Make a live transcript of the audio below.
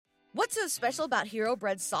What's so special about Hero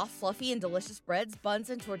Bread's soft, fluffy, and delicious breads, buns,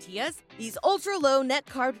 and tortillas? These ultra-low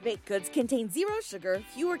net-carb baked goods contain zero sugar,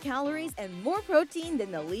 fewer calories, and more protein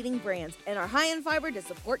than the leading brands, and are high in fiber to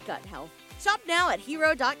support gut health. Shop now at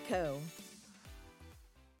hero.co.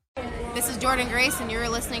 This is Jordan Grace, and you're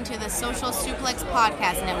listening to the Social Suplex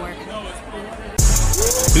Podcast Network.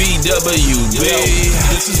 BWB,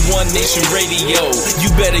 this is One Nation Radio. You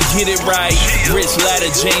better get it right. Rich Latta,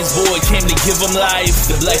 James Boyd came to give them life.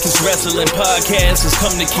 The Blackest Wrestling Podcast has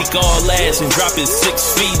come to kick all ass and drop it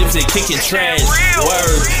 6 feet if they kicking trash.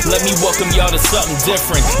 Word, let me welcome y'all to something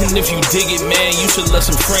different. And if you dig it, man, you should let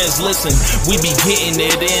some friends listen. We be getting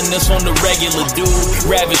it in, this on the regular, dude.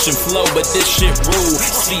 Ravish and flow, but this shit rude.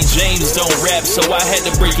 See, James don't rap, so I had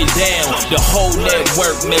to break it down. The whole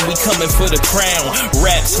network, man, we coming for the crown.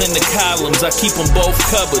 Raps in the columns, I keep them both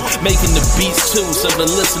covered. Making the beats too, so the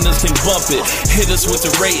listeners can bump it. Hit us with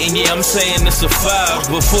the rating, yeah, I'm saying it's a 5.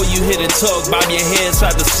 Before you hit it, talk, bob your head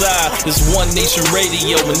side to side. It's One Nation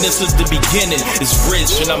Radio, and this is the beginning. It's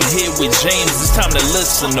Rich, and I'm here with James. It's time to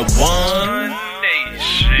listen to One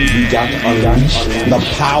Nation. You got to unleash the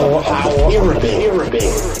power of the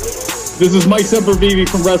pyramid. This is Mike Sempervive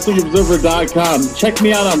from WrestlingObserver.com. Check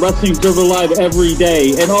me out on Wrestling Observer Live every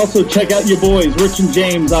day. And also check out your boys, Rich and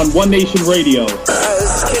James, on One Nation Radio. This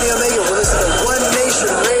is Kenny Omega. We're listening to One Nation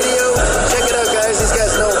Radio. Check it out, guys. These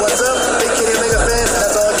guys know what's up. Big Kenny Omega fans, and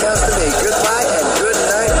that's all that counts to me. Goodbye and good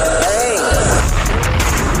night.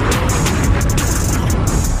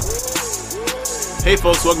 Bang. Hey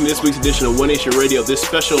folks, welcome to this week's edition of One Nation Radio, this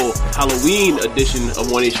special Halloween edition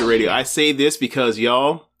of One Nation Radio. I say this because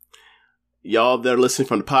y'all that are listening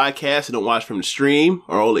from the podcast and don't watch from the stream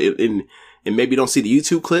or only and maybe don't see the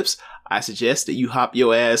YouTube clips, I suggest that you hop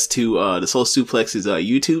your ass to the Soul Suplex's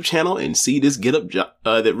YouTube channel and see this getup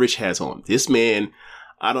that Rich has on. This man,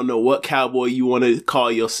 I don't know what cowboy you want to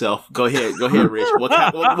call yourself. Go ahead, Rich. What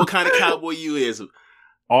kind of cowboy you is?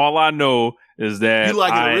 All I know is that you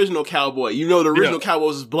like an original cowboy. You know the original cowboy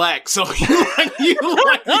is black, so you like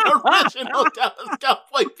the original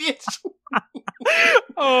cowboy, bitch.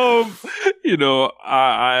 I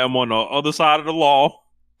am on the other side of the law,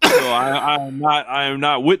 so I am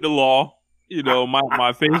not with the law. You know,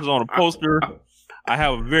 my face is on a poster. I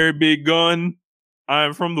have a very big gun. I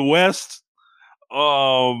am from the West,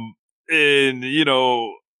 and you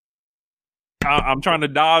know, I'm trying to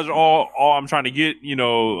dodge all I'm trying to get. You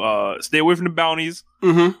know, stay away from the bounties.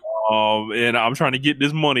 Mm-hmm. And I'm trying to get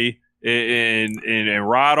this money and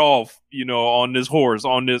ride off, you know, on this horse,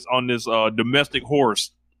 on this domestic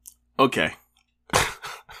horse. Okay.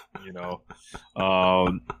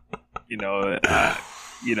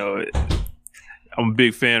 I'm a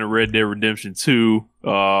big fan of Red Dead Redemption 2.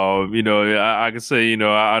 I can say, you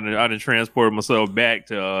know, I done transported myself back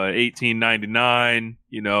to 1899.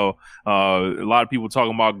 You know, a lot of people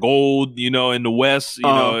talking about gold, you know, in the West, you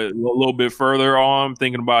know, a little bit further on,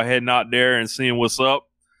 thinking about heading out there and seeing what's up.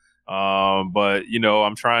 But, you know,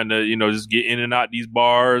 I'm trying to, you know, just get in and out these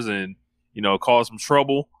bars and, you know, cause some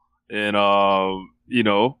trouble and, you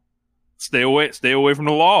know, stay away from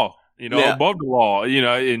the law, you know, above the law, you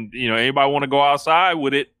know, and, you know, anybody want to go outside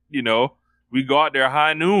with it, you know, we go out there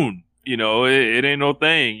high noon, you know, it ain't no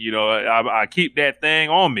thing, you know, I keep that thing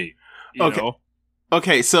on me, you know.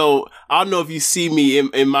 Okay, so I don't know if you see me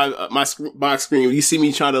in my screen, you see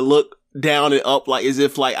me trying to look down and up, like as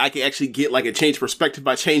if like I can actually get like a change perspective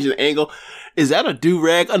by changing the angle. Is that a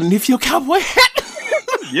do-rag underneath your cowboy hat?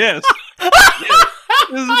 Yes. Yes.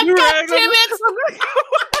 There's a do-rag.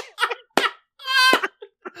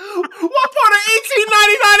 What part of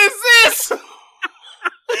 1899 is this?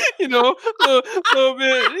 You know, a little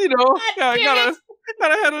bit, you know, gotta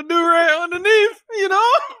have a do-rag underneath, you know?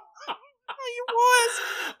 You boys.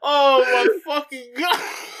 Oh my fucking god.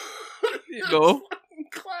 You know.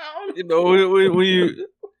 Clown. You know,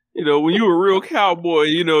 when you a real cowboy,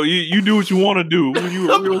 you know, you do what you want to do. When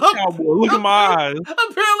you a real cowboy, look in my eyes.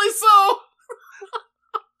 Apparently so.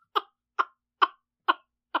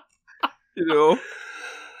 You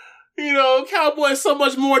know, cowboy is so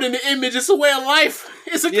much more than the image. It's a way of life.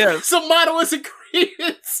 It's a motto. It's a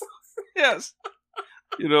credence. Yes.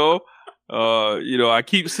 You know, I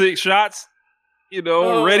keep 6 shots. You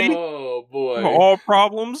know, ready. Oh boy. For all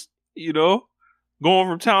problems. You know. Going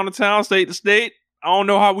from town to town, state to state. I don't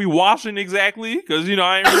know how we washing exactly, because, you know,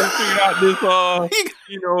 I ain't really figured out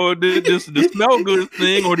this, the smell good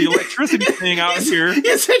thing or the electricity thing out here.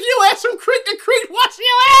 You said you asked from creek to creek, wash your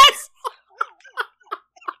ass!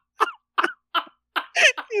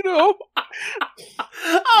 You know?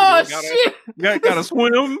 Oh, shit! Gotta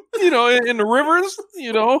swim, you know, in the rivers,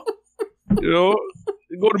 you know. Go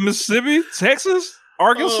to Mississippi, Texas,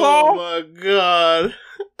 Arkansas. Oh my God.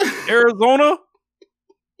 Arizona.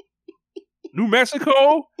 New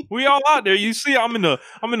Mexico. We all out there. You see, I'm in the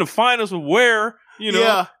finals of where, you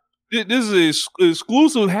know, this is an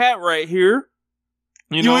exclusive hat right here.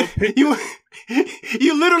 You know, you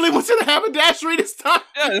literally went to the haberdashery this time.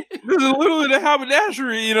 Yeah, this is literally the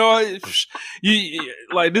haberdashery. You know, you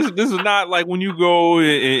like this is not like when you go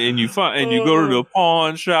and you find and you go to the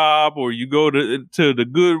pawn shop or you go to the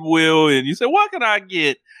Goodwill and you say, "What can I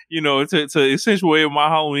get?" You know, to accentuate my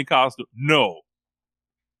Halloween costume. No,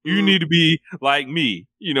 you need to be like me.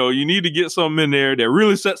 You know, you need to get something in there that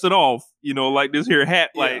really sets it off. You know, like this here hat,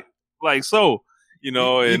 like so. You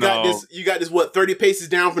know, you got this. What 30 paces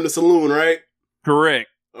down from the saloon, right?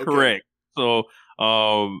 Correct. So,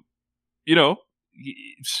 you know,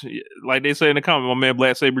 like they say in the comment, my man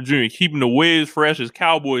Black Saber Jr. keeping the waves fresh as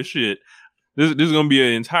cowboy shit. This is gonna be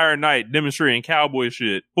an entire night demonstrating cowboy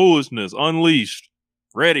shit, foolishness, unleashed,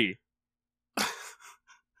 ready.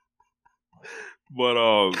 But you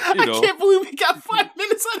know, I can't believe we got 5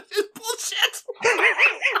 minutes out of this bullshit.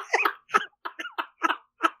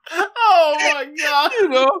 Oh my God! You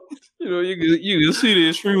know, you can see the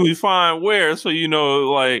extremely fine wear. So you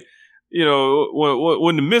know, like, you know,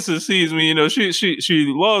 when the missus sees me, you know, she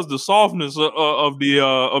loves the softness of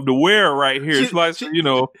the wear right here. She likes, you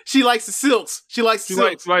know, she likes the silks. She likes the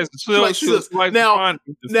silks. She likes the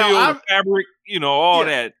fabric. You know, all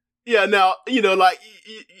that. Yeah, now, you know, like,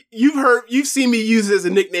 you've seen me use it as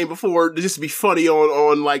a nickname before just to be funny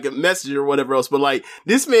on like a message or whatever else, but like,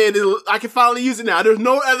 this man, I can finally use it now. There's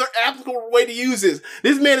no other applicable way to use this.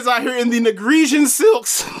 This man is out here in the Negresian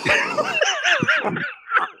silks.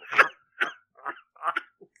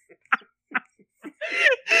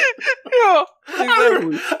 Yeah, exactly. I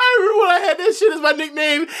remember when I had that shit as my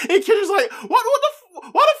nickname, and Kendra's like, why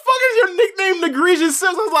the fuck is your nickname Negresian Silks?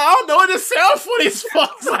 I was like, I don't know, it just sounds funny as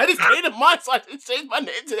fuck. So I just came to mind, so I just changed my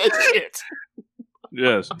name to that shit.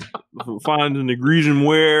 Yes. Find the Negresian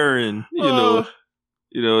wear and, you know,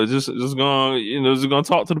 just gonna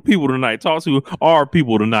talk to the people tonight. Talk to our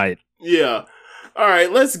people tonight. Yeah. All right,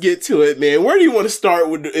 let's get to it, man. Where do you want to start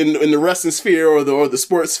with in the wrestling sphere or the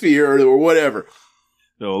sports sphere or whatever?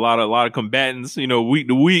 So a lot of combatants, you know, week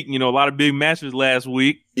to week, you know, a lot of big matches last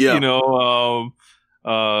week. Yeah. You know, you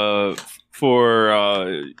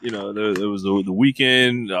know, there was the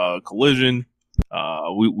weekend collision.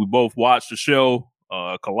 We both watched the show,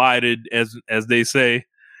 collided as they say.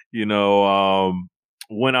 You know,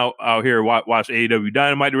 went out here watch AEW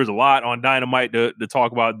Dynamite. There was a lot on Dynamite to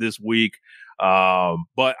talk about this week.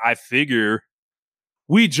 But I figure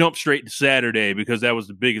we jump straight to Saturday because that was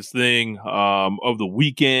the biggest thing of the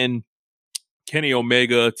weekend. Kenny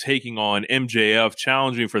Omega taking on MJF,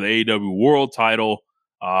 challenging for the AEW World Title.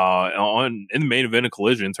 In the main event of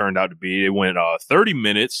Collision, turned out to be, it went 30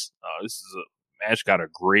 minutes. This is a match, got a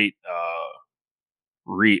great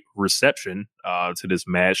reception to this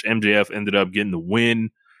match. MJF ended up getting the win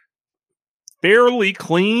fairly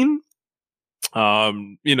clean.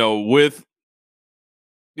 You know, with,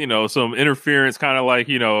 you know, some interference, kind of like,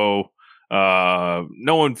 you know,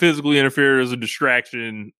 no one physically interfered as a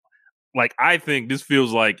distraction. Like, I think this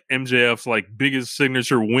feels like MJF's like biggest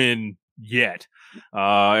signature win yet.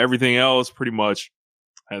 Everything else pretty much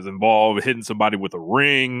has involved hitting somebody with a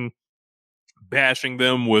ring, bashing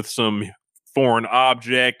them with some foreign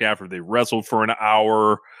object after they wrestled for an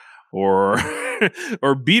hour, or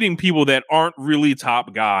or beating people that aren't really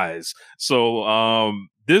top guys. So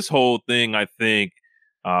this whole thing, I think,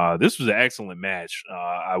 this was an excellent match,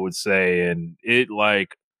 I would say. And it,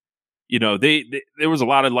 like, you know, there was a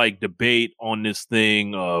lot of like debate on this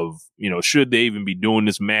thing of, you know, should they even be doing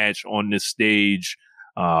this match on this stage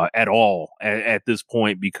at all at this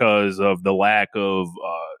point, because of the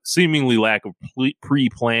seemingly lack of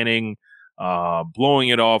pre-planning, blowing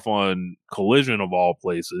it off on Collision of all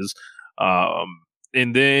places,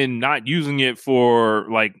 and then not using it for,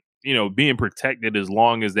 like, you know, being protected as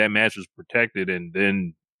long as that match is protected, and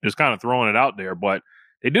then just kind of throwing it out there. But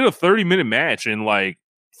they did a 30-minute match, and like,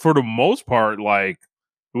 for the most part, like,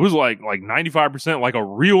 it was like 95% like a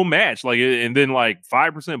real match, like, and then like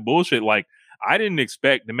 5% bullshit. Like, I didn't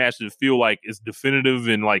expect the match to feel like as definitive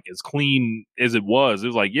and like as clean as it was. It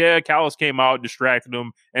was like, yeah, Callis came out, distracted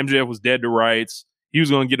him. MJF was dead to rights. He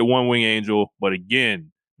was going to get the One Wing Angel, but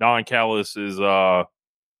again, Don Callis is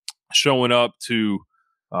showing up to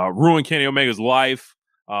ruin Kenny Omega's life.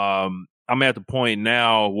 I'm at the point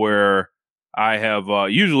now where I have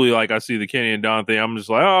usually, like, I see the Kenny and Don thing, I'm just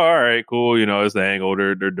like, oh, all right, cool, you know, it's the angle,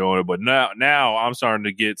 they're doing it. But now I'm starting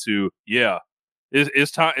to get to, yeah,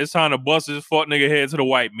 it's time to bust this fuck nigga head to the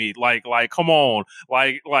white meat. Like, come on,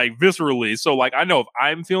 like viscerally. So, like, I know if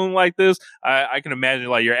I'm feeling like this, I can imagine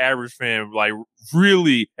like your average fan, like,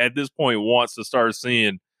 really at this point wants to start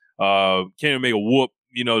seeing Kenny Omega whoop,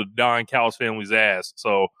 Don Callis family's ass.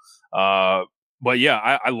 So, but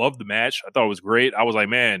yeah, I loved the match. I thought it was great. I was like,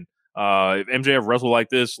 man, if MJF wrestled like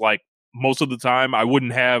this, like most of the time, I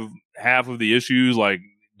wouldn't have half of the issues, like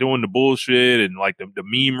doing the bullshit and like the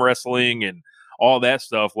meme wrestling and all that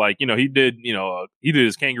stuff. Like, he did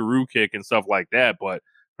his kangaroo kick and stuff like that. But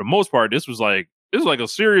for the most part, this was like a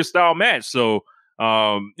serious style match. So,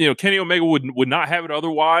 Kenny Omega would not have it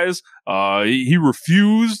otherwise. He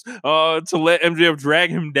refused to let MJF drag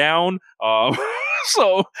him down.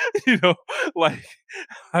 So, like,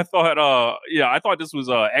 I thought this was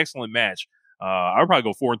an excellent match. I would probably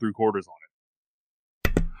go 4 3/4 on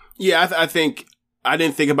it. Yeah, I think I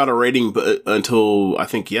didn't think about a rating until I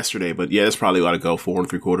think yesterday, but yeah, that's probably what I'd go 4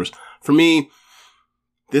 3/4. For me,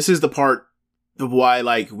 this is the part of why,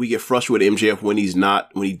 like, we get frustrated with MJF when he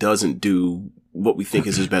doesn't do what we think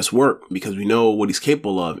is his best work, because we know what he's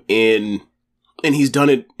capable of. And he's done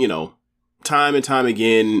it, time and time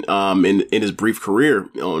again, in his brief career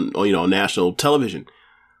on national television.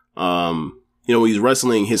 When he's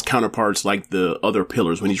wrestling his counterparts like the other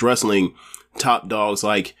pillars, when he's wrestling top dogs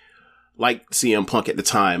like CM Punk at the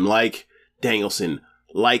time, like Danielson,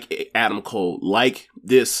 like Adam Cole, like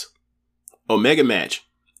this Omega match.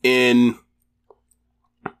 And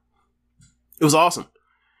it was awesome.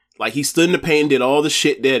 Like, he stood in the pain, did all the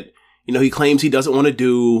shit that, he claims he doesn't want to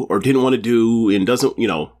do or didn't want to do, and doesn't,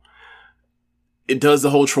 it does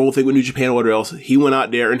the whole troll thing with New Japan or whatever else. He went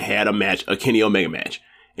out there and had a match, a Kenny Omega match,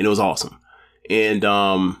 and it was awesome. And,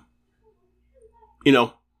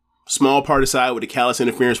 small part aside with the Callis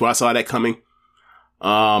interference, where I saw that coming.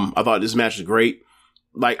 I thought this match was great.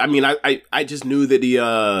 Like, I mean, I just knew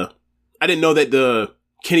that I didn't know that the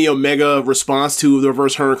Kenny Omega response to the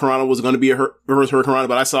reverse Hurricanrana was going to be a reverse Hurricanrana,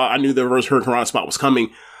 but I knew the reverse Hurricanrana spot was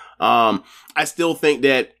coming. I still think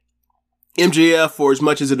that MJF, for as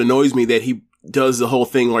much as it annoys me that he does the whole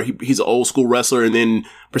thing where he's an old school wrestler and then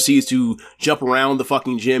proceeds to jump around the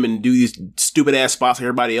fucking gym and do these stupid ass spots like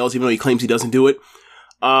everybody else, even though he claims he doesn't do it.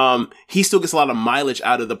 He still gets a lot of mileage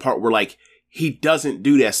out of the part where, like, he doesn't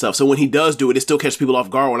do that stuff. So when he does do it, it still catches people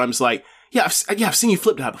off guard. When I'm just like, I've seen you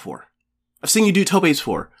flip that before. I've seen you do topes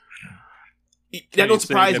before. That don't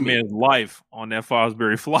surprise me. Man's life on that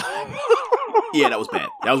Fosbury flop. Yeah, that was bad.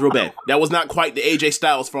 That was real bad. That was not quite the AJ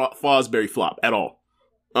Styles Fosbury flop at all.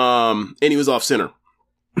 And he was off center.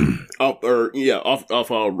 Off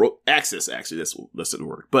axis, actually. That's the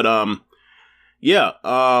word. But,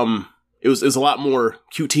 it was a lot more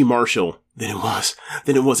QT Marshall than it was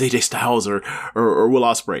AJ Styles or Will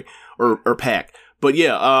Ospreay or Pac. But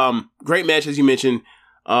yeah, great match, as you mentioned.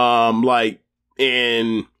 He sat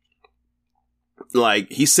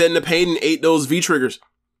in the pain and ate those V triggers,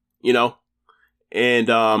 and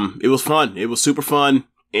it was fun. It was super fun,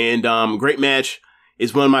 and great match.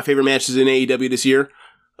 It's one of my favorite matches in AEW this year.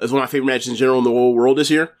 It's one of my favorite matches in general in the whole world this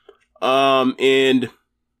year. And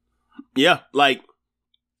yeah, like,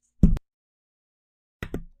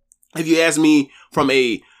 if you ask me from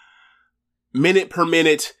a minute per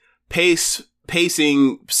minute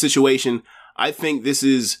pacing situation, I think this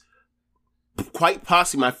is quite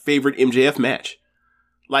possibly my favorite MJF match.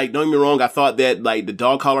 Like, don't get me wrong, I thought that, like, the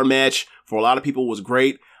dog collar match for a lot of people was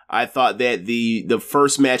great. I thought that the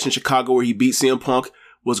first match in Chicago where he beat CM Punk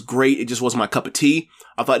was great. It just wasn't my cup of tea.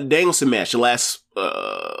 I thought the Danielson match, the last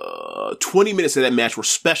 20 minutes of that match were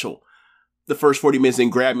special. The first 40 minutes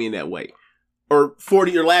didn't grab me in that way. Or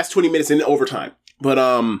last 20 minutes in overtime. But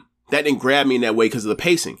that didn't grab me in that way because of the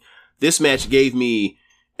pacing. This match gave me,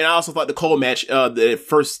 and I also thought the Cole match that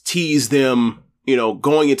first teased them,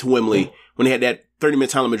 going into Wembley when they had that 30-minute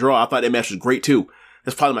time limit draw. I thought that match was great too.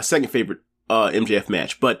 That's probably my second favorite MJF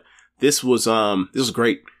match. But this was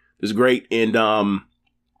great. It was great, and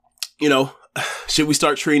should we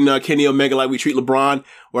start treating Kenny Omega like we treat LeBron,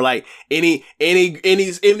 or like any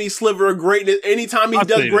sliver of greatness? Anytime he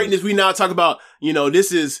does greatness, we now talk about,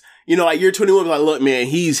 this is, like, year 21. Like, look, man,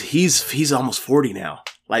 he's almost 40 now.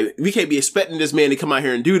 Like, we can't be expecting this man to come out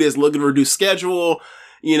here and do this, looking to reduce schedule.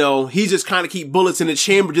 He just kind of keep bullets in the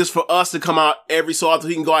chamber just for us to come out every so often.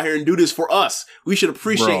 He can go out here and do this for us. We should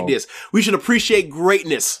appreciate this. We should appreciate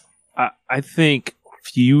greatness. I think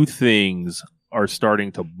few things are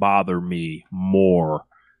starting to bother me more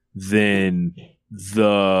than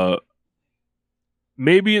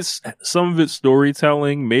maybe it's some of it's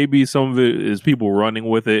storytelling, maybe some of it is people running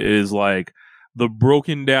with it, is like the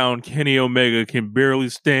broken down Kenny Omega can barely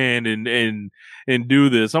stand and do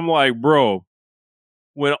this. I'm like, bro,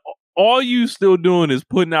 when all you still doing is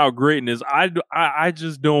putting out greatness, I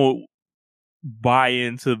just don't buy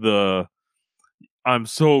into the I'm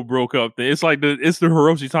so broke up thing. It's like it's the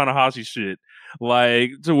Hiroshi Tanahashi shit.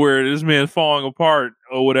 Like, to where this man's falling apart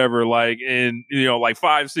or whatever, like, in, like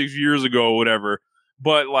 5-6 years ago or whatever.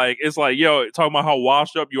 But, like, it's like, yo, talking about how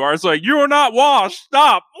washed up you are. It's like, you're not washed.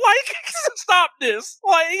 Stop. Like, stop this.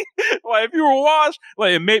 Like, if you were washed,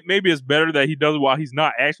 like, maybe it's better that he does it while he's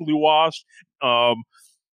not actually washed. But,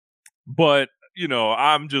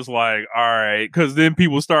 I'm just like, all right. Because then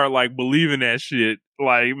people start, like, believing that shit.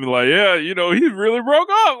 Like, yeah, he really broke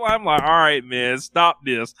up. I'm like, all right, man, stop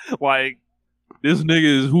this. Like, this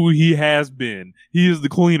nigga is who he has been. He is the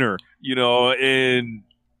cleaner, and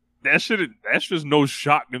that's just no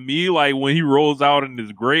shock to me. Like, when he rolls out and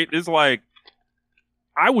is great, it's like,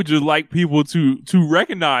 I would just like people to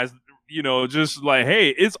recognize, just like, hey,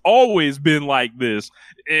 it's always been like this.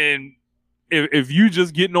 And if you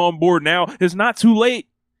just getting on board now, it's not too late.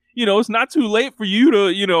 It's not too late for you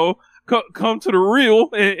to, come to the real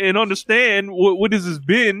and understand what this has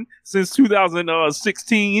been since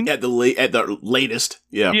 2016 at the latest.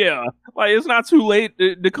 Yeah, like, it's not too late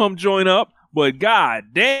to come join up, but god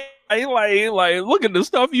damn, like look at the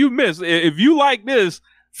stuff you missed. If you like this,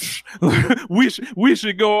 we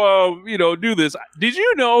should go do this. Did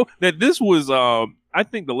you know that this was I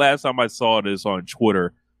think the last time I saw this on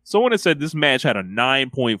Twitter, someone had said this match had a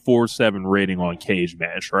 9.47 rating on Cage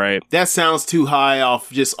Match, right? That sounds too high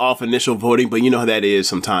off initial voting, but you know how that is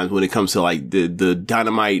sometimes when it comes to like the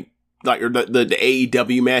Dynamite, like, or the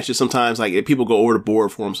AEW matches. Sometimes, like, people go over the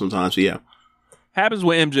board for them sometimes. So yeah, happens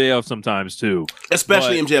with MJF sometimes too,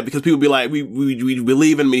 especially MJF, because people be like, we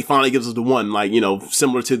believe in him. He finally gives us the one, like,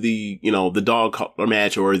 similar to the the dog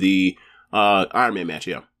match or the Iron Man match.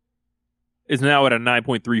 Yeah. It's now at a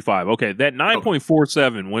 9.35. Okay, that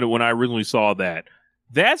 9.47, when I originally saw that,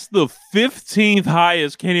 that's the 15th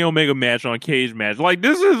highest Kenny Omega match on Cage Match. Like,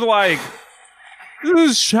 this is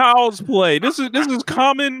child's play. This is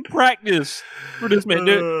common practice for this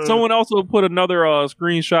man. Someone also put another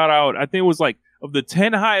screenshot out. I think it was like, of the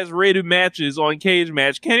 10 highest rated matches on Cage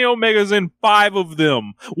Match, Kenny Omega's in 5 of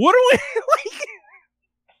them. What are we like?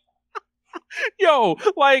 Yo,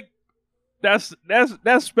 like, that's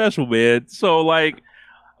special, man. So, like,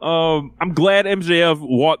 I'm glad MJF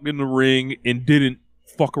walked in the ring and didn't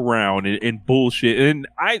fuck around and bullshit.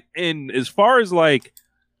 And as far as, like,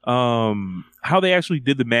 how they actually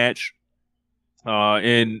did the match,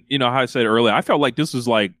 and how I said earlier, I felt like this is,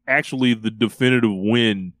 like, actually the definitive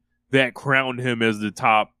win that crowned him as the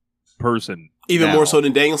top person. Even more so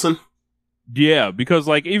than Danielson? Yeah, because,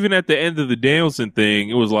 like, even at the end of the Danielson thing,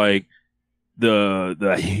 it was like,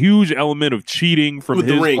 the huge element of cheating from with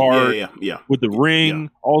his the ring. part, yeah, with the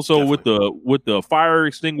ring, also definitely. with the fire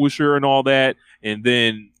extinguisher and all that, and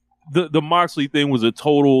then the Moxley thing was a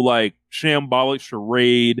total, like, shambolic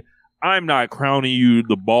charade. I'm not crowning you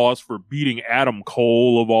the boss for beating Adam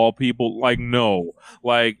Cole of all people. Like, no,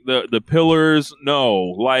 like the pillars, no,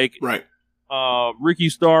 like, right, Ricky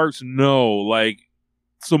Starks, no, like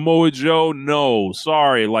Samoa Joe, no,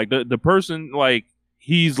 sorry, like the person, like,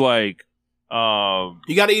 he's like.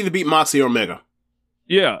 You got to either beat Moxley or Omega.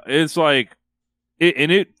 Yeah, it's like,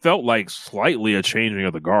 it felt like slightly a changing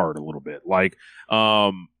of the guard a little bit. Like,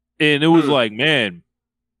 and it was like, man,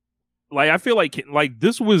 like, I feel like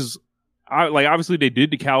this was, like, obviously they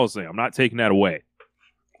did the Callis thing. I'm not taking that away.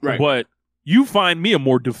 Right. But you find me a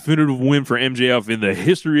more definitive win for MJF in the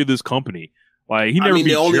history of this company. Like, he never beat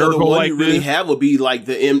Jericho. The only other one like you really have would be like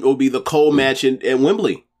the Cole match in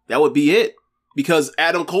Wembley. That would be it. Because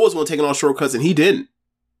Adam Cole was one taking all shortcuts and he didn't.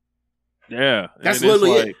 Yeah. That's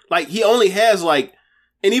literally it. Like, he only has, like,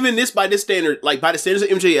 and even this, by this standard, like, by the standards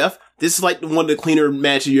of MJF, this is like one of the cleaner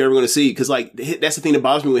matches you're ever going to see. Because, like, that's the thing that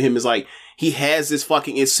bothers me with him is, like, he has this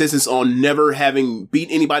fucking insistence on never having beat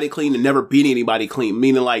anybody clean and never beating anybody clean.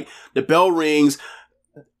 Meaning, like, the bell rings,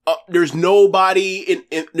 there's nobody,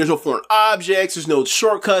 there's no foreign objects, there's no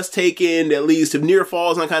shortcuts taken that leads to near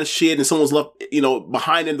falls and that kind of shit, and someone's left,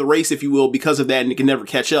 behind in the race, if you will, because of that, and it can never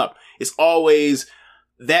catch up. It's always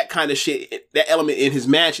that kind of shit, that element in his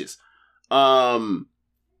matches.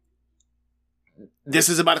 This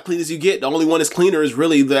is about as clean as you get. The only one that's cleaner is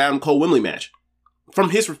really the Adam Cole Wembley match. From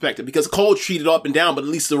his perspective, because Cole cheated up and down, but at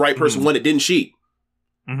least the right person won it, didn't cheat.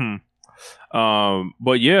 Mm-hmm.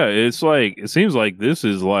 But yeah, it's like, it seems like this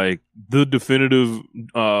is like the definitive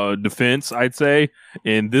defense, I'd say.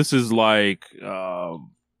 And this is like,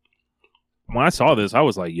 when I saw this, I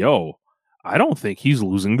was like, yo, I don't think he's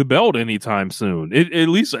losing the belt anytime soon. At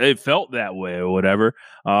least it felt that way or whatever.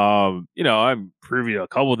 I'm privy to a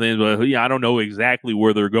couple of things, but yeah, I don't know exactly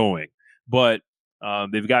where they're going. But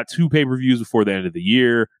They've got 2 pay-per-views before the end of the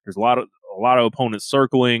year. There's a lot of opponents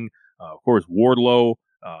circling. Of course, Wardlow,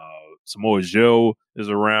 Samoa Joe is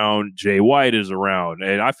around. Jay White is around.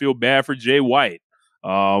 And I feel bad for Jay White.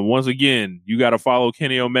 Once again, you got to follow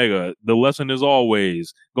Kenny Omega. The lesson is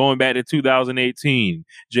always, going back to 2018,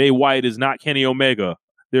 Jay White is not Kenny Omega.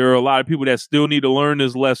 There are a lot of people that still need to learn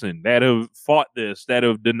this lesson, that have fought this, that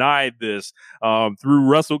have denied this, through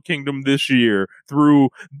Wrestle Kingdom this year, through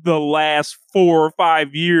the last 4 or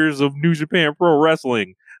 5 years of New Japan Pro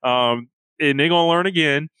Wrestling. And they're going to learn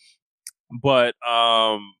again. But,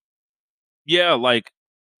 yeah, like,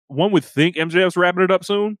 one would think MJF's wrapping it up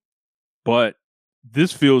soon, but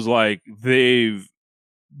this feels like they've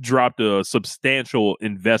dropped a substantial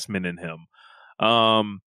investment in him.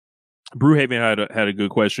 Brewhaven had a good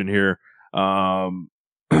question here.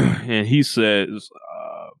 And he says,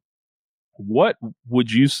 what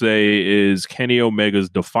would you say is Kenny Omega's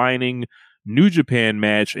defining New Japan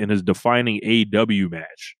match and his defining AEW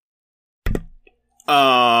match?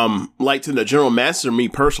 Like to the general master, me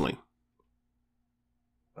personally.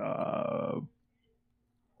 I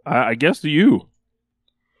guess to you.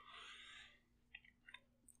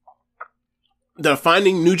 The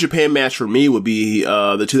defining New Japan match for me would be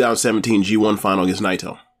the 2017 G1 final against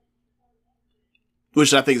Naito,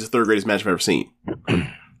 which I think is the 3rd greatest match I've ever seen.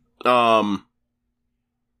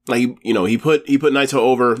 Like, you know, he put Naito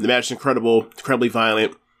over. The match is incredibly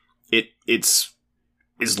violent. It's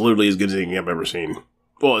literally as good as anything I've ever seen.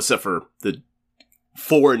 Well, except for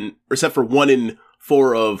 1 in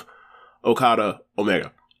 4 of Okada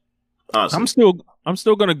Omega. Honestly. I'm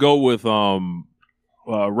still gonna go with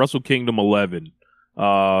Wrestle Kingdom 11,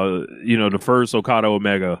 the first Okada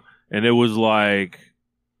Omega, and it was like,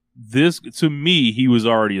 this, to me, he was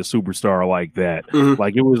already a superstar like that. Mm-hmm.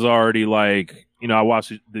 Like, it was already like, I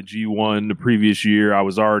watched the G1 the previous year. I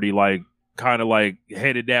was already like, kind of like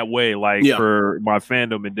headed that way, like for my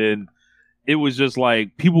fandom. And then it was just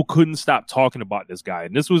like, people couldn't stop talking about this guy.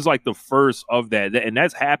 And this was like the first of that. And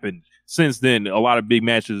that's happened since then. A lot of big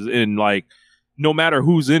matches, and like, no matter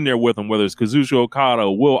who's in there with him, whether it's Kazuchika Okada,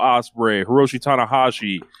 Will Ospreay, Hiroshi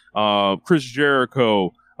Tanahashi, Chris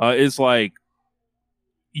Jericho, it's like,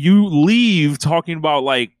 you leave talking about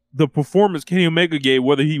like the performance Kenny Omega gave,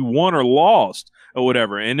 whether he won or lost or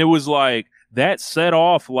whatever. And it was like, that set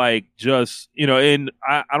off like just, and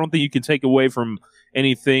I don't think you can take away from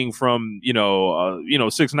anything from,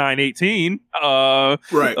 6/9/18,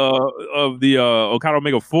 right. Of the Okada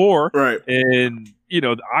Omega 4. Right. And,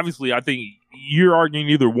 obviously I think you're arguing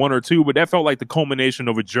either 1 or 2, but that felt like the culmination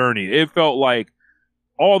of a journey. It felt like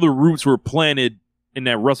all the roots were planted in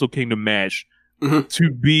that Wrestle Kingdom match to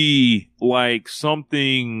be like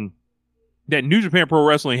something that New Japan Pro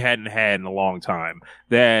Wrestling hadn't had in a long time.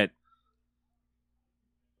 That,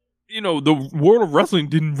 the world of wrestling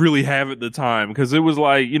didn't really have at the time, because it was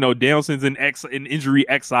like, Danielson's in injury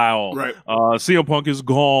exile. Right. CM Punk is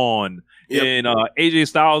gone. Yep. And AJ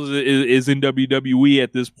Styles is in WWE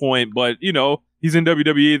at this point, but he's in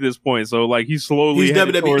WWE at this point, so like he's slowly he's in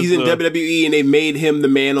WWE, and they made him the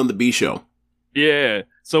man on the B show. Yeah,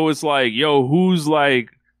 so it's like, who's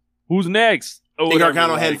next? And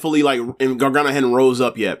Gargano hadn't rose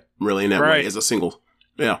up yet, really, in that way as a single.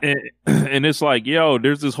 Yeah, and it's like,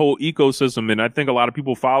 there's this whole ecosystem, and I think a lot of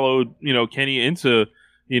people followed Kenny into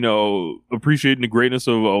appreciating the greatness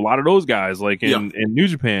of a lot of those guys, like in New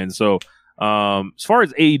Japan. So as far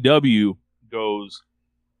as AEW goes,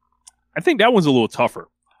 I think that one's a little tougher.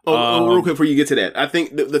 Real quick before you get to that, I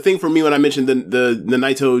think the thing for me when I mentioned the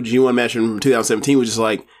Naito G1 match in 2017 was just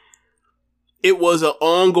like, it was an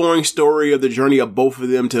ongoing story of the journey of both of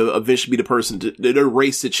them to eventually be the person their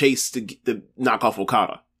race to chase to knock off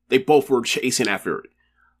Okada. They both were chasing after it.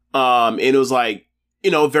 And it was like,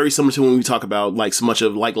 very similar to when we talk about like so much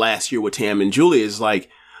of like last year with Tam and Julia, is like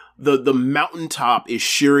the mountaintop is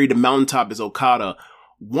Shuri, the mountaintop is Okada.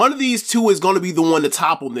 One of these two is going to be the one to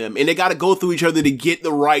topple them, and they got to go through each other to get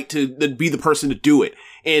the right to be the person to do it.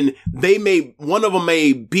 And one of them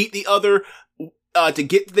may beat the other to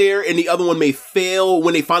get there, and the other one may fail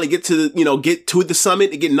when they finally get to the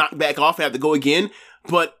summit and get knocked back off and have to go again.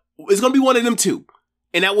 But it's going to be one of them two.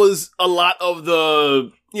 And that was a lot of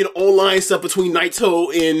the online stuff between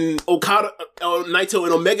Naito and Okada, Naito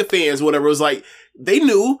and Omega fans, whatever. It was like, they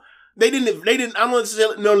knew. They didn't, I don't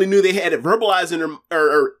necessarily knew they had it verbalized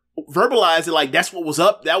or verbalized it like that's what was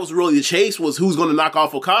up. That was really the chase, was who's going to knock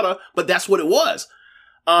off Okada. But that's what it was,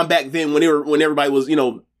 back then when everybody was,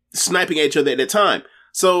 sniping at each other at that time.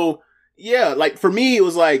 So yeah, like for me, it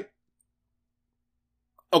was like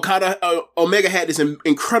Omega had this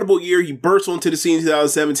incredible year. He burst onto the scene in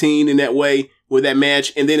 2017 in that way with that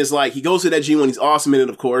match. And then it's like, he goes to that G1, he's awesome in it,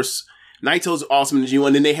 of course. Naito's awesome in the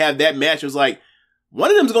G1. Then they have that match. It was like, one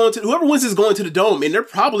of them's going to, whoever wins is going to the Dome, and they're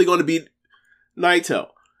probably going to beat Naito.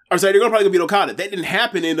 Or sorry, they're probably going to beat Okada. That didn't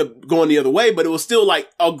happen, ended up going the other way, but it was still like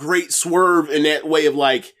a great swerve in that way of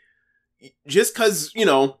like, just cause, you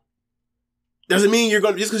know, doesn't mean you're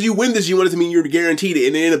going to, just cause you win this G1 doesn't mean you're guaranteed it.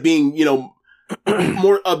 And it ended up being, you know,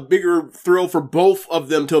 a bigger thrill for both of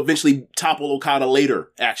them to eventually topple Okada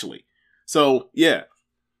later, actually. So, yeah.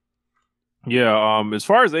 Yeah, as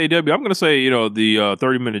far as AEW, I'm going to say, you know, the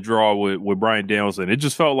 30-minute draw with Bryan Danielson, it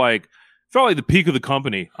just felt like the peak of the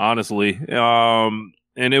company, honestly. And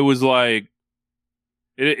it was like,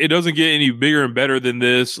 it doesn't get any bigger and better than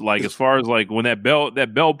this. Like, as far as like when that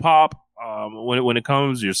bell pop, when it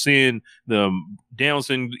comes, you're seeing the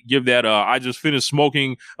Danielson give that I just finished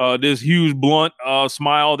smoking this huge blunt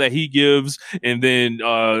smile that he gives, and then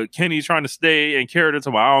Kenny's trying to stay and carry it to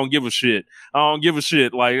him. I don't give a shit.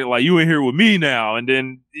 Like you in here with me now. And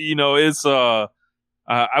then, you know, it's I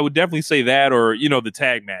would definitely say that, or, you know, the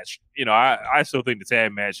tag match. You know, I still think the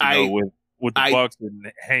tag match, you know, with the Bucks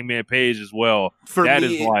and Hangman Page as well. For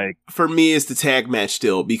me, it's the tag match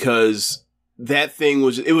still, because that thing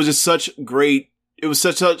was just such a great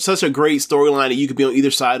storyline that you could be on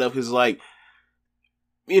either side of. Because, like,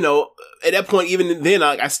 you know, at that point, even then,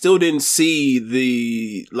 I still didn't see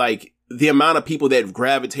the amount of people that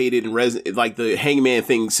gravitated and like the Hangman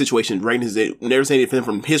thing situation, resonated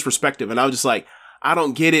from his perspective. And I was just like, I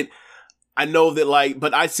don't get it. I know that, like,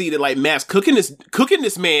 but I see that, like, Matt's cooking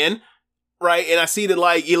this man, right? And I see that,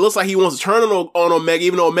 like, it looks like he wants to turn on Omega,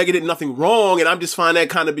 even though Omega did nothing wrong. And I'm just find that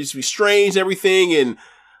kind of just be strange and everything. And,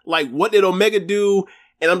 like, what did Omega do?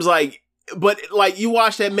 And I'm just like, but, like, you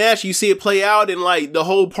watch that match, you see it play out, and, like, the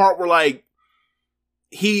whole part where, like,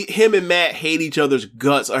 him and Matt hate each other's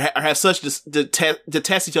guts, or have such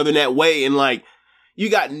detest each other in that way. And, like, you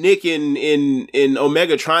got Nick and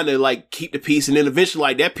Omega trying to, like, keep the peace, and then eventually,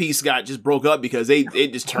 like, that peace got just broke up because it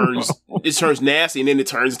just turns nasty, and then it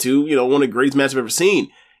turns to, you know, one of the greatest matches I've ever seen.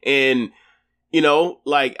 And, you know,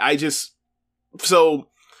 like, so,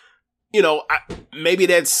 you know, maybe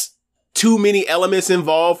that's too many elements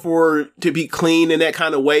involved to be clean in that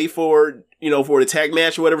kind of way for, you know, for the tag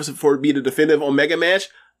match or whatever, for it to be the definitive Omega match.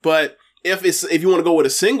 But if you want to go with a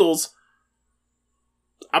singles,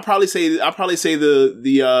 I'll probably say the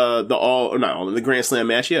Grand Slam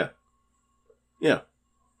match. Yeah.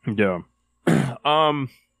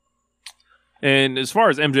 And as far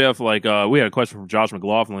as MJF, like, we had a question from Josh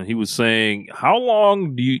McLaughlin. He was saying, how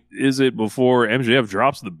long is it before MJF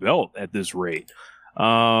drops the belt at this rate?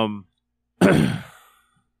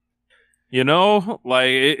 You know, like,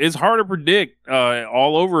 it's hard to predict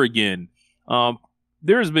all over again.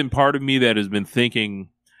 There's been part of me that has been thinking,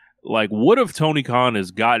 like, what if Tony Khan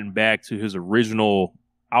has gotten back to his original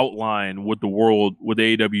outline with the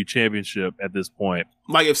AEW Championship at this point?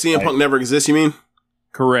 Like, if CM Punk never exists, you mean?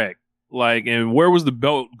 Correct. Like, and where was the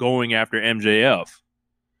belt going after MJF?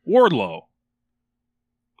 Wardlow.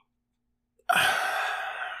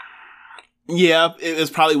 Yeah,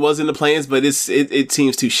 it probably was in the plans, but it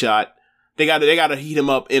seems too shot. They got to heat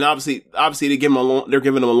him up, and obviously they're giving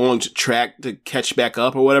him a long track to catch back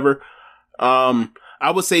up or whatever. I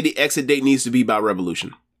would say the exit date needs to be by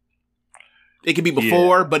Revolution. It could be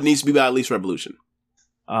before, but it needs to be by at least Revolution.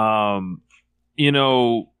 You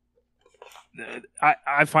know,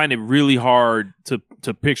 I find it really hard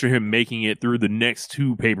to picture him making it through the next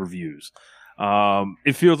two pay-per-views.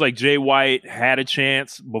 It feels like Jay White had a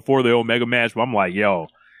chance before the Omega match, but I'm like, yo,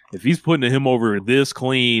 if he's putting him over this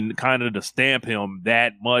clean, kind of to stamp him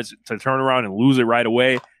that much, to turn around and lose it right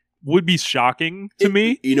away, would be shocking to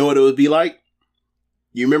me. You know what it would be like?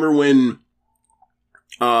 You remember when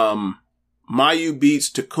Mayu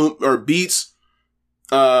beats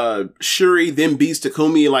Shuri, then beats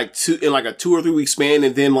Takumi in like a 2 or 3 week span,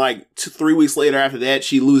 and then like 3 weeks later after that,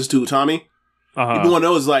 she loses to Utami. You know,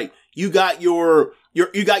 those, like, you got your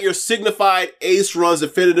signified ace runs,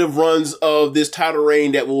 definitive runs of this title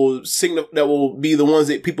reign that will be the ones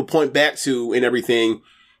that people point back to and everything,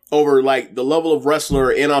 over like the level of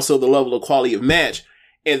wrestler and also the level of quality of match.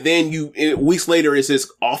 And then weeks later, it's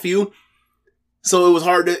just off you. So it was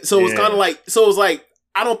hard to, it was kind of like, it was like,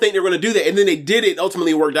 I don't think they're going to do that. And then they did it.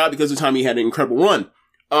 Ultimately, it worked out because Utami had an incredible run.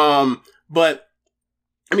 But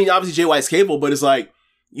I mean, obviously Jay White's capable, but it's like,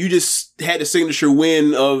 you just had the signature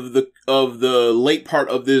win of the late part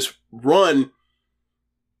of this run.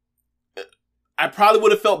 I probably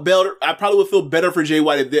would have felt better. I probably would feel better for Jay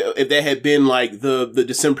White if that had been like the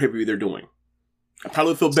December pay-per-view they're doing. I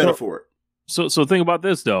probably would feel better for it. So think about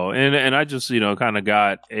this though, and I just, you know, kind of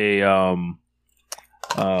got a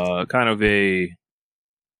kind of a,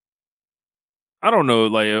 I don't know,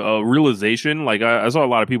 like a realization. Like I saw a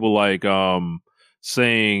lot of people like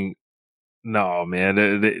saying, no,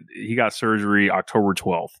 man, he got surgery October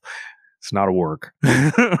 12th. It's not a work.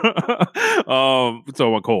 So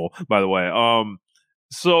Cole, by the way.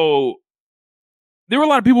 So there were a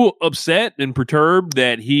lot of people upset and perturbed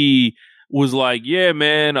that he was like, yeah,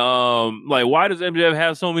 man, like, why does MJF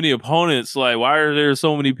have so many opponents? Like, why are there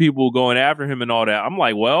so many people going after him and all that? I'm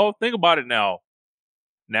like, well, think about it now.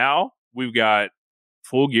 Now we've got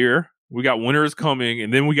Full Gear, we got Winners coming,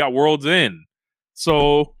 and then we got World's End.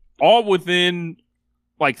 So all within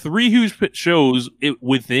like 3 huge shows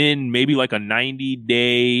within maybe like a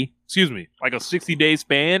 90-day, like a 60-day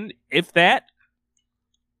span, if that.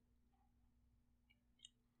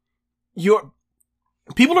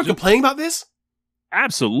 People are complaining about this?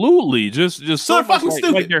 Absolutely. Just so they're fucking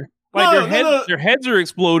stupid. Their heads are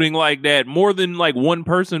exploding like that. More than like one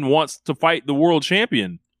person wants to fight the world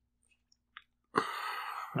champion.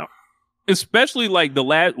 Especially like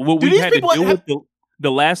what we've had to deal with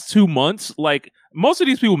the last 2 months. Like most of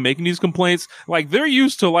these people making these complaints, like they're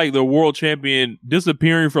used to like the world champion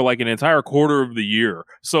disappearing for like an entire quarter of the year.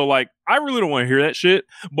 So like I really don't want to hear that shit.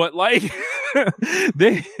 But like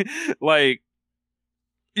they like,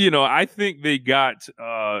 you know, I think they got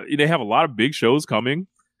they have a lot of big shows coming,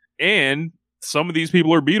 and some of these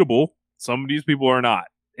people are beatable, some of these people are not.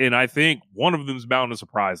 And I think one of them is bound to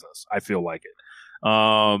surprise us. I feel like it.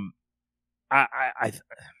 I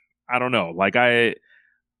don't know. Like I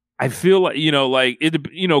feel like, you know, like it,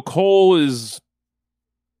 you know, Cole he's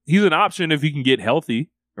an option if he can get healthy,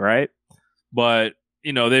 right? But,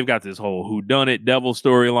 you know, they've got this whole whodunit devil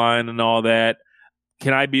storyline and all that.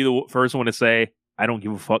 Can I be the first one to say, I don't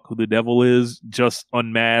give a fuck who the devil is, just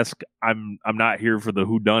unmask. I'm not here for the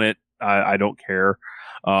whodunit. I don't care.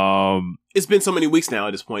 It's been so many weeks now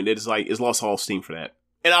at this point that it's like, it's lost all steam for that.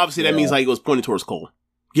 And obviously that means like it was pointed towards Cole,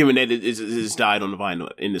 given that it's died on the vine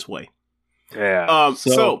in this way. Yeah.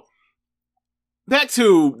 So back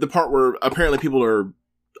to the part where apparently people are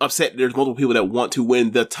upset. There's multiple people that want to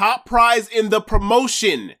win the top prize in the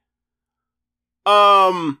promotion.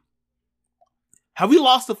 Have we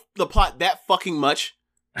lost the plot that fucking much?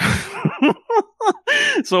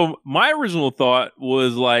 So my original thought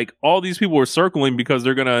was like all these people are circling because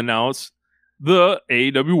they're going to announce the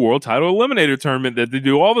AEW World Title Eliminator Tournament that they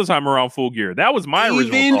do all the time around Full Gear. That was my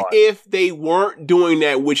original thought. Even if they weren't doing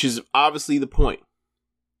that, which is obviously the point.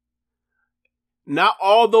 Not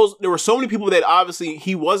all those, there were so many people that obviously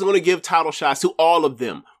he wasn't going to give title shots to all of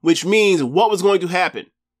them, which means what was going to happen?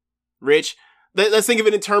 Rich, let's think of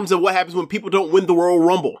it in terms of what happens when people don't win the Royal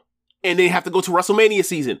Rumble and they have to go to WrestleMania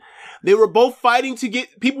season. They were both fighting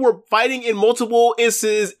people were fighting in multiple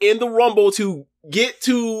instances in the Rumble to get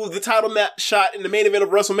to the title match shot in the main event of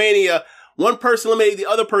WrestleMania. One person eliminated the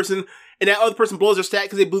other person, and that other person blows their stat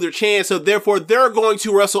because they blew their chance, so therefore they're going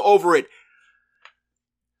to wrestle over it.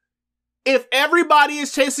 If everybody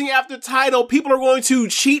is chasing after title, people are going to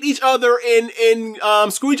cheat each other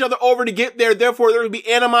and screw each other over to get there. Therefore, there will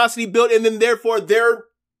be animosity built, and then therefore their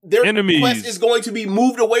enemies. Quest is going to be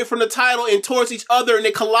moved away from the title and towards each other, and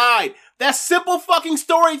they collide. That's simple fucking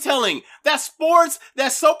storytelling. That's sports.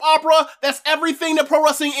 That's soap opera. That's everything that pro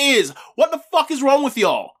wrestling is. What the fuck is wrong with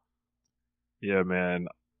y'all? Yeah, man.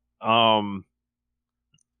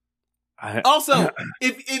 Also,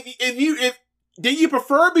 if did you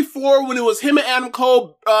prefer before when it was him and Adam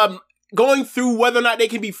Cole going through whether or not they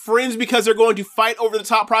can be friends because they're going to fight over the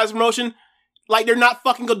top prize promotion? Like they're not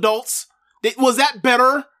fucking adults. Was that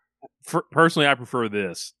better? Personally, I prefer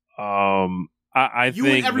this. I you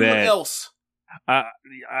think and everyone that, else.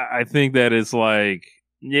 I think that it's like,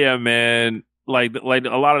 yeah, man. Like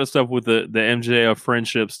a lot of the stuff with the MJF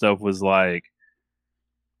friendship stuff was like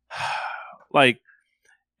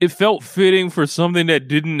it felt fitting for something that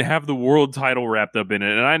didn't have the world title wrapped up in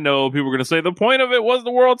it. And I know people are going to say the point of it was the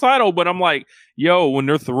world title, but I'm like, yo, when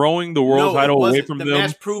they're throwing the world title away from them. The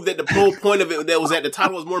match proved that the whole point of it that was that the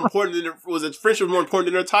title was more important than the friendship was more important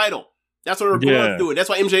than their title. That's what they were going through it. That's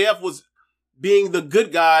why MJF was being the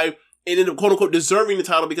good guy and ended up quote unquote deserving the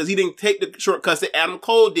title because he didn't take the shortcuts that Adam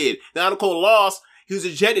Cole did. Now Adam Cole lost. He was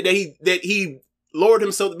ejected that he lowered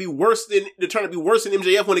himself to be worse than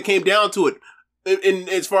MJF when it came down to it. In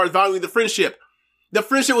as far as valuing the friendship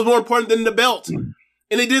was more important than the belt, and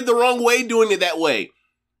they did the wrong way doing it that way.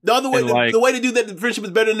 The other way, the way to do that, the friendship is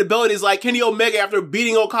better than the belt is like Kenny Omega after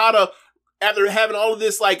beating Okada, after having all of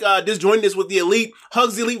this disjointedness with the Elite,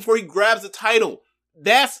 hugs the Elite before he grabs the title.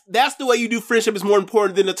 That's the way you do friendship is more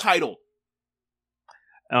important than the title.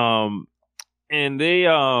 And they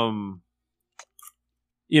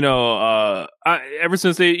ever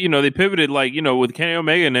since they pivoted, like, with Kenny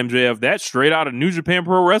Omega and MJF, that's straight out of New Japan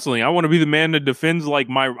Pro Wrestling. I want to be the man that defends, like,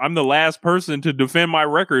 I'm the last person to defend my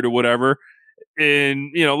record or whatever.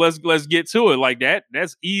 And, let's get to it. Like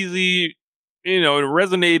that's easy,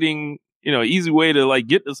 resonating, easy way to, like,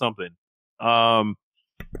 get to something. Kamatani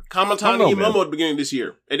Yamamoto at the beginning of this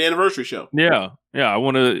year at the anniversary show. Yeah. I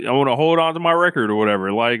want to hold on to my record or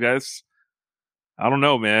whatever. Like, that's, I don't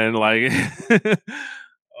know, man. Like,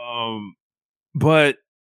 but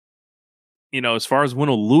as far as win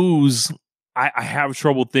or lose, I have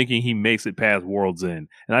trouble thinking he makes it past World's End,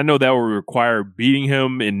 and I know that will require beating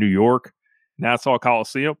him in New York, Nassau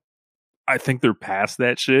Coliseum. I think they're past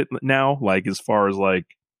that shit now. Like, as far as, like,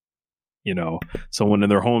 someone in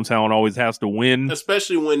their hometown always has to win,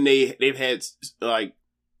 especially when they've had, like,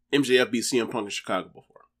 MJF beat CM Punk in Chicago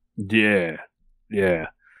before. Yeah.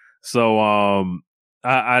 So,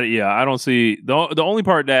 I don't see the only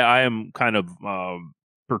part that I am kind of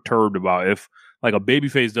perturbed about, if, like, a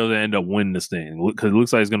babyface doesn't end up winning this thing, because it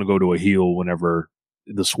looks like it's going to go to a heel whenever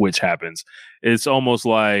the switch happens. It's almost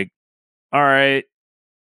like, all right,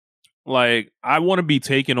 like, I want to be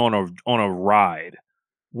taken on a ride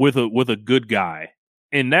with a good guy,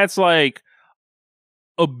 and that's, like,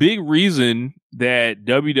 a big reason that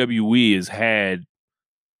WWE has had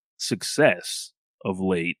success of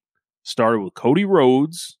late. Started with Cody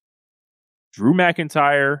Rhodes, Drew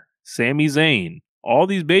McIntyre, Sami Zayn, all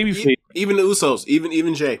these babyfaces, even the Usos,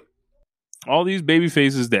 even Jay, all these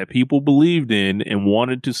babyfaces that people believed in and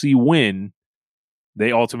wanted to see win.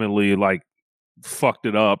 They ultimately, like, fucked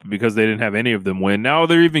it up because they didn't have any of them win. Now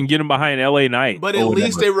they're even getting behind LA Knight. But at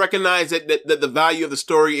least they recognize that the value of the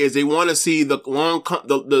story is they want to see the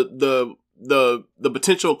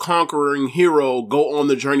potential conquering hero go on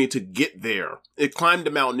the journey to get there. It climbed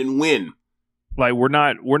the mountain and win. Like, we're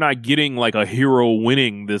not getting, like, a hero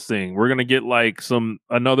winning this thing. We're gonna get, like,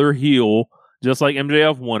 another heel, just like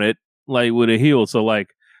MJF won it, like, with a heel. So, like,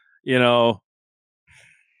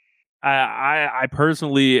 I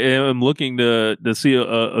personally am looking to see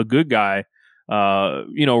a good guy,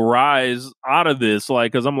 rise out of this.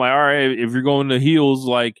 Like, because I'm like, all right, if you're going to heels,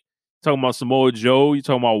 like, talking about Samoa Joe, you're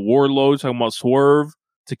talking about Wardlow, you're talking about Swerve,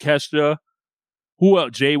 Takeshita, who else?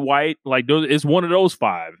 Jay White, like, it's one of those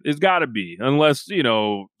five. It's got to be, unless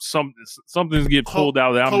something's get pulled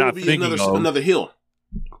out that I'm not thinking of. Another heel,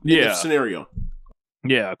 yeah, scenario.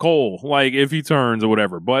 Yeah, Cole, like, if he turns or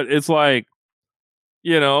whatever. But it's like,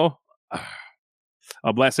 Black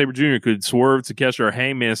Sabre Jr. could Swerve, Takeshita, or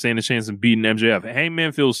Hangman stand a chance in beating MJF.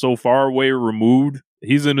 Hangman feels so far away removed.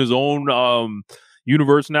 He's in his own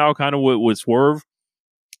universe now, kind of with Swerve.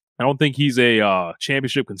 I don't think he's a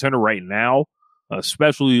championship contender right now,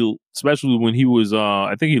 especially when he was.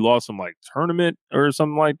 I think he lost some, like, tournament or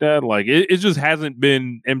something like that. Like, it just hasn't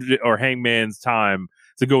been MJ or Hangman's time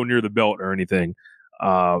to go near the belt or anything.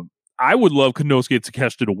 I would love Konosuke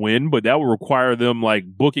Takeshita to win, but that would require them, like,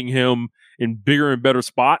 booking him in bigger and better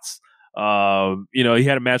spots. He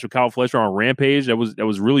had a match with Kyle Fletcher on Rampage that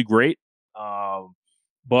was really great.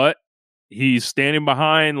 But he's standing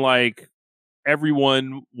behind, like,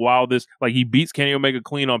 everyone while this, like, he beats Kenny Omega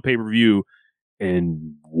clean on pay-per-view,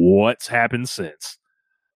 and what's happened since?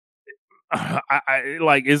 I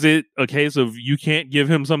like, is it a case of you can't give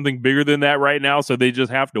him something bigger than that right now, so they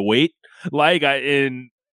just have to wait? Like, I'm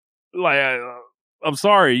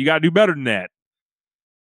sorry, you got to do better than that.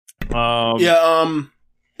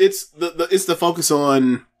 It's the focus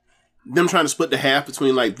on them trying to split the half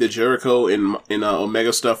between, like, the Jericho and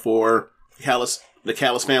Omega stuff for the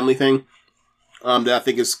Callis family thing. That I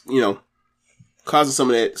think is, causing some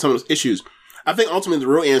of those issues. I think ultimately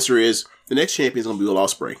the real answer is the next champion is going to be Will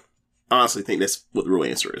Ospreay. I honestly think that's what the real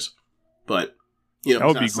answer is. But, that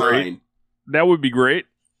would be great. That would be great.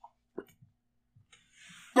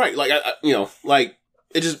 Right, like, like,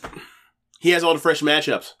 it just, he has all the fresh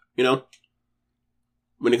matchups,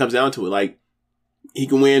 when it comes down to it. Like, he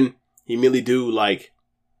can win, he immediately do, like,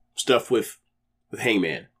 stuff with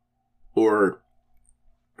Hangman, or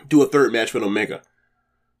do a third match with Omega.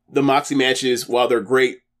 The Moxie matches, while they're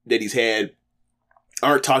great that he's had,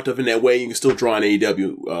 aren't talked of in that way. You can still draw an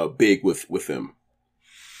AEW big with them.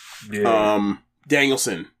 Yeah.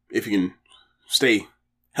 Danielson, if you can stay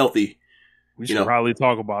healthy. We should probably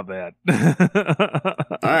talk about that.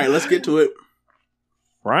 All right, let's get to it.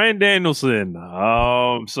 Bryan Danielson.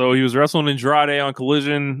 So he was wrestling Andrade on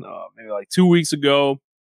Collision maybe like 2 weeks ago.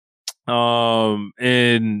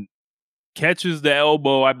 And catches the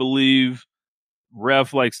elbow, I believe.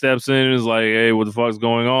 Ref, like, steps in and is like, hey, what the fuck's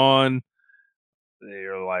going on?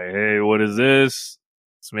 They're like, hey, what is this?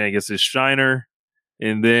 This man gets his shiner.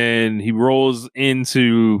 And then he rolls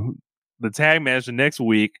into the tag match the next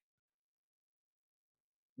week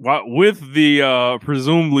with the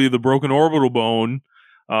presumably the broken orbital bone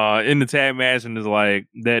in the tag match, and is like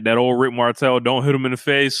that old Rick Martel, don't hit him in the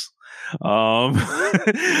face.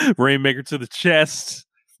 Rainmaker to the chest.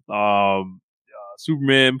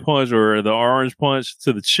 Superman punch, or the orange punch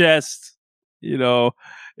to the chest, you know.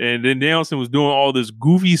 And then Danielson was doing all this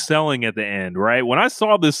goofy selling at the end, right? When I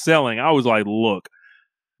saw this selling, I was like, look,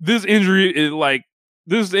 this injury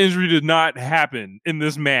did not happen in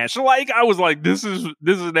this match. Like, I was like, this is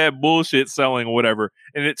that bullshit selling or whatever.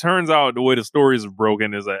 And it turns out the way the stories are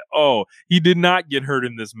broken is that, oh, he did not get hurt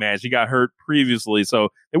in this match. He got hurt previously. So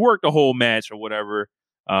they worked the whole match or whatever.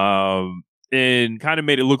 And kind of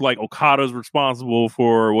made it look like Okada's responsible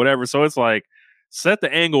for whatever. So it's like, set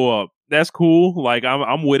the angle up. That's cool. Like,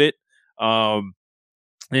 I'm with it. And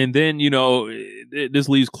then, you know, this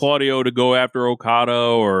leaves Claudio to go after Okada,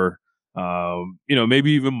 or, you know,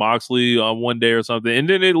 maybe even Moxley on one day or something. And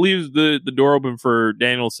then it leaves the door open for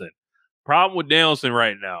Danielson. Problem with Danielson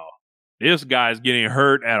right now, this guy's getting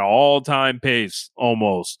hurt at an all-time pace,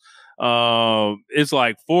 almost. It's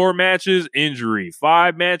like 4 matches, injury,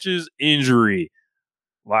 5 matches, injury.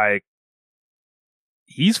 Like,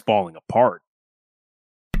 he's falling apart.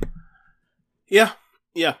 Yeah.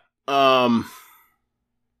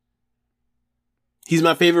 He's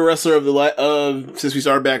my favorite wrestler of since we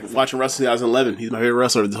started back watching wrestling in 2011. He's my favorite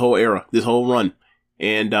wrestler of this whole era, this whole run.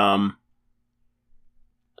 And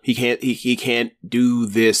he can't do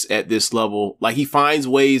this at this level. Like, he finds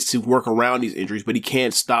ways to work around these injuries, but he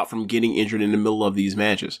can't stop from getting injured in the middle of these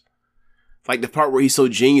matches. Like, the part where he's so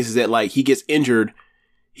genius is that, like, he gets injured,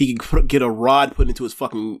 he can get a rod put into his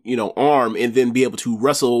fucking, you know, arm, and then be able to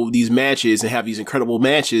wrestle these matches and have these incredible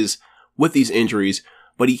matches with these injuries,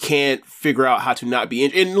 but he can't figure out how to not be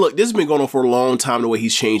injured. And look, this has been going on for a long time, the way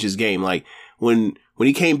he's changed his game. Like, when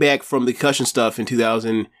he came back from the concussion stuff in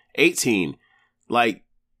 2018, like,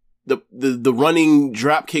 the running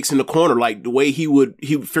drop kicks in the corner, like, the way he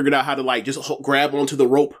figured out how to, like, just grab onto the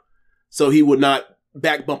rope so he would not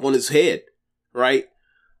back bump on his head, right?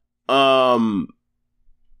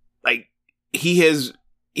 Like, he has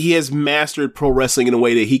mastered pro wrestling in a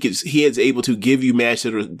way that he is able to give you matches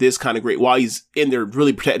that are this kind of great while he's in there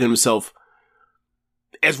really protecting himself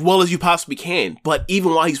as well as you possibly can. But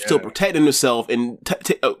even while he's still protecting himself and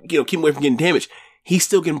you know, keeping away from getting damaged, he's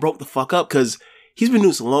still getting broke the fuck up because he's been doing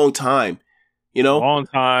this a long time. You know, long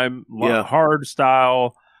time, hard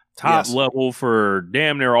style, top level for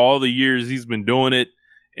damn near all the years he's been doing it.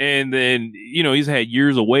 And then, you know, he's had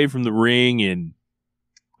years away from the ring, and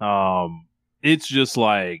it's just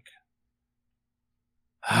like,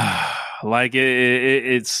 like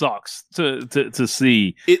it sucks to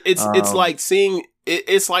see. It's like seeing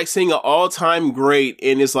an all-time great,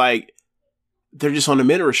 and it's like they're just on a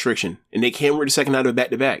minute restriction and they can't work the second night of back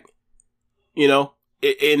to back. You know,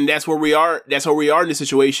 and that's where we are. That's where we are in this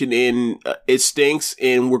situation, and it stinks.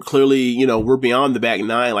 And we're clearly, you know, we're beyond the back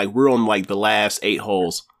 9. Like, we're on like the last 8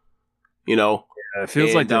 holes. You know, it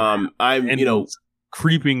feels like I'm, you know,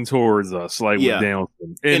 creeping towards us, like with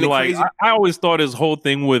Danielson. And like, I always thought his whole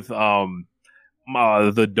thing with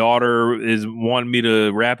the daughter is wanting me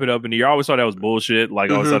to wrap it up in the year. I always thought that was bullshit.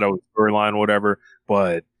 Like, I always thought that was storyline or whatever.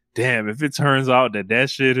 But damn, if it turns out that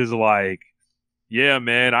shit is like, yeah,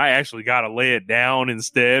 man, I actually got to lay it down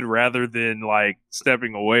instead rather than like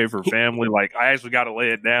stepping away for family. Like, I actually got to lay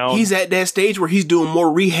it down. He's at that stage where he's doing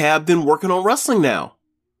more rehab than working on wrestling now.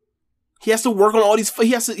 He has to work on all these.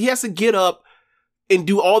 He has to get up and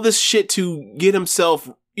do all this shit to get himself,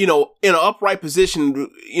 you know, in an upright position,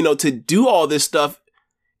 you know, to do all this stuff.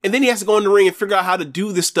 And then he has to go in the ring and figure out how to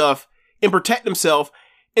do this stuff and protect himself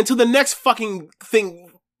until the next fucking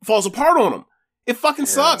thing falls apart on him. It fucking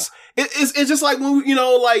sucks. It's just like when, you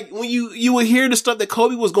know, like when you would hear the stuff that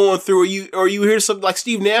Kobe was going through, or you hear something like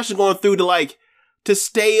Steve Nash was going through to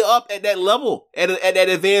stay up at that level at that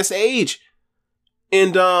advanced age.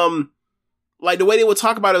 And, like, the way they would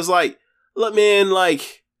talk about it was like, look, man,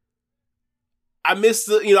 like, I miss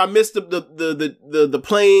the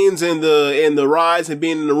planes and the rides and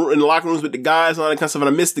being in the locker rooms with the guys and all that kind of stuff. And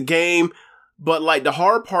I miss the game, but like, the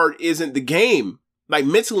hard part isn't the game. Like,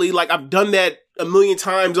 mentally, like, I've done that a million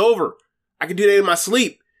times over. I could do that in my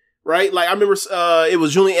sleep, right? Like, I remember, it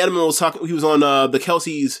was Julian Edelman was talking. He was on the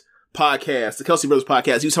Kelsey's podcast, the Kelsey Brothers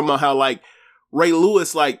podcast. He was talking about how, like, Ray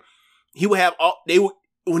Lewis, like, he would have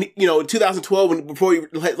when he, you know, in 2012, before he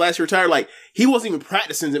last year retired, like, he wasn't even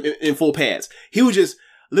practicing in full pads. He was just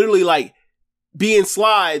literally like be in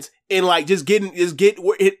slides and like just get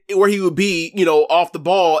where he would be, you know, off the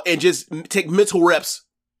ball, and just take mental reps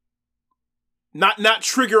Not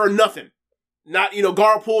trigger or nothing. Not,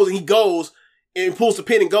 guard pulls and he goes and pulls the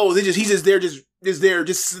pin and goes. He's just there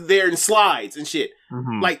and slides and shit.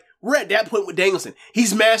 Mm-hmm. Like, we're at that point with Danielson.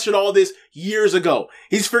 He's mastered all this years ago.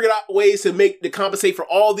 He's figured out ways to compensate for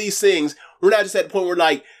all these things. We're not just at the point where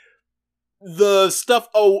like the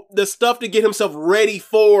stuff to get himself ready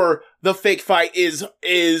for the fake fight is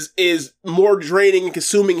more draining and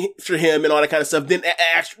consuming for him and all that kind of stuff than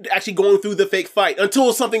actually going through the fake fight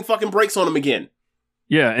until something fucking breaks on him again.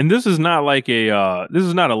 Yeah, and this is not like this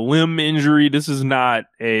is not a limb injury. This is not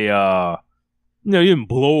a you didn't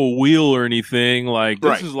blow a wheel or anything. Like,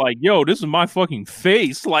 this is like, yo, this is my fucking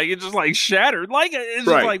face. Like, it just like shattered. Like, it's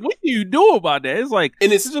just like, what do you do about that? It's like,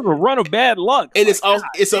 and it's just a run of bad luck. And like, it's also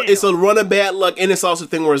it's a run of bad luck, and it's also a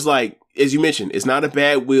thing where it's like, as you mentioned, it's not a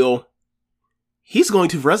bad wheel. He's going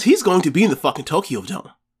to be in the fucking Tokyo Dome.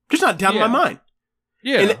 There's not a doubt in my mind.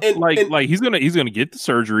 Yeah, and he's gonna get the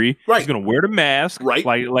surgery. Right, he's gonna wear the mask. Right,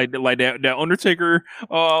 like that Undertaker.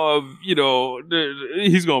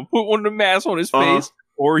 He's gonna put one of the masks on his face,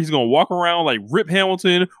 or he's gonna walk around like Rip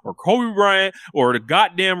Hamilton or Kobe Bryant or the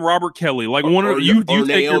goddamn Robert Kelly. Like one of you take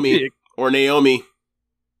Naomi, your pick. Or Naomi.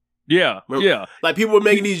 Yeah, yeah. Like people were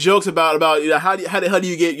making these jokes about how do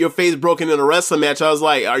you get your face broken in a wrestling match? I was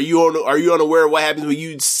like, are you unaware of what happens when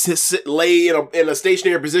you lay in a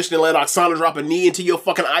stationary position and let Oksana drop a knee into your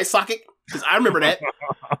fucking eye socket? Because I remember that.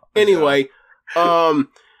 Anyway,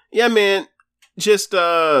 yeah, man. Just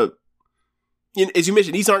as you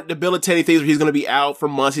mentioned, these aren't debilitating things where he's going to be out for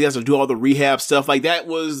months. He has to do all the rehab stuff. Like that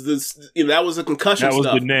was that was the concussion stuff.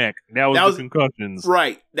 That was the neck. That was the concussions.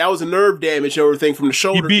 Right. That was the nerve damage and everything from the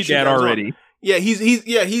shoulder. He beat that already. Yeah,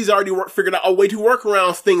 he's already figured out a way to work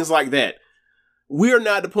around things like that. We are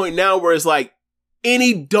not at the point now where it's like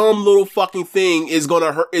any dumb little fucking thing is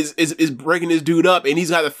gonna hurt, is breaking this dude up, and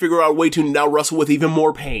he's got to figure out a way to now wrestle with even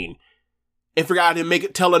more pain. And figure out how to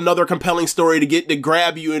tell another compelling story to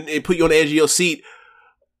grab you and put you on the edge of your seat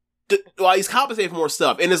while he's compensating for more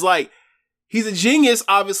stuff. And it's like, he's a genius,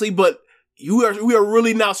 obviously, but we are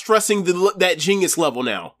really now stressing that genius level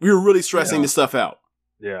now. We're really stressing this stuff out.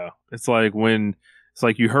 Yeah. It's like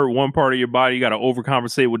you hurt one part of your body, you got to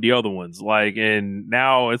overcompensate with the other ones. Like, and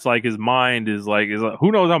now it's like his mind is like,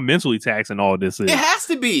 who knows how mentally taxing all of this is. It has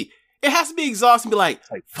to be. It has to be exhausting. Be like,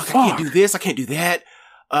 fuck, I can't do this. I can't do that.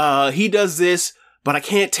 He does this, but I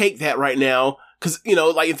can't take that right now. Cause,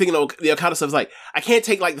 like you're thinking of the Okada stuff, is like, I can't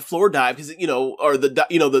take like the floor dive cause, or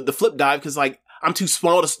the flip dive cause like I'm too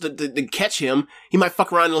small to catch him. He might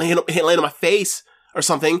fuck around and land on my face or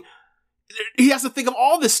something. He has to think of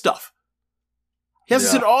all this stuff. He has to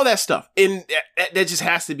consider all that stuff. And that just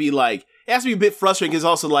has to be like, it has to be a bit frustrating cause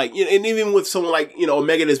also like, and even with someone like,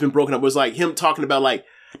 Omega that's been broken up was like him talking about like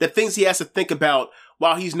the things he has to think about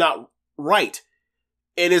while he's not right.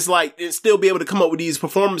 And it's like, and still be able to come up with these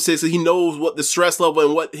performances so he knows what the stress level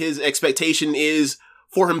and what his expectation is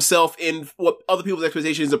for himself and what other people's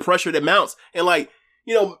expectation is, the pressure that mounts. And like,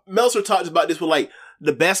 Meltzer talks about this with like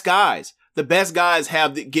the best guys. The best guys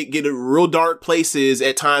have to get real dark places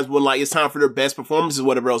at times when like it's time for their best performances or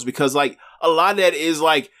whatever else, because like a lot of that is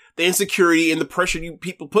like the insecurity and the pressure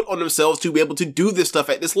people put on themselves to be able to do this stuff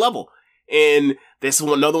at this level. And this is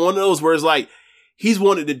another one of those where it's like, he's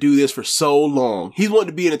wanted to do this for so long. He's wanted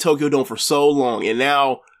to be in the Tokyo Dome for so long. And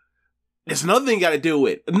now there's another thing you got to deal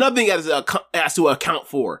with. Another thing has to account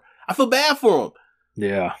for. I feel bad for him.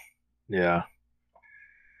 Yeah. Yeah.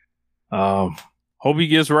 Hope he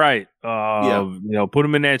gets right. Put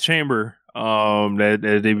him in that chamber.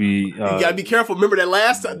 That they be. You gotta be careful. Remember the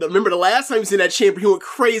last time he was in that chamber, he went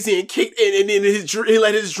crazy and kicked, and then he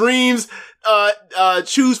let his dreams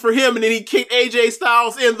choose for him, and then he kicked AJ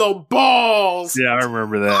Styles in the balls. Yeah, I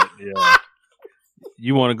remember that. Yeah.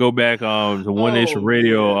 You want to go back to One Nation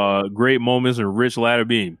Radio? Great moments of Rich Latter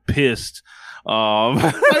being pissed. They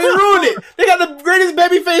ruined it. They got the greatest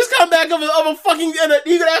babyface comeback of a fucking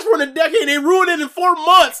he could ask for in a decade. They ruined it in 4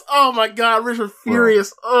 months. Oh my god, Rich was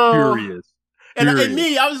furious. Furious. And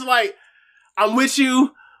me, I was like, I'm with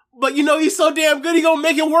you, but he's so damn good. He gonna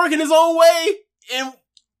make it work in his own way. And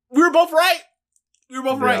we were both right.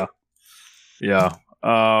 Right. Yeah.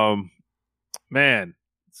 Man.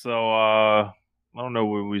 So I don't know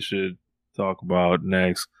what we should talk about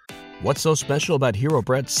next. What's so special about Hero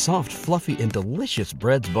Bread's soft, fluffy, and delicious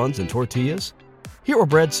breads, buns, and tortillas? Hero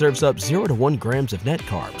Bread serves up 0 to 1 grams of net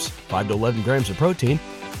carbs, 5 to 11 grams of protein,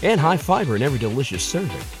 and high fiber in every delicious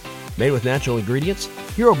serving. Made with natural ingredients,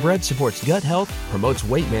 Hero Bread supports gut health, promotes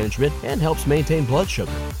weight management, and helps maintain blood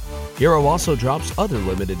sugar. Hero also drops other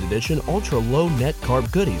limited edition ultra-low net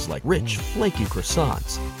carb goodies like rich, flaky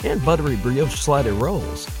croissants and buttery brioche slider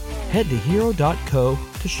rolls. Head to hero.co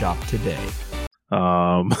to shop today.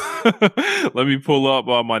 Let me pull up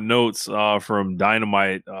my notes from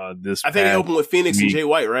Dynamite. I think they opened with Phoenix and Jay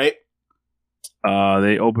White, right?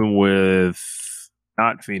 They opened with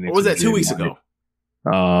not Phoenix. Or was that 2 weeks ago?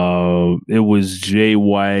 It was Jay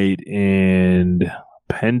White and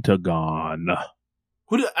Pentagon.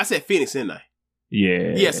 I said Phoenix, didn't I?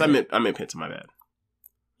 Yeah. Yes, I meant Penta. My bad.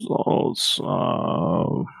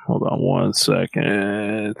 So, hold on 1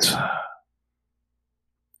 second.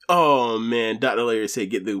 Oh man, Dr. Larry said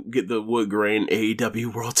get the wood grain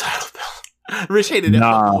AEW world title belt. Rich hated that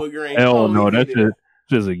fucking wood grain. Hell no, that's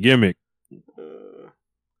just a gimmick.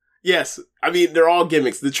 Yes, I mean they're all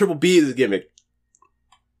gimmicks. The Triple B is a gimmick.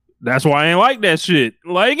 That's why I ain't like that shit.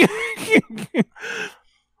 Like,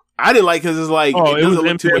 I didn't like because it's like it doesn't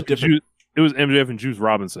look too much different. It was MJF and Juice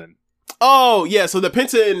Robinson. Oh yeah, so the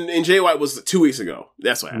Penta and Jay White was 2 weeks ago.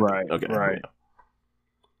 That's what happened. Right. Okay. Right.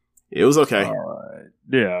 It was okay. All right.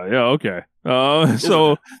 Yeah. Okay.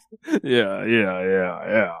 So, yeah.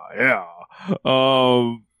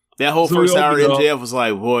 That whole first hour, MJF was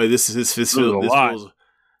like, "Boy, this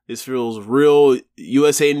feels real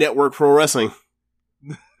USA Network Pro Wrestling."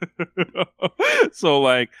 So,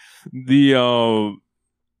 like the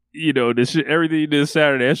this shit, everything you did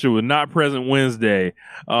Saturday, that shit was not present Wednesday.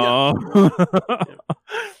 But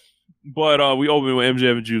we opened with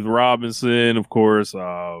MJF and Juice Robinson, of course.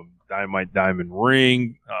 Dynamite Diamond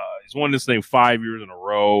Ring. He's won this thing 5 years in a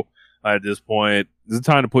row at this point. It's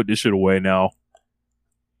time to put this shit away now.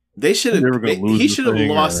 They should have. He should have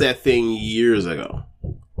lost that thing years ago.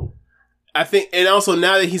 I think, and also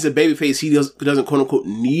now that he's a babyface, he doesn't quote unquote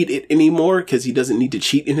need it anymore because he doesn't need to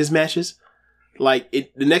cheat in his matches. Like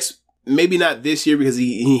the next, maybe not this year because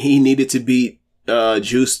he needed to beat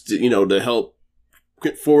Juice, to help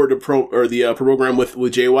forward the program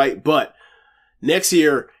with Jay White, but next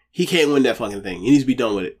year. He can't win that fucking thing. He needs to be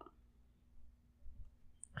done with it.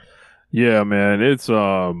 Yeah, man. It's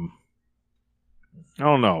I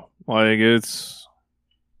don't know. Like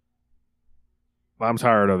I'm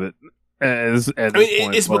tired of it.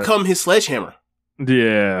 It's become his sledgehammer.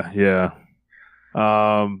 Yeah.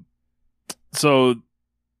 So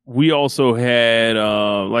we also had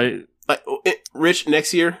Rich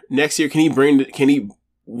next year. Will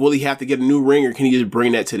he have to get a new ring or can he just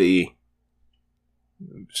bring that to the E?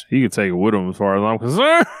 He could take it with him as far as I'm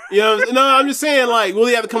concerned. I'm just saying, like, will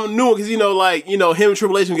he have to come a new one? Because, him and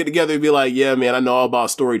Triple H will get together and be like, yeah, man, I know all about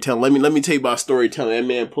storytelling. Let me tell you about storytelling. That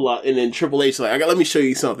man pull out, and then Triple H like, let me show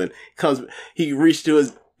you something. He reached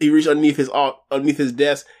underneath his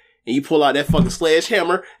desk, and you pull out that fucking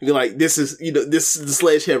sledgehammer and be like, this is the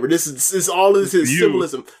sledgehammer. This is all of this is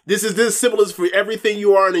symbolism. This is symbolism for everything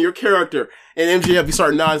you are and your character. And MJF, you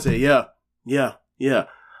start nodding and say, yeah.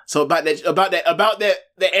 So about that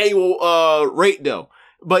annual rate though.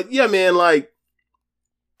 But yeah, man, like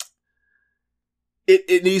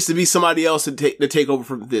it needs to be somebody else to take over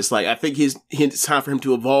from this. Like I think it's time for him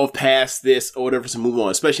to evolve past this or whatever to move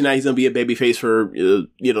on. Especially now he's gonna be a babyface for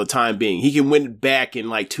time being. He can win it back in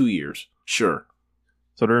like 2 years, sure.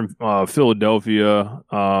 So they're in Philadelphia.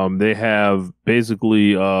 They have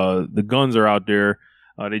basically the guns are out there.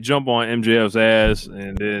 They jump on MJF's ass,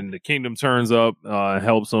 and then the Kingdom turns up,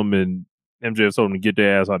 helps them, and MJF told them to get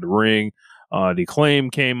their ass out the ring. The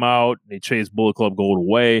Acclaim came out. They chased Bullet Club Gold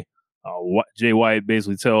away. Jay White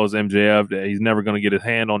basically tells MJF that he's never going to get his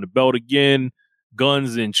hand on the belt again.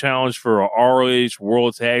 Guns in challenge for a ROH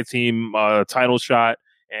World Tag Team title shot,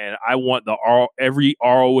 and I want every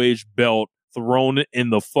ROH belt thrown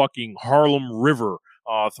in the fucking Harlem River.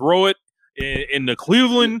 Throw it in the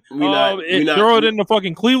Cleveland, throw it in the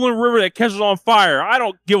fucking Cleveland River that catches on fire. I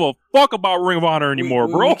don't give a fuck about Ring of Honor anymore,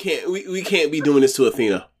 bro. We can't be doing this to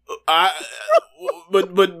Athena.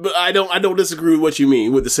 But I don't disagree with what you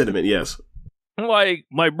mean with the sentiment. Yes, like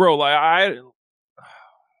bro, like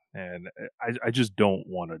I just don't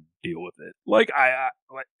want to deal with it. Like I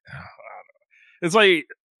don't know. It's like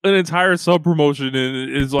an entire sub promotion,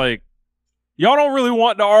 and it's like. Y'all don't really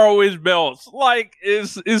want the ROH belts. Like,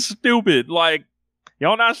 it's stupid. Like,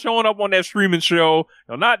 y'all not showing up on that streaming show.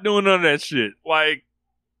 Y'all not doing none of that shit. Like,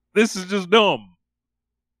 this is just dumb.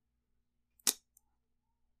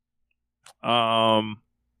 MJF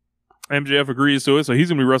agrees to it, so he's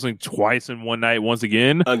gonna be wrestling twice in one night once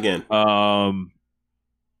again.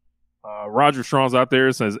 Roger Strong's out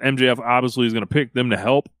there, says MJF obviously is gonna pick them to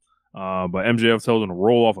help. But MJF tells him to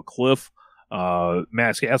roll off a cliff.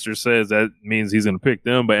 Matt Caster says that means he's going to pick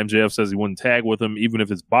them, but MJF says he wouldn't tag with him even if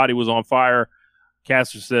his body was on fire.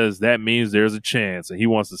 Caster says that means there's a chance, and he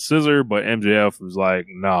wants the scissor, but MJF was like,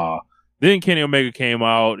 nah. Then Kenny Omega came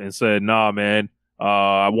out and said, nah, man,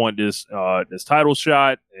 I want this title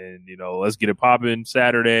shot, and let's get it popping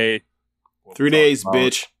Saturday. 3 days,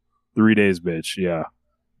 bitch. 3 days, bitch. Yeah.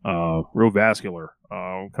 Real vascular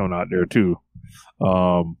coming out there too.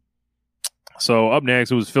 So up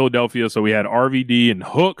next it was Philadelphia. So we had RVD and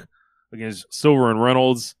Hook against Silver and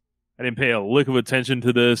Reynolds. I didn't pay a lick of attention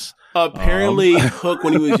to this. Apparently, Hook,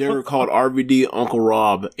 when he was younger, called RVD Uncle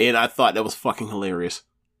Rob, and I thought that was fucking hilarious.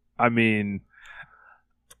 I mean,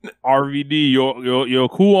 RVD, you're a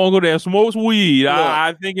cool uncle that smokes weed. Look,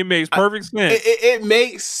 I think it makes perfect sense. It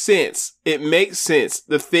makes sense. It makes sense.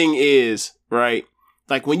 The thing is, right,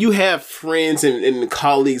 like when you have friends and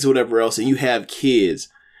colleagues or whatever else, and you have kids,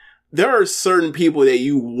 there are certain people that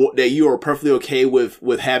you are perfectly okay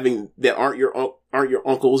with having that aren't your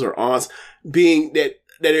uncles or aunts being that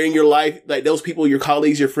are in your life, like those people, your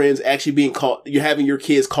colleagues, your friends, actually being called. You're having your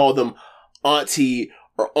kids call them auntie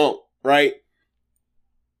or unc, right?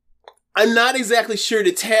 I'm not exactly sure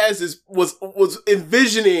that Taz was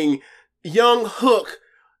envisioning young Hook,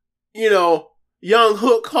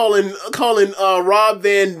 calling Rob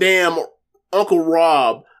Van Dam Uncle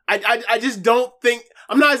Rob. I just don't think.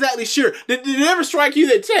 I'm not exactly sure. Did it ever strike you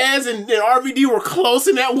that Taz and RVD were close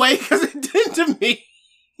in that way? Because it did to me.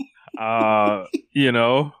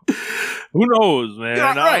 Who knows, man?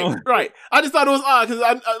 Yeah, right. I just thought it was odd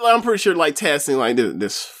because I'm pretty sure like Taz seemed like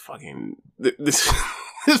this fucking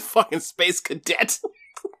space cadet.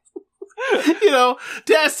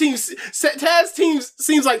 Taz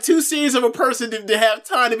seems like too serious of a person to have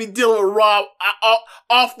time to be dealing with Rob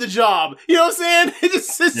off the job. You know what I'm saying? I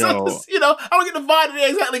don't get the vibe that they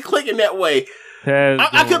exactly clicking that way. Taz,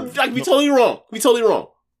 I could be totally wrong.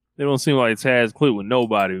 They don't seem like Taz click with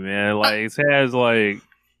nobody, man. Like Taz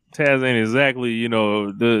ain't exactly,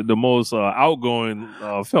 the most outgoing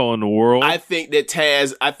fellow in the world. I think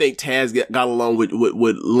Taz got along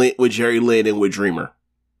with Jerry Lynn and with Dreamer.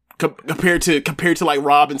 Compared to like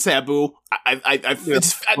Rob and Sabu,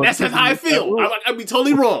 that's how I feel. I'd be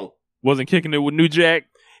totally wrong. Wasn't kicking it with New Jack.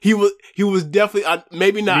 He was definitely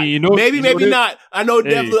maybe not. Maybe not. I know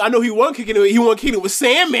definitely. I know he wasn't kicking it. He wasn't kicking it with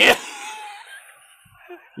Sandman.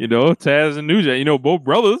 Taz and New Jack. Both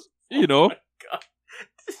brothers.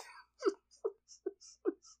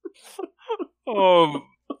 Oh my God.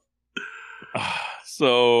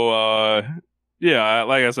 So yeah,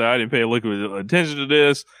 like I said, I didn't pay a lick of attention to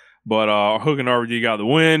this. But Hook and RVD got the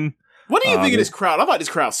win. What do you think of this crowd? I thought this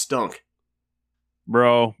crowd stunk.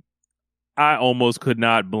 Bro, I almost could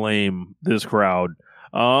not blame this crowd.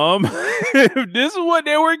 If this is what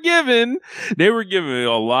they were given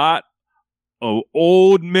a lot of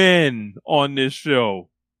old men on this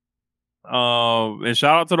show. And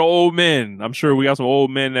shout out to the old men. I'm sure we got some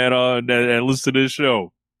old men that listen to this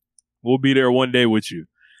show. We'll be there one day with you.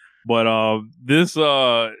 But it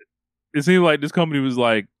seems like this company was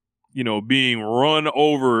like, being run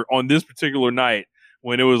over on this particular night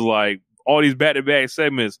when it was like all these back-to-back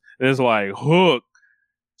segments. And it's like Hook,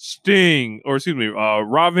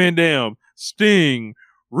 Rob Van Dam, Sting,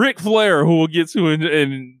 Ric Flair, who we'll get to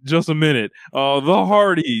in just a minute, the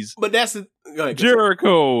Hardys, but that's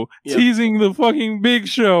Jericho teasing the fucking Big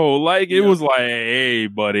Show. Like it was like, hey,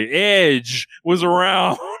 buddy, Edge was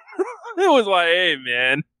around. It was like, hey,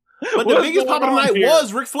 man. But the biggest pop of the night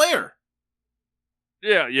was Ric Flair.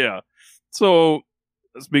 Yeah. So,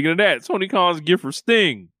 speaking of that, Tony Khan's gift for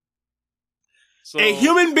Sting. So, a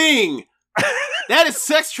human being. That is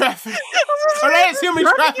sex trafficking. Or that is human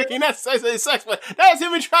trafficking. That's sex. That is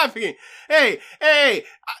human trafficking. Hey.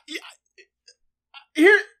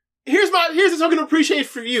 Here's a token of appreciation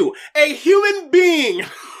for you. A human being.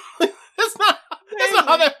 That's not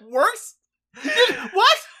how that works.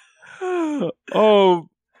 What?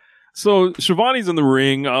 So Shivani's in the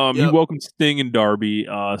ring. He welcomes Sting and Darby.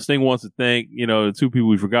 Sting wants to thank, the two people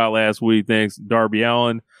we forgot last week. Thanks Darby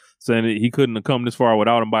Allin, saying that he couldn't have come this far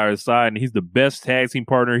without him by his side, and he's the best tag team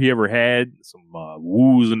partner he ever had. Some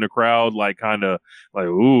woos in the crowd, like kind of like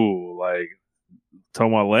ooh, like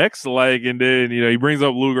talking about Lex, like, and then he brings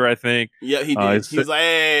up Luger, I think. Yeah, he did. He was like,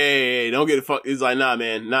 "Hey, don't get the fuck." He's like, "Nah,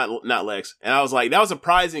 man, not Lex." And I was like, that was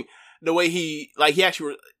surprising the way he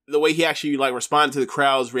actually responded to the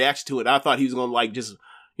crowd's reaction to it. I thought he was gonna like just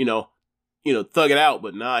thug it out,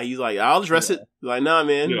 but nah, he's like, "I'll address it." He's like, "Nah,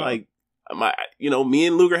 man, like me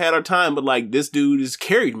and Luger had our time, but like this dude has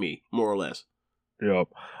carried me more or less." Yep.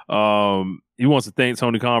 He wants to thank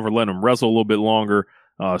Tony Khan for letting him wrestle a little bit longer.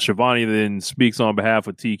 Shivani then speaks on behalf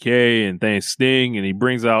of TK and thanks Sting, and he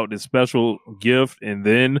brings out this special gift, and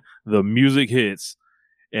then the music hits.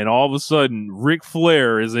 And all of a sudden, Ric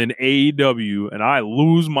Flair is in AEW, and I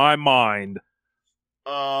lose my mind.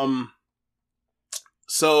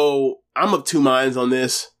 So I'm of two minds on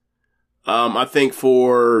this. I think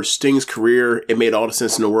for Sting's career, it made all the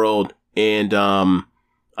sense in the world. And,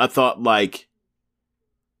 I thought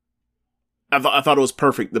it was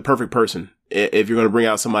perfect, the perfect person. If you're going to bring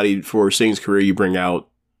out somebody for Sting's career, you bring out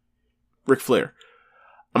Ric Flair.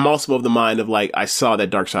 I'm also of the mind of I saw that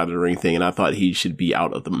Dark Side of the Ring thing and I thought he should be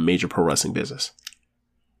out of the major pro wrestling business.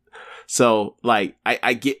 So I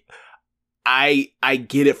get it. I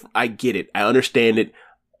get it. I understand it.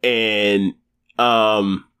 And,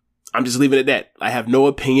 I'm just leaving it at that. I have no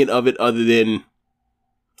opinion of it other than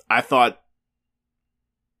I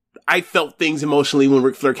felt things emotionally when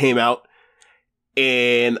Ric Flair came out,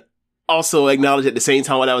 and also acknowledge at the same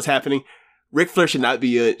time when that was happening, Ric Flair should not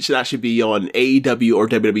be on AEW or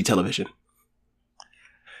WWE television.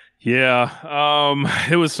 Yeah,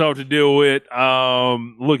 it was tough to deal with.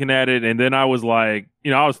 Looking at it, and then I was I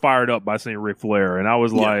was fired up by seeing Ric Flair, and I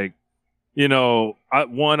was I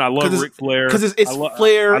love Ric Flair because it's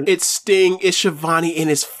Flair, it's Sting, it's Shivani, and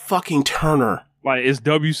it's fucking Turner. It's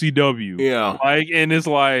WCW. Yeah. And it's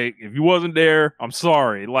if you wasn't there, I'm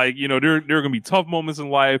sorry. There are going to be tough moments in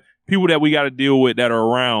life, people that we got to deal with that are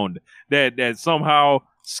around, that somehow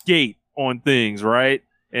skate on things, right?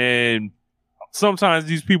 And sometimes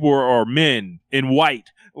these people are men in white,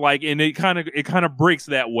 and it kind of breaks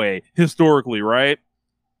that way historically, right?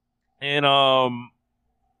 And,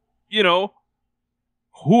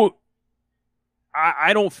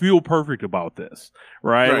 I don't feel perfect about this,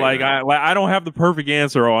 right? I don't have the perfect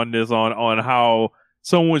answer on this, on how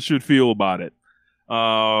someone should feel about it.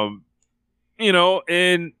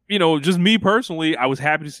 Just me personally, I was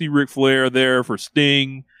happy to see Ric Flair there for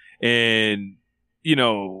Sting, and,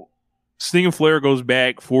 Sting and Flair goes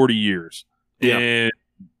back 40 years. Yeah. And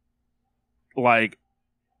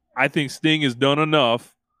I think Sting has done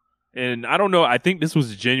enough, and I don't know, I think this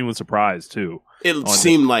was a genuine surprise too. It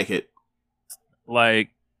seemed like it. To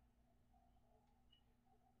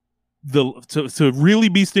really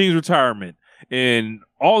be Sting's retirement and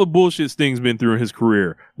all the bullshit Sting's been through in his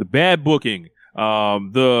career, the bad booking,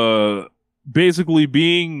 the basically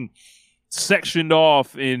being sectioned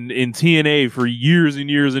off in TNA for years and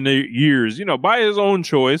years and years, by his own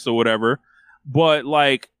choice or whatever. But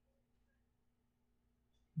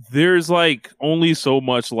there's only so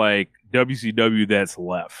much WCW that's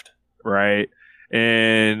left, right?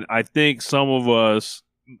 And I think some of us,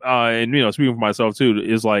 and speaking for myself too,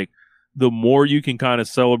 is the more you can kind of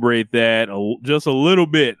celebrate that just a little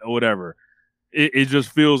bit or whatever, it just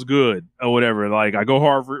feels good or whatever. I go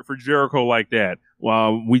hard for Jericho like that.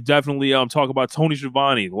 We definitely talk about Tony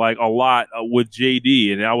Schiavone a lot with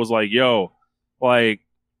JD, and I was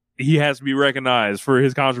he has to be recognized for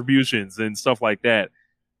his contributions and stuff like that.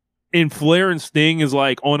 And Flair and Sting is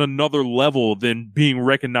on another level than being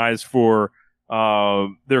recognized for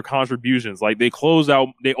their contributions. They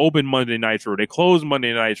opened Monday Nitro, they closed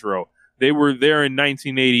Monday Nitro, they were there in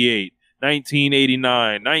 1988,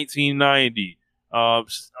 1989, 1990.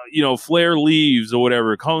 Flair leaves or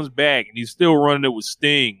whatever, comes back, and he's still running it with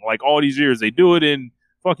Sting. All these years, they do it in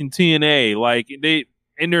fucking TNA.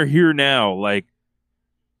 They're here now.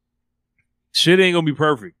 Shit ain't gonna be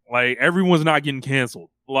perfect. Everyone's not getting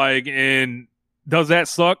canceled. And does that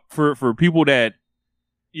suck for people that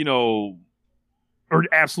or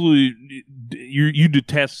absolutely, you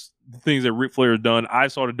detest the things that Ric Flair has done? I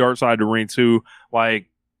saw the Dark Side of the Ring too. I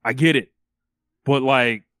get it, but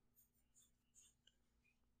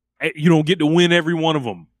you don't get to win every one of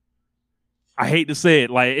them. I hate to say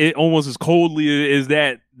it, it almost as coldly as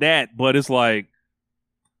that, but it's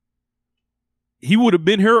he would have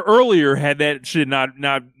been here earlier had that shit not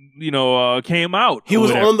came out. He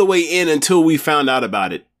was on the way in until we found out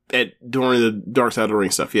about it during the Dark Side of the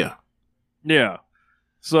Ring stuff. Yeah. Yeah.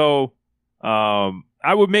 So,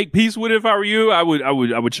 I would make peace with it if I were you. I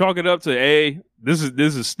would chalk it up to this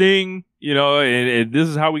is Sting, and this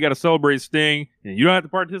is how we got to celebrate Sting, and you don't have to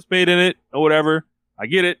participate in it or whatever. I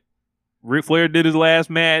get it. Ric Flair did his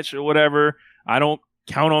last match or whatever. I don't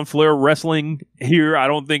count on Flair wrestling here. I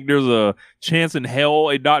don't think there's a chance in hell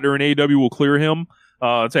a doctor in AEW will clear him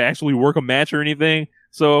to actually work a match or anything.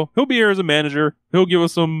 So he'll be here as a manager. He'll give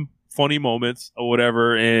us some funny moments or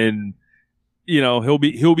whatever, and he'll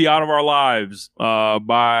be out of our lives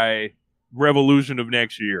by Revolution of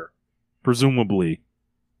next year, presumably.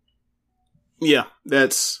 Yeah,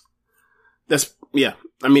 that's yeah.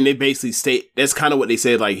 I mean, they basically state that's kind of what they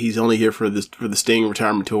said. He's only here for the Sting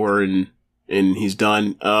retirement tour, and he's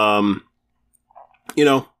done.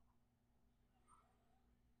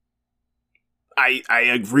 I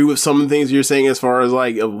agree with some of the things you're saying as far as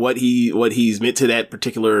of what he's meant to that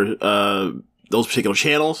particular those particular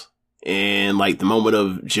channels. and like the moment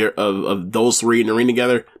of those three in the ring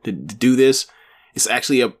together to do this, it's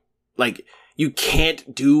actually you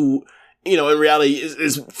can't do, in reality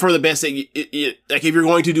is for the best that like if you're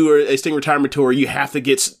going to do a Sting retirement tour, you have to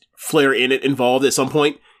get Flair involved at some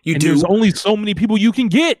point. There's only so many people you can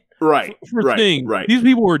get. Right. For Sting. Right. These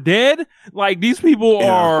people are dead. Like these people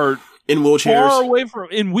are in wheelchairs, far away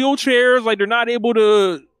in wheelchairs. Like they're not able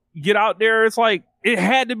to get out there. It's like it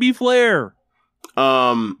had to be Flair.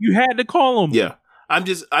 You had to call him. Yeah. I'm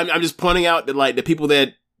just pointing out that like the people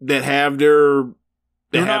that have their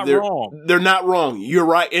wrong. They're not wrong. You're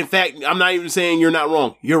right. In fact, I'm not even saying you're not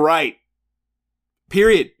wrong. You're right.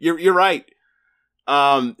 Period. You're right.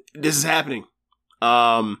 This is happening.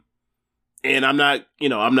 And I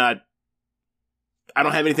don't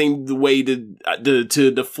have anything the way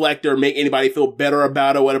to deflect or make anybody feel better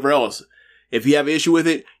about it or whatever else. If you have an issue with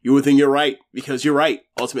it, you're within your right because you're right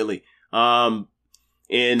ultimately. We'll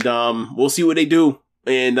see what they do.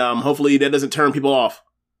 And, hopefully that doesn't turn people off.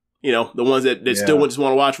 The ones that still just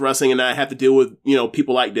want to watch wrestling and not have to deal with,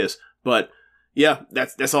 people like this. But yeah,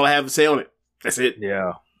 that's all I have to say on it. That's it.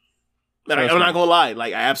 Yeah. But I'm not gonna lie.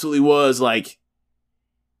 Like I absolutely was like,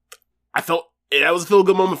 I felt that was a feel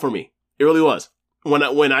good moment for me. It really was. When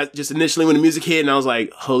I just initially when the music hit and I was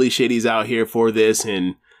like, holy shit, he's out here for this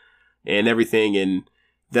and everything. And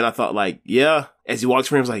then I thought like, yeah, as he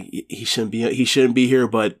walks around, I was like, he shouldn't be here,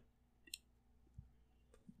 but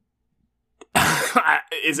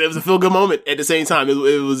it was a feel good moment at the same time. It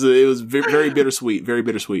was very bittersweet, very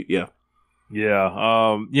bittersweet. Yeah. Yeah.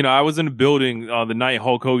 I was in the building the night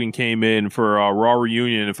Hulk Hogan came in for Raw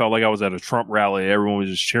Reunion. It felt like I was at a Trump rally. Everyone was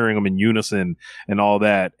just cheering him in unison and all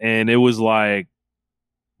that. And it was like,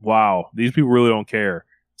 wow, these people really don't care.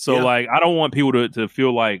 So like, I don't want people to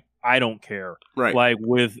feel like I don't care. Right. Like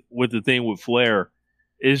with the thing with Flair,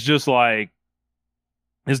 it's just like,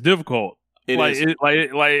 it's difficult. Detaching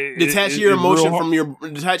your emotion from your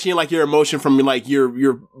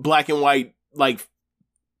black and white, like,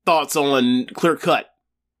 thoughts on clear cut.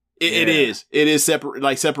 It is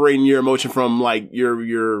separating your emotion from like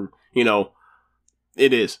your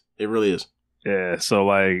it is. It really is. Yeah. So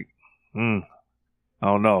like, I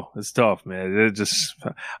don't know. It's tough, man. It just,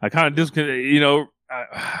 I kind of disconnect,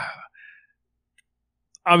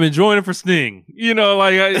 I'm enjoying it for Sting,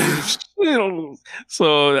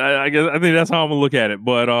 so I guess, I think that's how I'm gonna look at it.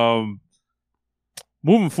 But,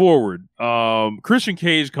 moving forward, Christian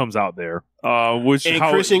Cage comes out there,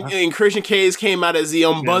 Christian Cage came out as the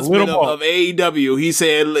ombudsman of AEW.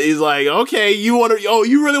 He's like, okay, you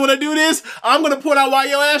really want to do this? I'm gonna point out why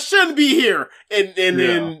your ass shouldn't be here.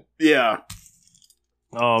 Then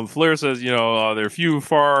Flair says, there are few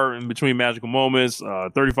far in between magical moments.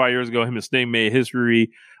 35 years ago, him and Sting made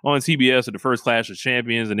history on TBS at the first Clash of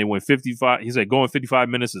Champions, and they went 55. He said going 55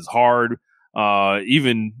 minutes is hard.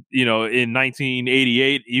 Even, in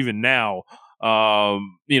 1988, even now,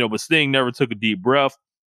 but Sting never took a deep breath.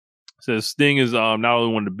 Says Sting is, not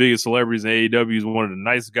only one of the biggest celebrities in AEW, he's one of the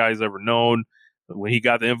nicest guys ever known. When he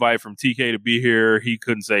got the invite from TK to be here, he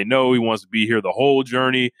couldn't say no. He wants to be here the whole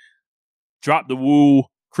journey. Drop the woo.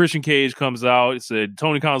 Christian Cage comes out. He said,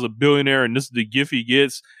 Tony Khan's a billionaire and this is the gift he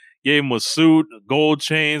gets. Gave him a suit, gold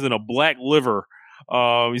chains, and a black liver.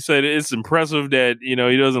 He said it's impressive that, he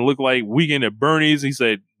doesn't look like Weekend at Bernie's. He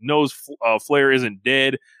said knows Flair isn't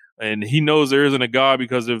dead, and he knows there isn't a God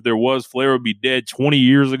because if there was, Flair would be dead 20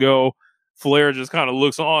 years ago. Flair just kind of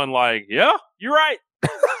looks on like, yeah, you're right.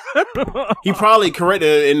 He probably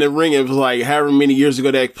corrected in the ring. It was like however many years ago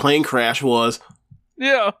that plane crash was.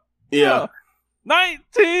 Yeah.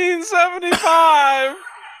 1975.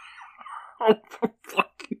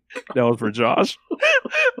 That was for Josh.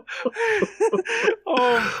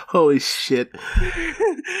 Holy shit.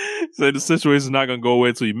 So the situation is not going to go away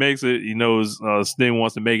until he makes it. He knows Sting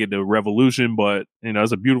wants to make it the Revolution, but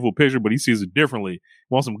it's a beautiful picture, but he sees it differently. He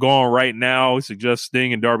wants him gone right now. He suggests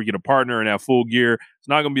Sting and Darby get a partner and have full gear. It's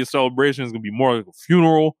not going to be a celebration. It's going to be more like a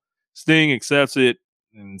funeral. Sting accepts it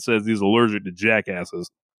and says he's allergic to jackasses.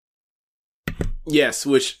 Yes,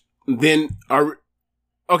 which then are...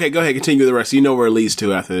 Okay, go ahead. Continue the rest. You know where it leads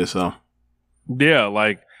to after this, so. Yeah,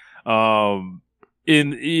 like,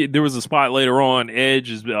 there was a spot later on. Edge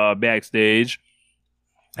is backstage.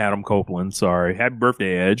 Adam Copeland, sorry. Happy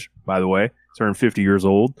birthday, Edge, by the way. Turned 50 years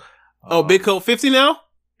old. Big Cope 50 now?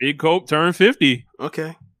 Big Cope turned 50.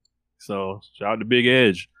 Okay. So, shout out to Big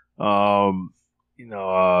Edge.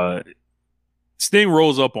 Sting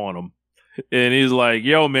rolls up on him. And he's like,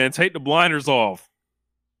 yo, man, take the blinders off.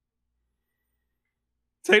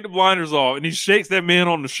 Take the blinders off. And he shakes that man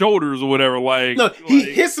on the shoulders or whatever. Like, no, he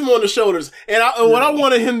hits him on the shoulders. And what I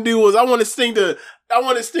wanted him to do was I wanted Sting to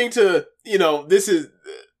Sting to, this is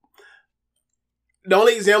the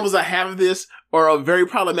only examples I have of this are of very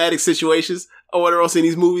problematic situations or whatever else in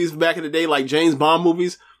these movies back in the day, like James Bond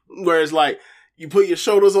movies, where it's like you put your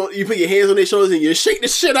hands on their shoulders and you shake the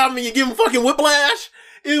shit out of them and you give them fucking whiplash.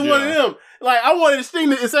 It's one of them. Like, I wanted Sting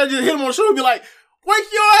to, instead of just hit him on the shoulder and be like, wake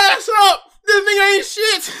your ass up! This thing ain't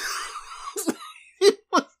shit!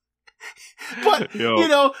 But,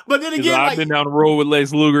 but then again, I've been down the road with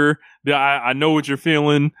Lex Luger. I know what you're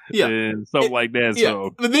feeling and stuff like that. Yeah.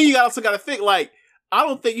 So, but then you also got to think, like, I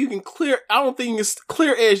don't think you can clear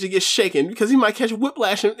edge to get shaken because he might catch a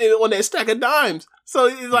whiplash on that stack of dimes. So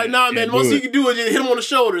it's like, nah, man, the most you can do is just hit him on the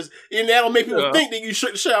shoulders, and that'll make people think that you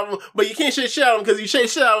shook the shit out of him, but you can't shake the shit out of him because you shake the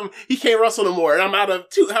shit out of him, he can't wrestle no more. And I'm out of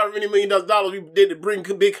however many $1 million we did to bring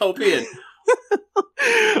Big Hope in.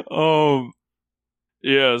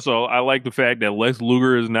 Yeah, so I like the fact that Lex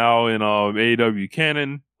Luger is now in AEW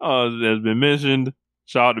canon, as has been mentioned.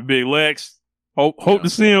 Shout out to Big Lex. Hope to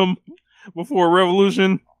see him before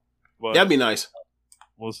Revolution. But that'd be nice.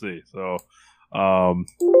 We'll see. So, I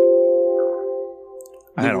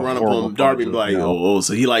had to run up on Darby and be like,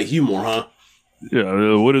 so he like humor, huh?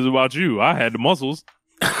 Yeah, what is it about you? I had the muscles.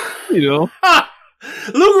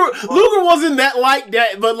 Luger wasn't that like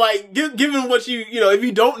that, but like, given what if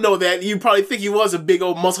you don't know that, you probably think he was a big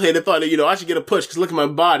old musclehead that thought that, I should get a push because look at my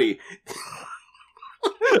body.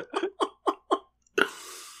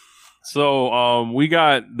 So, we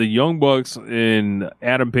got the Young Bucks and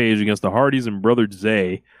Adam Page against the Hardys and Brother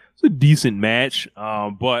Zay. It's a decent match,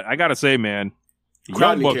 but I gotta say, man, the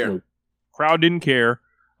crowd didn't care.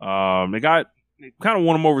 They kind of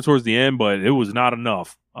won them over towards the end, but it was not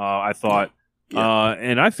enough. I thought. Yeah.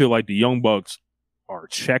 And I feel like the Young Bucks are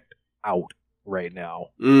checked out right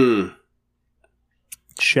now.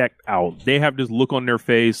 Checked out. They have this look on their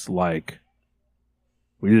face like,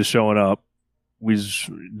 we're just showing up. We're just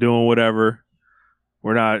doing whatever.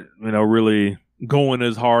 We're not, really going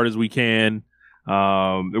as hard as we can.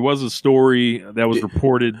 There was a story that was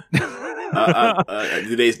reported.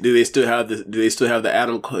 Do they still have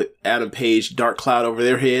the Adam Page dark cloud over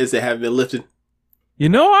their heads that haven't been lifted? I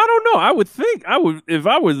don't know. I would think if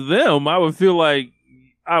I was them, I would feel like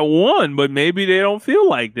I won, but maybe they don't feel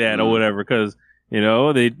like that or whatever. Cause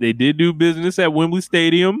they did do business at Wembley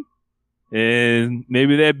Stadium and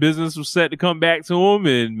maybe that business was set to come back to them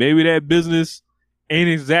and maybe that business ain't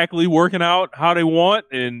exactly working out how they want.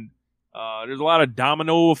 And, there's a lot of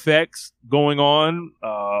domino effects going on,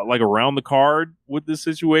 like around the card with this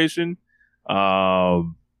situation.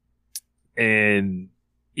 And,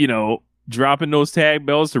 dropping those tag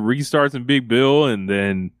belts to Restarts and Big Bill. And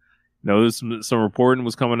then, there's some reporting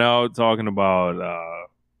was coming out talking about,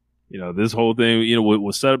 this whole thing,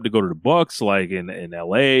 was set up to go to the Bucks, like in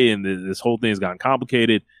LA. And this whole thing has gotten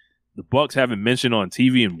complicated. The Bucks haven't mentioned on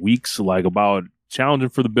TV in weeks, like about challenging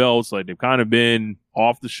for the belts. Like they've kind of been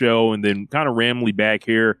off the show and then kind of randomly back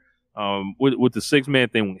here. With the 6-man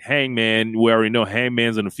thing with Hangman, we already know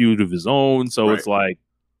Hangman's in a feud of his own. So It's like,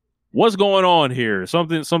 what's going on here?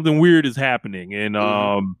 Something weird is happening. And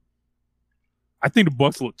I think the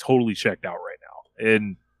Bucks look totally checked out right now.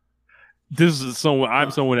 And this is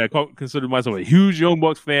I'm someone that considers myself a huge Young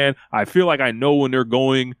Bucks fan. I feel like I know when they're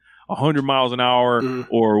going 100 miles an hour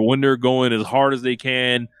or when they're going as hard as they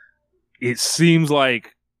can. It seems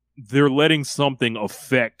like they're letting something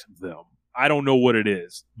affect them. I don't know what it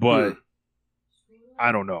is, but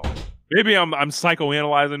I don't know. Maybe I'm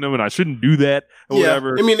psychoanalyzing them and I shouldn't do that or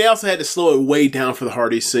whatever. I mean, they also had to slow it way down for the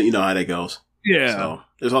Hardys, so you know how that goes. Yeah. So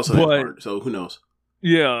there's also that part, so who knows?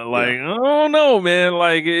 Yeah, I don't know, man.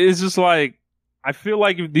 Like, it's just like, I feel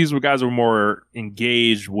like if these guys were more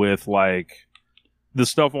engaged with, like, the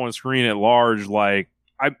stuff on screen at large, like,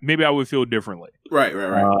 maybe I would feel differently. Right.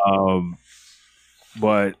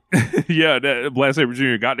 But, yeah, Black Sabre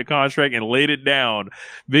Jr. got the contract and laid it down.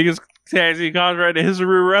 Biggest tag team contract in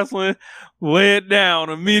history of wrestling, lay it down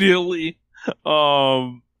immediately.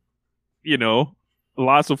 Lots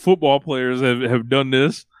of football players have done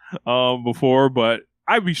this before, but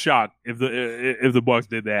I'd be shocked if the Bucks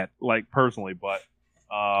did that, like, personally. But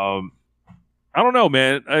I don't know,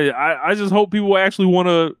 man. I just hope people actually want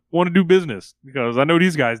to do business because I know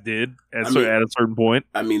these guys did at a certain point.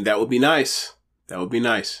 I mean, that would be nice. That would be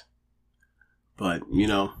nice. But,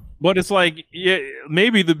 But it's like, yeah,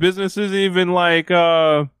 maybe the business isn't even like,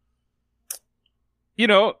 when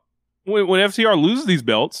FTR loses these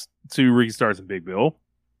belts to Ricky Starks and Big Bill,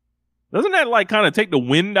 doesn't that like kind of take the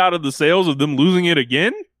wind out of the sails of them losing it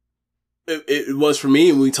again? It was for me,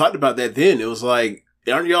 and we talked about that then. It was like,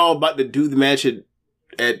 aren't y'all about to do the match at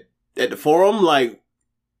the Forum? Like,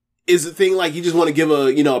 is the thing like you just want to give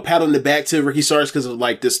a pat on the back to Ricky Starks because of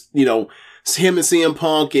like this, him and CM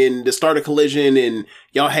Punk and the start of Collision, and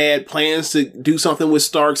y'all had plans to do something with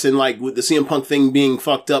Starks, and like with the CM Punk thing being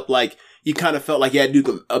fucked up, like you kind of felt like you had to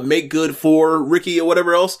do a make good for Ricky or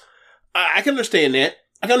whatever else. I can understand that.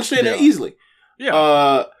 I can understand that easily.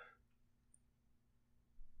 Yeah.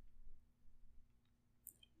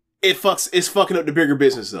 It's fucking up the bigger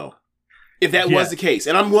business though. If that was the case,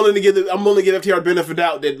 and I'm willing to give FTR the benefit of the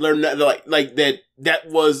doubt that learn that that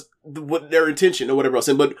was what their intention or whatever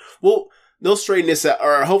else. But they'll straighten this out,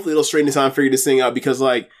 or hopefully they'll straighten this out and figure this thing out, because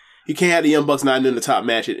like you can't have the Young Bucks not in the top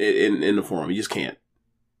match in the forum. You just can't.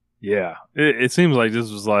 Yeah, it seems like this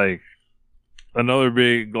was like another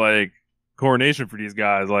big like coronation for these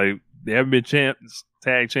guys. Like they haven't been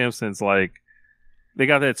tag champs since like they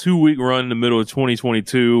got that 2-week run in the middle of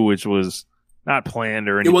 2022, which was not planned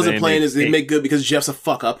or anything. It wasn't planned. They make good because Jeff's a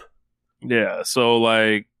fuck up. Yeah, so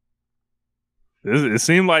like it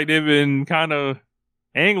seemed like they've been kind of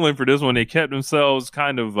angling for this one. They kept themselves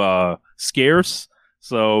kind of scarce.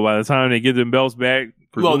 So by the time they get them belts back,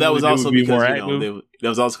 well, that was also because that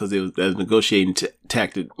was also because they was negotiating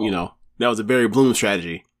tactic. That was a Barry Bloom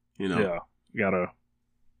strategy. Yeah, you gotta.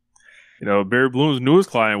 Barry Bloom's newest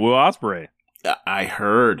client, Will Ospreay. I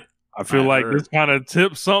heard. I feel like this kind of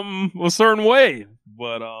tips something a certain way,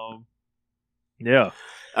 but yeah.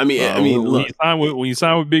 I mean, look, when you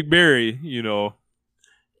sign with Big Barry,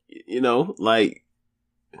 like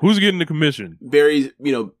who's getting the commission? Barry's,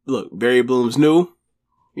 look, Barry Bloom's new,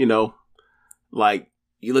 like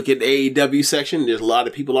you look at the AEW section, there's a lot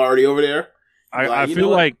of people already over there. I feel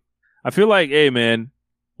like, hey man,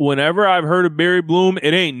 whenever I've heard of Barry Bloom,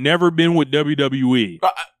 it ain't never been with WWE.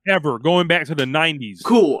 Ever, going back to the 90s.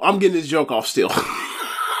 Cool. I'm getting this joke off still.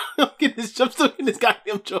 I'm still getting this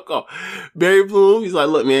goddamn joke off. Barry Bloom, he's like,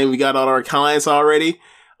 look, man, we got all our clients already.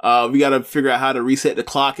 We got to figure out how to reset the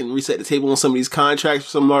clock and reset the table on some of these contracts for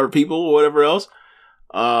some of our people or whatever else.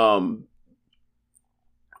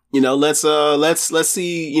 Let's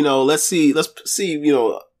see,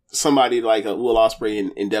 somebody like Will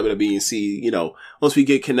Ospreay in WWE and see, once we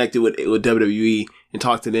get connected with WWE and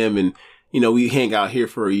talk to them, and we hang out here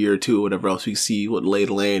for a year or two or whatever else, we see what the lay of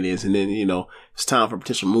the land is, and then it's time for a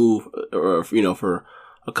potential move, or for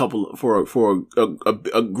a couple for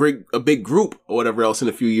a big group or whatever else in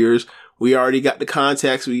a few years. We already got the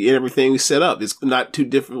contacts, everything we set up. It's not too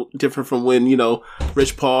different from when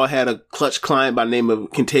Rich Paul had a clutch client by the name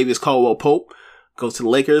of Kentavious Caldwell Pope. Goes to the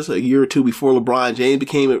Lakers a year or two before LeBron James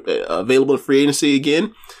became available in free agency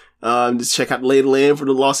again. Just check out the lay of the land for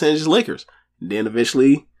the Los Angeles Lakers. And then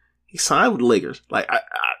eventually he signed with the Lakers. Like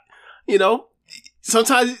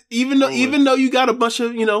sometimes even though you got a bunch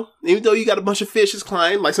of fish as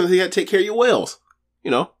client, like sometimes you got to take care of your whales.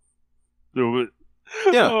 Yeah.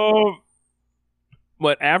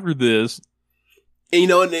 But after this, and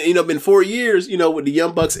been 4 years, with the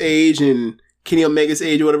Young Bucks age and Kenny Omega's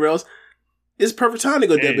age or whatever else. It's perfect time to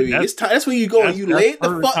go to WWE. That's when you go and you lay it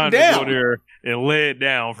the fuck down. To go there and lay it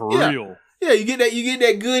down for real. Yeah, you get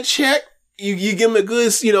that good check. You give them a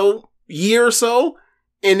good year or so,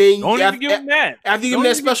 and then don't give them that. After you give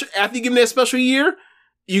them that special year,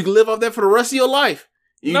 you can live off that for the rest of your life.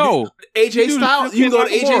 You can go the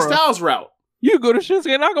AJ Styles route. You go to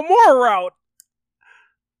Shinsuke Nakamura route.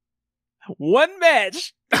 One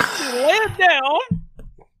match, lay it down.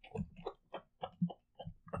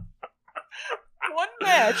 One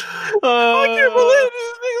match. I can't believe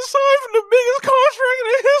this nigga signed for the biggest contract in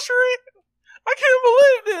history. I can't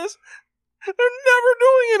believe this. They're never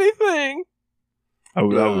doing anything.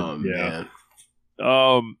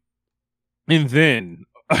 Man. And then,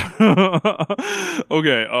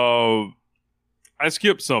 okay. I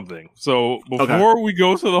skipped something. So before we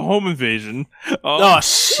go to the home invasion,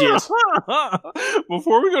 shit.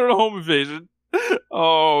 Before we go to the home invasion,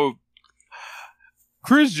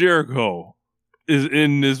 Chris Jericho is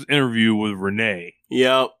in this interview with Renee.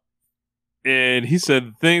 Yep. And he said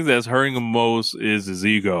the thing that's hurting him most is his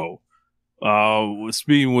ego.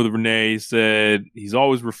 Speaking with Renee, he said he's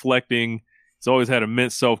always reflecting. He's always had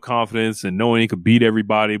immense self-confidence and knowing he could beat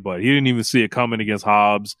everybody, but he didn't even see it coming against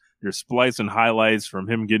Hobbs. There's splice and highlights from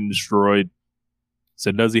him getting destroyed.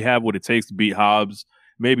 Said, does he have what it takes to beat Hobbs?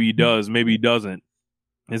 Maybe he does. Maybe he doesn't.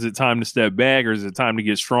 Is it time to step back, or is it time to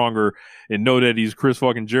get stronger and know that he's Chris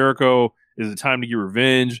fucking Jericho? Is it time to get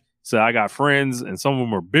revenge? So I got friends, and some of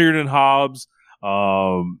them are bigger than Hobbs.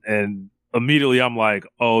 And immediately I'm like,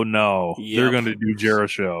 oh no, they're going to do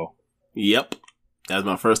Jericho. Yep. That was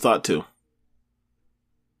my first thought too.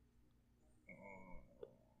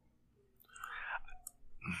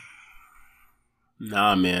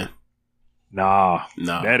 Nah, man. Nah,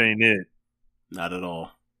 No, that ain't it. not at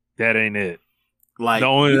all. That ain't it. Like the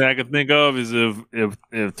only thing I can think of is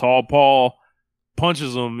if Tall Paul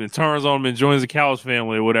punches him and turns on him and joins the Callis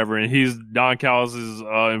family or whatever, and he's Don Callis'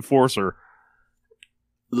 enforcer.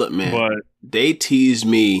 Look, man, but they teased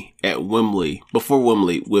me at Wembley, before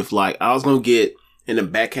Wembley, with like, I was going to get in the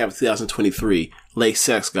back half of 2023, Lake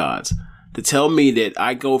Sex Gods. To tell me that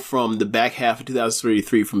I go from the back half of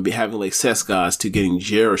 2023 from having Lake Sex Gods to getting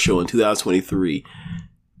Jericho in 2023,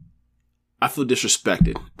 I feel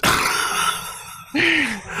disrespected.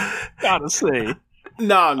 Gotta say.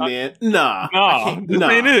 Nah, man. Nah. This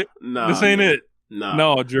ain't it. Nah, this ain't it. Nah.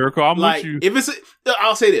 No, Jericho, I'm like, with you. If it's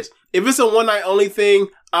I'll say this. If it's a one night only thing,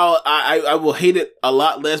 I will hate it a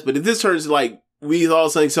lot less. But if this turns like we all of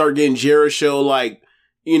a sudden start getting Jericho, like,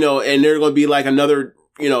 you know, and they're going to be like another,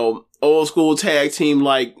 you know, old school tag team,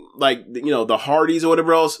 like, you know, the Hardys or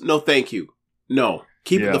whatever else. No, thank you. No,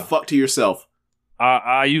 keep it the fuck to yourself.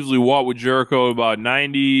 I usually walk with Jericho about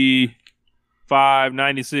 95,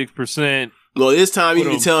 96%. Well, it's time you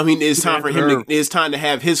need to tell him it's time for him to, it's time to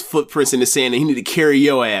have his footprints in the sand, and he need to carry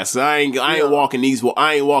your ass. I ain't walking these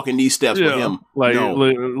steps with him. Like, no.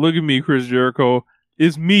 Look at me, Chris Jericho.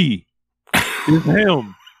 It's me. It's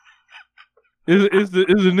him. It's the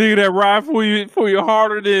nigga that ride for you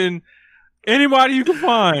harder than anybody you can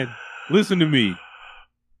find. Listen to me.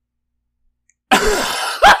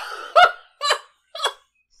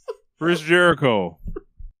 Chris Jericho.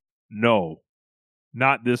 No.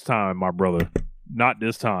 Not this time, my brother. Not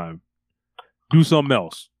this time. Do something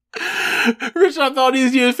else. Rich, I thought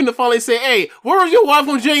these years finna finally say, hey, where was your wife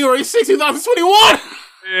on January 6, 2021?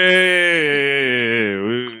 Hey.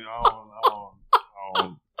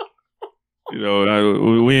 You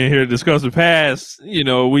know, we ain't here to discuss the past. You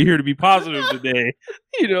know, we here to be positive today.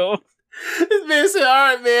 You know. This man said,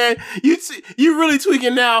 all right, man, you really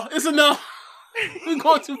tweaking now. It's enough. We're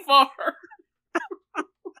going too far.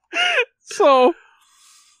 So,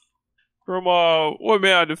 from what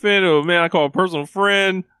man I defended, a man I call a personal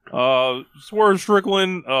friend, Swerve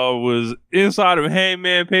Strickland was inside of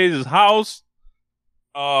Hangman Page's house.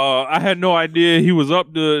 I had no idea he was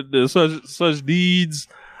up to such deeds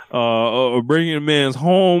of breaking a man's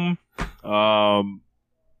home. I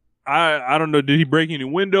don't know. Did he break any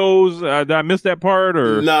windows? Did I miss that part?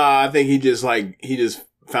 Or nah, I think he just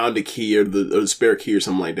found a key or the spare key or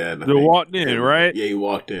something like that. They walked in, right? Yeah, he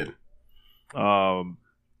walked in.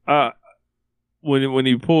 When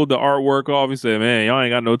he pulled the artwork off, he said, "Man, y'all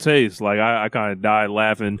ain't got no taste." Like I kind of died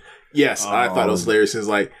laughing. Yes, I thought it was hilarious. It's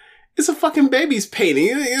like, it's a fucking baby's painting.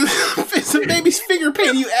 It's a baby's finger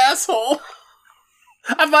painting, you asshole.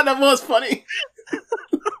 I thought that was funny.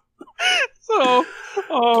 So,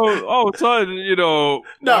 all of a sudden, you know,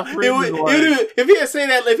 no, if he had said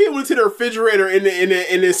that, if he went to the refrigerator and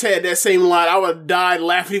this had that same line, I would have died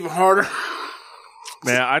laughing even harder.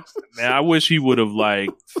 Man, I wish he would have like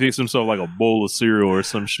fixed himself like a bowl of cereal or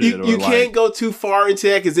some shit. You can't go too far into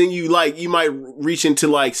that, because then you might reach into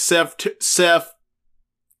like Seth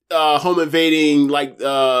home invading like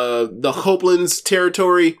the Copeland's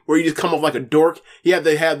territory, where you just come off like a dork. You have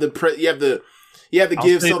to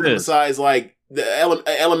give something besides like the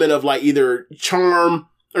element of like either charm,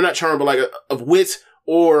 or not charm, but like of wit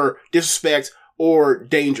or disrespect or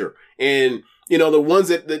danger. And you know, the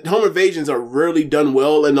home invasions are rarely done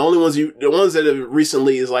well, and the ones that have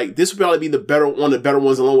recently is like, this would probably be one of the better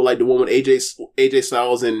ones, along with like the one with AJ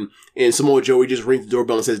Styles and Samoa Joe, where he just rings the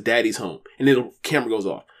doorbell and says "Daddy's home," and then the camera goes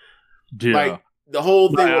off. Yeah. Like the whole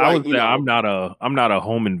thing. I'm not a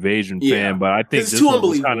home invasion fan, but I think it's too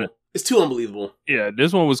unbelievable. It's too unbelievable. Yeah,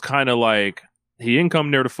 this one was kind of like, he didn't come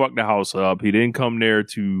there to fuck the house up. He didn't come there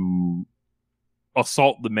to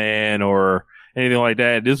assault the man or anything like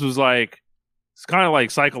that. This was like, it's kind of like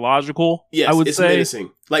psychological. Yes, I would it's say.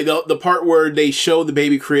 menacing. Like the part where they show the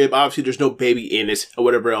baby crib. Obviously, there's no baby in it or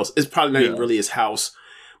whatever else. It's probably not even really his house.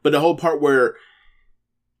 But the whole part where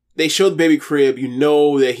they show the baby crib, you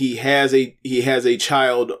know that he has a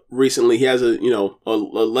child recently. He has a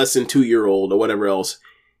less than 2-year-old or whatever else.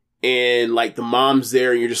 And like the mom's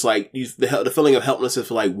there, and you're just like, the feeling of helplessness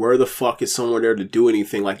for like, where the fuck is someone there to do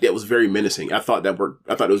anything? Like, that was very menacing. I thought that worked.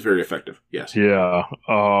 I thought it was very effective. Yes. Yeah.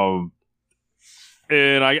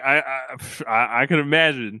 And I can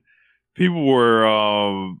imagine people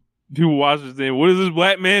watching this thing. What is this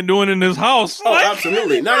black man doing in this house? Oh,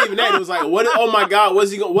 absolutely. Not even that. It was like, what? Oh my God,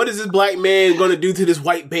 what is this black man going to do to this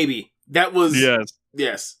white baby? That was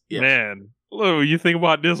yes. Man, look, you think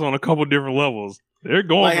about this on a couple different levels. They're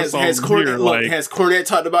going like, for something has here. Has Cornette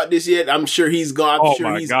talked about this yet? I'm sure he's gone. Oh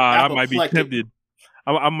my God, I might be tempted.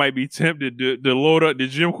 I might be tempted to load up the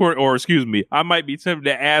Jim Cornette, or excuse me, I might be tempted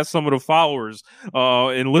to ask some of the followers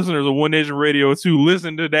and listeners of One Nation Radio to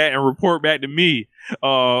listen to that and report back to me,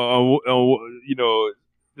 you know,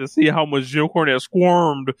 to see how much Jim Cornette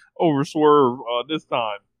squirmed over Swerve this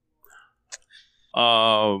time.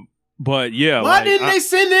 But yeah, why didn't they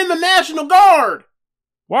send in the National Guard?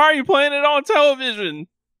 Why are you playing it on television?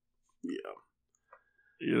 Yeah.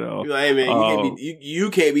 You know, like, hey man, you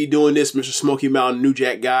can't be doing this, Mr. Smoky Mountain New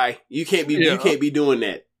Jack guy. You can't be doing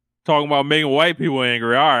that. Talking about making white people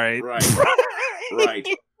angry. All right, right.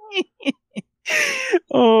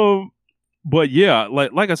 But yeah,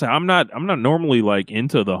 like I said, I'm not normally like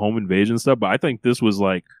into the home invasion stuff, but I think this was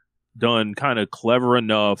like done kind of clever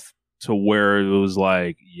enough to where it was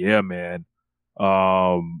like, yeah, man,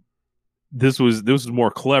 this was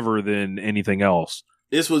more clever than anything else.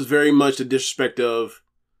 This was very much the disrespect of,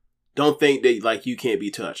 don't think that like you can't be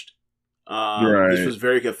touched. This was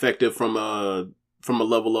very effective from a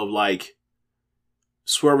level of like,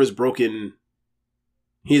 Swerve is broken.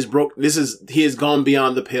 He has gone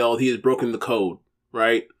beyond the pale. He has broken the code,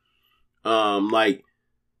 right?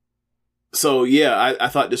 So yeah, I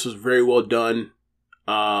thought this was very well done.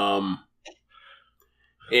 And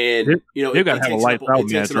you know, they gotta have a lights out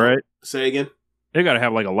match, right? Say again. They gotta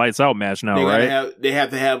have like a lights out match now, right? They have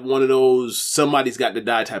to have one of those somebody's got to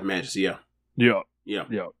die type matches. Yeah.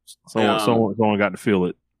 Someone got to feel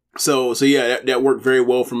it. So yeah, that worked very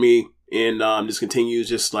well for me, and this continues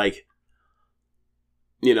just like,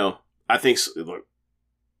 you know, I think look,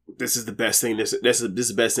 this is the best thing. This is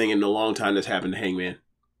the best thing in a long time that's happened to Hangman.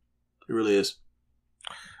 It really is.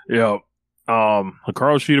 Yeah.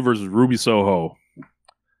 Hikaru Shida versus Ruby Soho.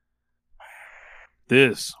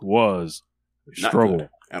 This was a struggle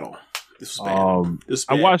at all. This was bad. This was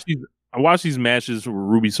bad. I watch these matches with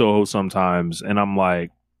Ruby Soho sometimes, and I'm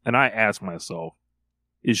like, and I ask myself,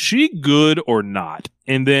 is she good or not?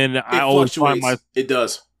 And then I always find it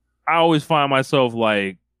does. I always find myself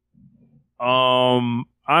like, I'm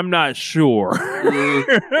not sure. And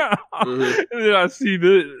then I see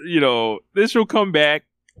this will come back.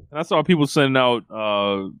 And I saw people sending out,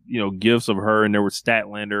 gifts of her, and there was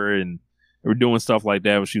Statlander, and they were doing stuff like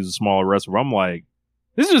that when she was a smaller wrestler. I'm like,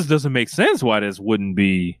 this just doesn't make sense why this wouldn't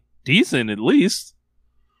be decent at least.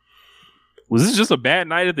 Was this just a bad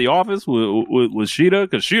night at the office with Shida?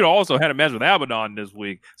 Because Shida also had a match with Abaddon this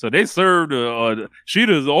week. So they served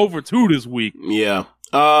Shida's over 2 this week. Yeah.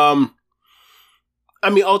 I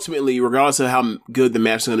mean, ultimately, regardless of how good the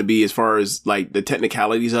match is going to be as far as like the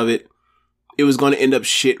technicalities of it, it was going to end up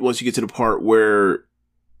shit once you get to the part where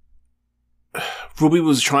Ruby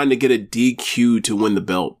was trying to get a DQ to win the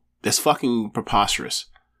belt. That's fucking preposterous.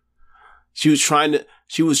 She was trying to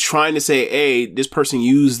say, hey, this person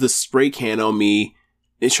used the spray can on me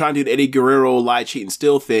and trying to do the Eddie Guerrero lie, cheat, and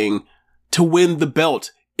steal thing to win the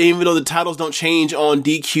belt, even though the titles don't change on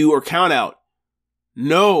DQ or count out.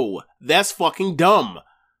 No, that's fucking dumb.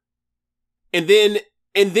 And then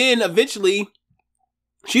eventually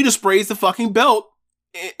she just sprays the fucking belt,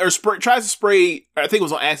 or tries to spray, I think it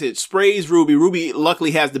was on accident, sprays Ruby. Ruby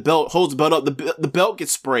luckily has the belt, holds the belt up, the belt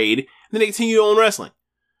gets sprayed, and then they continue on wrestling.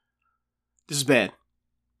 This is bad.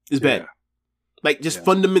 It's bad. Like, just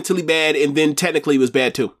fundamentally bad, and then technically it was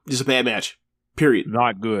bad too. Just a bad match. Period.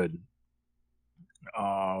 Not good.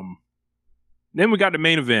 Then we got the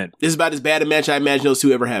main event. This is about as bad a match I imagine those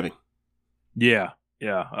two ever having. Yeah.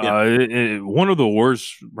 One of the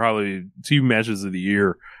worst, probably, TV matches of the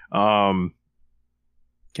year. Can't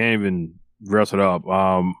even dress it up.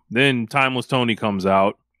 Then Timeless Tony comes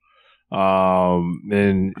out.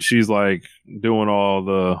 And she's like doing all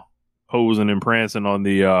the posing and prancing on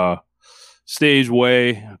the stage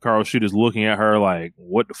way. Carl Shida's looking at her like,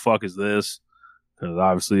 what the fuck is this? Because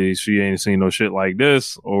obviously she ain't seen no shit like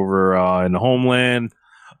this over in the homeland.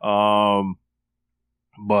 But,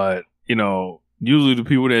 usually the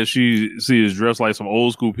people that she sees dressed like some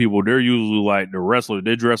old school people, they're usually like the wrestlers.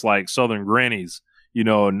 They dress like Southern grannies,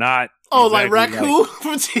 not. Oh, exactly like Raccoon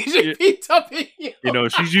from TJP Tuppy.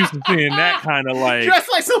 She's used to seeing that kind of like.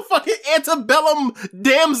 Dressed like some fucking antebellum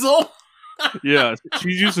damsel. Yeah,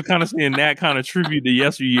 she's used to kind of seeing that kind of tribute to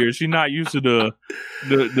yesteryear. She's not used to the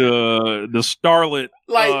starlet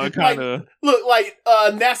kind of look like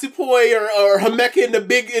Nasty Poi or Himeka in the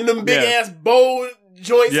big ass bow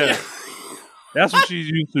joints. Yeah. That's what she's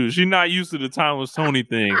used to. She's not used to the Timeless Tony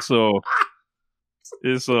thing, so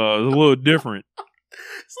it's a little different.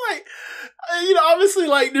 It's like, obviously,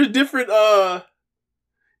 like there's different,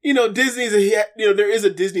 Disney's there is a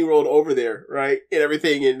Disney World over there, right, and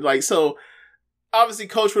everything, and like so. Obviously,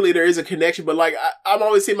 culturally, there is a connection, but like I'm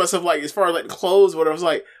always seeing myself like as far as like the clothes, whatever. I was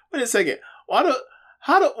like, wait a second,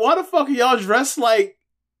 why the fuck are y'all dressed like?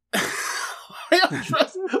 Why are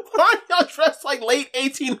y'all dressed like late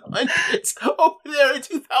 1800s over there in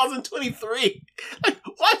 2023?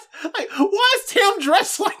 Why is Tim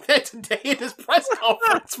dressed like that today in his press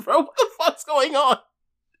conference, bro? What the fuck's going on?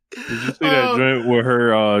 Did you see that joint with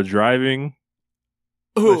her driving?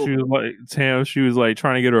 Who? She was like Tam. She was like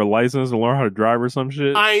trying to get her license to learn how to drive or some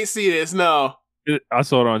shit. I ain't see this. No. I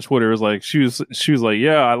saw it on Twitter. It was like she was like,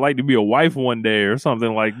 yeah, I'd like to be a wife one day or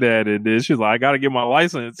something like that. And then she's like, I got to get my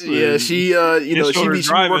license. Yeah, she be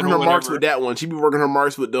working her marks with that one. She be working her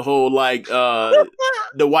marks with the whole like the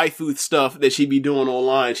waifu stuff that she be doing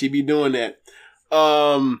online. She be doing that.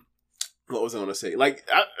 What was I gonna say? Like,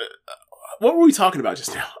 what were we talking about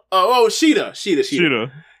just now? Oh, Sheeta.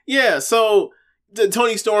 Yeah. So the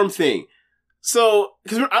Tony Storm thing. So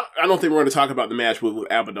because I don't think we're going to talk about the match with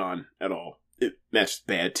Abaddon at all. Match is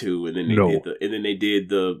bad too, and then they did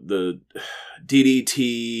the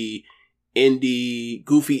DDT indie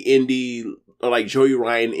goofy indie or like Joey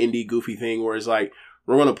Ryan indie goofy thing where it's like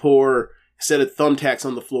we're gonna pour instead of thumbtacks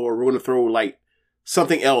on the floor, we're gonna throw like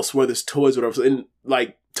something else, whether it's toys or whatever. And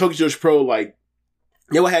like Tokyo Joshi Pro, like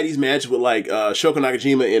they would have these matches with like Shoko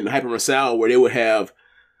Nakajima and Hyper Masao where they would have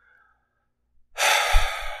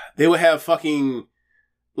fucking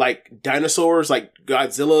like dinosaurs, like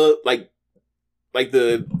Godzilla, like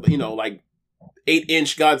the, like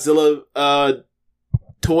 8-inch Godzilla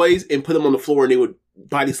toys and put them on the floor and they would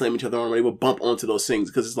body slam each other on, or they would bump onto those things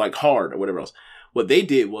because it's like hard or whatever else. What they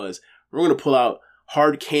did was we're going to pull out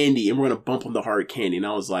hard candy and we're going to bump on the hard candy. And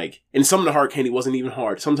I was like, and some of the hard candy wasn't even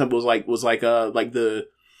hard. Sometimes it was like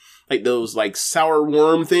those like sour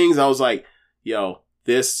worm things. I was like, yo,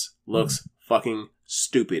 this looks fucking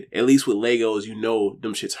stupid. At least with Legos,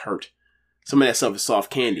 them shits hurt. Some of that stuff is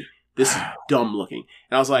soft candy. This is dumb looking.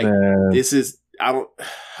 And I was like, this is a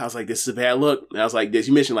bad look. And I was like, as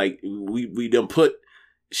you mentioned, like, we done put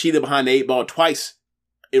Sheeta behind the 8 ball twice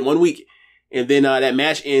in 1 week. And then that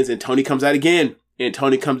match ends and Tony comes out again. And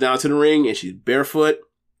Tony comes down to the ring and she's barefoot.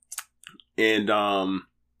 And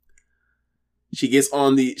she gets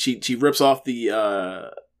on she rips off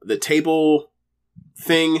the table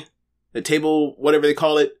thing. The table, whatever they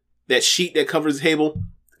call it. That sheet that covers the table.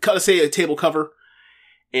 Let's say a table cover.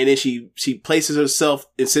 And then she places herself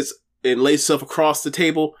and sits and lays herself across the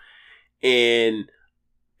table. And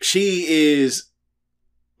she is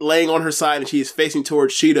laying on her side and she is facing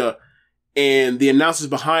towards Sheeta. And the announcers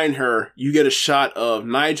behind her, you get a shot of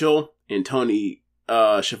Nigel and Tony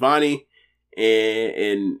Schiavone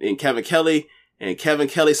and Kevin Kelly. And Kevin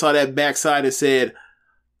Kelly saw that backside and said,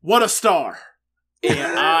 "What a star."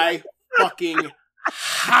 And I fucking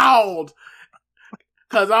howled.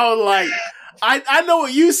 Cause I was like, I know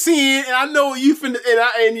what you seeing, and I know what you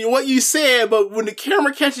and what you said, but when the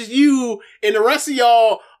camera catches you and the rest of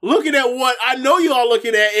y'all looking at what I know y'all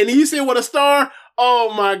looking at, and you say "what a star,"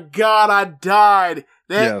 oh my god, I died.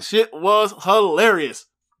 That shit was hilarious,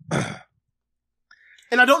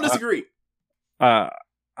 and I don't disagree.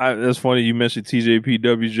 It's funny you mentioned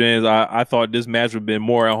TJPW, James. I thought this match would have been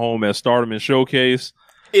more at home at Stardom and Showcase.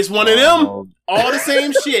 It's one of them, all the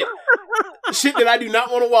same shit. Shit that I do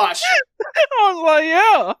not want to watch. I was like,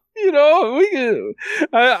 yeah, we can.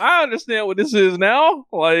 I understand what this is now.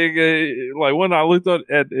 Like when I looked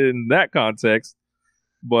at in that context,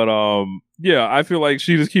 but yeah, I feel like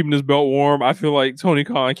she just keeping this belt warm. I feel like Tony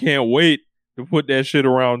Khan can't wait to put that shit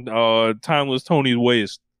around Timeless Tony's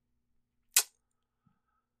waist.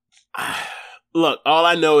 Look, all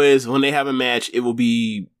I know is when they have a match, it will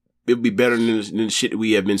be better than the shit that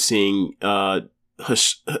we have been seeing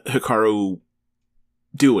Hikaru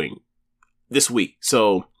doing this week.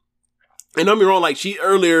 So, and don't be wrong, like she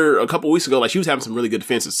earlier a couple weeks ago, like she was having some really good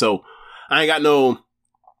defenses. So I ain't got no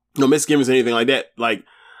misgivings or anything like that. Like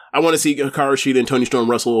I want to see Hikaru Shida and Toni Storm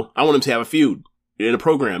wrestle. I want them to have a feud in a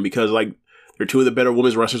program because like they're two of the better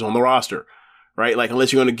women's wrestlers on the roster, right? Like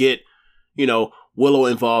unless you're going to get Willow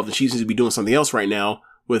involved, and she seems to be doing something else right now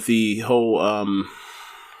with the whole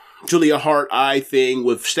Julia Hart thing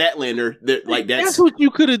with Statlander. That's what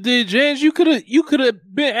you could have did, James. You could have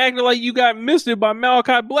been acting like you got misted by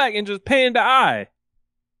Malachi Black and just painted the eye.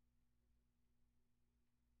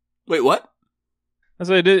 Wait, what? I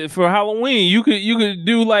said for Halloween, you could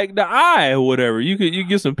do like the eye or whatever. You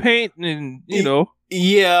get some paint and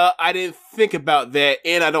Yeah, I didn't think about that,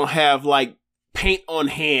 and I don't have like paint on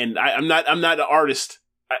hand. I'm not an artist.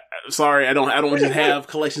 Sorry, I don't just have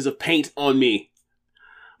collections of paint on me.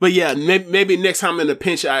 But yeah, maybe next time in a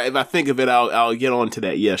pinch, if I think of it, I'll get on to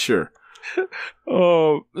that. Yeah, sure.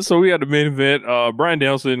 So we had the main event: Bryan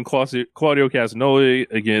Danielson, Claudio Castagnoli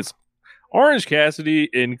against Orange Cassidy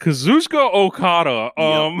and Kazuchika Okada.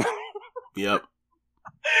 Yep.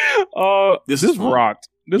 This rocked.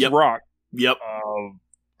 This rocked. Yep.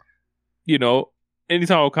 You know,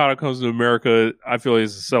 anytime Okada comes to America, I feel like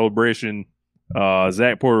it's a celebration.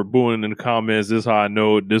 Zach Porter booing in the comments. This is how I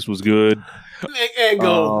know this was good. And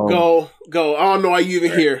go. I don't know why you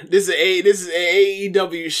even here. This is an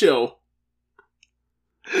AEW show.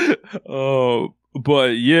 But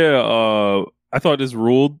yeah, I thought this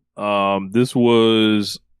ruled. This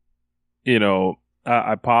was, you know,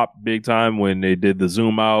 I popped big time when they did the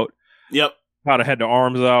zoom out. Yep. Okada had the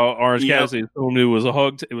arms out. Orange Cassidy assumed it was a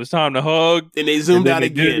hug. It was time to hug. And they zoomed out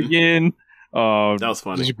again. That was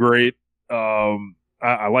funny. This is great.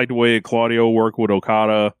 I like the way Claudio worked with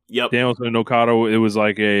Okada. Yep. Danielson and Okada. It was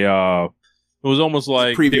like it was almost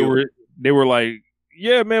like they were like,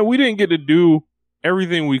 yeah, man, we didn't get to do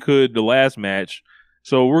everything we could the last match,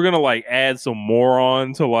 so we're gonna like add some more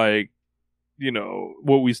on to like, you know,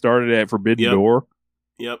 what we started at Forbidden Door.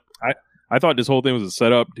 Yep. I thought this whole thing was a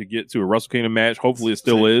setup to get to a Wrestle Kingdom match. Hopefully, it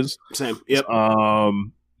still is. Same. Yep.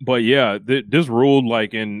 But yeah, this ruled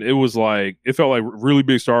like, and it was like, it felt like really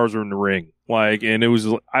big stars were in the ring. Like, and I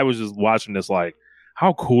was just watching this like,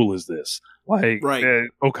 how cool is this? Like,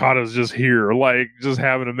 Okada's just here, like, just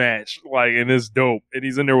having a match, like, and it's dope. And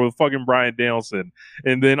he's in there with fucking Bryan Danielson,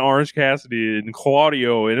 and then Orange Cassidy and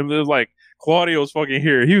Claudio, and it was like, Claudio's fucking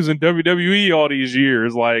here. He was in WWE all these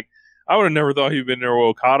years. Like, I would have never thought he'd been there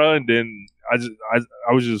with Okada, and then I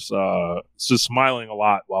was just smiling a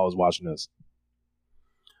lot while I was watching this.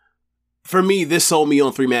 For me, this sold me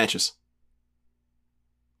on 3 matches.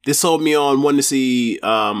 This sold me on wanting to see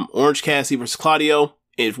Orange Cassidy versus Claudio,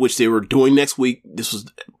 which they were doing next week. This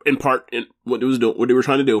was in part what they were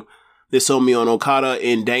trying to do. This sold me on Okada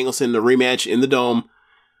and Danielson, the rematch in the Dome,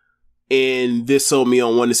 and this sold me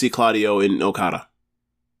on wanting to see Claudio and Okada.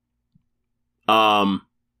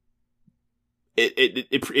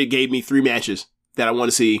 It gave me 3 matches that I want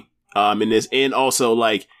to see in this, and also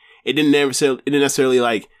like it didn't necessarily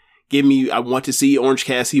like give me I want to see Orange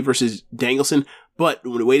Cassidy versus Danielson. But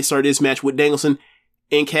when the way they started this match with Danielson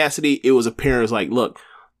and Cassidy, it was apparent. It was like, look,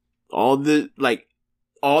 all the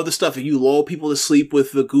stuff that you lull people to sleep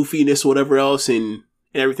with the goofiness or whatever else and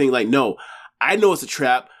everything. Like, no, I know it's a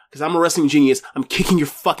trap because I'm a wrestling genius. I'm kicking your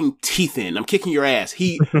fucking teeth in. I'm kicking your ass.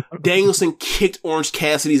 Danielson kicked Orange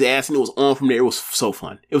Cassidy's ass and it was on from there. It was so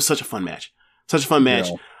fun. It was such a fun match.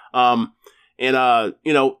 Yeah. And,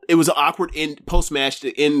 you know, it was an awkward post-match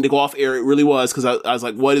in the golf area. It really was, because I was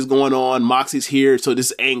like, what is going on? Moxie's here. So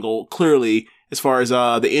this angle, clearly, as far as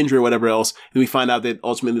the injury or whatever else, and we find out that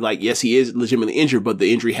ultimately, like, yes, he is legitimately injured, but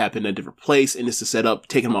the injury happened in a different place, and this is set up,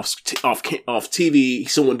 taking him off TV. He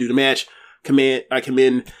still want to do the match. I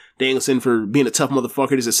commend Danielson for being a tough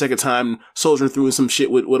motherfucker. This is the second time soldiering through some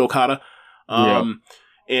shit with Okada.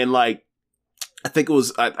 And, like, I think it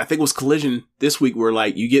was Collision this week where,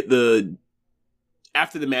 like, you get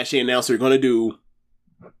after the match, they announced they're going to do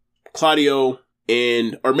Claudio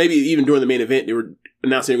or maybe even during the main event, they were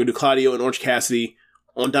announcing they're going to do Claudio and Orange Cassidy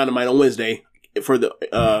on Dynamite on Wednesday for the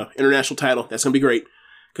international title. That's going to be great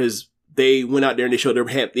because they went out there and they showed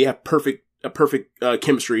they have perfect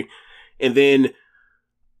chemistry. And then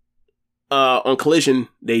on Collision,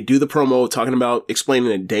 they do the promo talking about explaining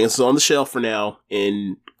that Danielson's on the shelf for now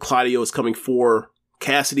and Claudio is coming for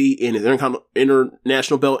Cassidy in his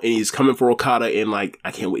international belt, and he's coming for Okada, and like I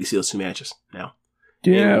can't wait to see those 2 matches now.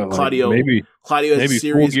 Yeah, and Claudio, like Claudio as a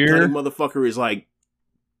serious cutting motherfucker is like,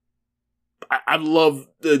 I love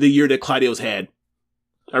the year that Claudio's had.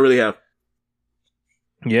 I really have.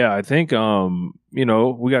 Yeah, I think you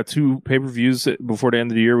know, we got 2 pay-per-views before the end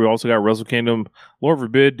of the year. We also got Wrestle Kingdom. Lord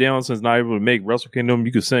forbid Danielson's not able to make Wrestle Kingdom.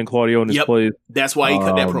 You could send Claudio in his place. That's why he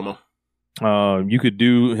cut that promo. You could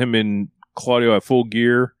do him in Claudio at Full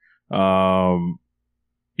Gear. You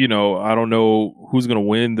know, I don't know who's going to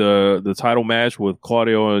win the title match with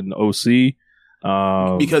Claudio and OC.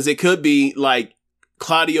 Because it could be like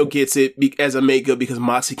Claudio gets it as a makeup because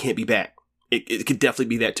Moxie can't be back. It could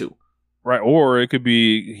definitely be that too. Right. Or it could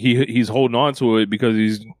be he's holding on to it because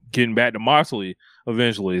he's getting back to Moxley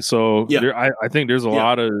eventually. So I think there's a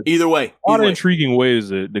lot of intriguing ways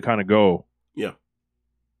to kind of go. Yeah.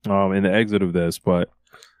 In the exit of this, but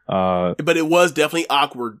it was definitely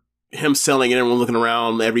awkward, him selling and everyone looking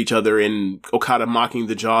around at each other and Okada mocking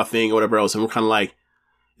the jaw thing or whatever else. And we're kind of like,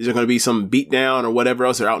 is there going to be some beatdown or whatever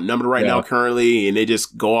else? They're outnumbered right now currently, and they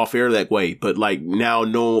just go off air that way. But like now,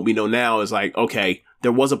 knowing what we know now is like, okay,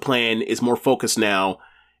 there was a plan. It's more focused now.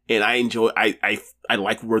 And I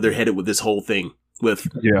like where they're headed with this whole thing with,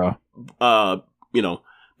 you know,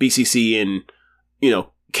 BCC and, you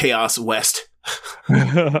know, Chaos West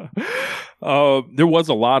There was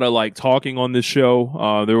a lot of like talking on this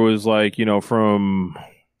show. There was like, you know, from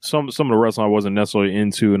some of the wrestling I wasn't necessarily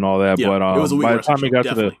into and all that. Yeah, but it was a weak by the time show, it got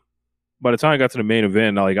definitely. by the time I got to the main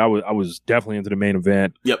event, like I was definitely into the main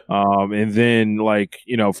event. Yep. And then like,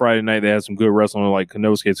 you know, Friday night they had some good wrestling like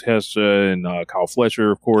Konosuke Hesha and Kyle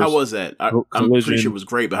Fletcher, of course. How was that? I'm pretty sure it was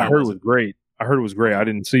great, but I how heard was it was great. I heard it was great. I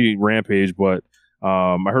didn't see Rampage, but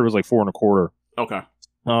I heard it was like 4 1/4. Okay.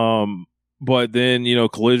 But then, you know,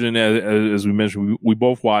 Collision, as we mentioned, we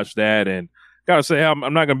both watched that, and gotta say, I'm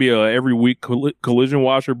not gonna be a every week Collision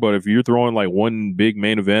watcher, but if you're throwing like one big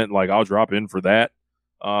main event, like I'll drop in for that.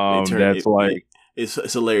 It's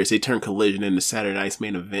hilarious. They turned Collision into Saturday night's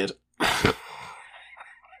main event,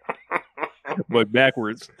 but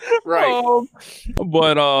backwards, right?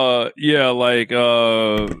 Yeah, like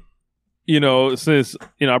you know, since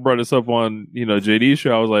you know I brought this up on JD's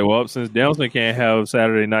show, I was like, well, since Danielson can't have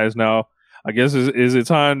Saturday nights now, I guess is it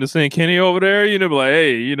time to send Kenny over there? You know, be like,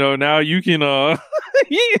 hey, you know, now you can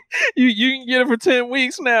you can get it for 10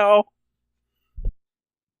 weeks now.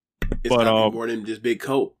 It's gotta be more than just Big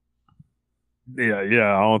Coat. Yeah.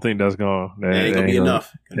 I don't think that ain't gonna be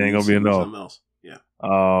enough. It ain't gonna be enough. Something else. Yeah.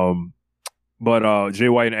 But Jay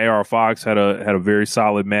White and AR Fox had a very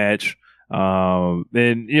solid match.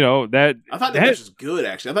 And you know that I thought that match was good.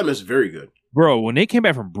 Actually, I thought that match was very good. Bro, when they came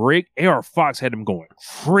back from break, AR Fox had them going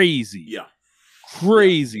crazy. Yeah.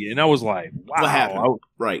 Crazy. And I was like, wow. What happened?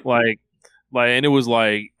 Right. Like, and it was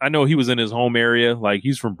like, I know he was in his home area. Like,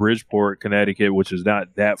 he's from Bridgeport, Connecticut, which is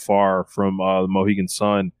not that far from the Mohegan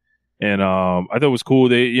Sun. And I thought it was cool.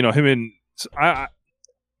 They, you know, him and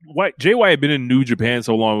Jay White had been in New Japan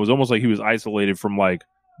so long, it was almost like he was isolated from like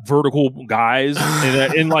vertical guys.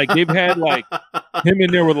 and like they've had like him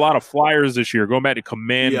in there with a lot of flyers this year, going back to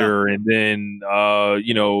Commander, and then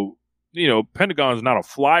you know, Pentagon's not a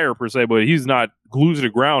flyer per se, but he's not glued to the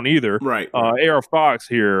ground either. Right. AR Fox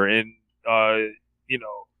here, and you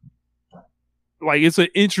know, like it's an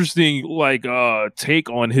interesting like take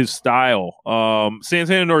on his style.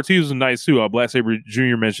 Santana and Ortiz was nice too. Black Sabre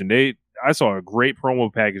Jr. mentioned I saw a great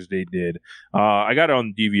promo package they did. I got it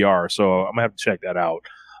on DVR, so I'm gonna have to check that out.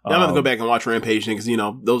 I'm gonna go back and watch Rampage because you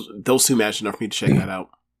know those two matches enough for me to check that out.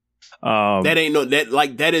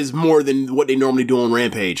 That is more than what they normally do on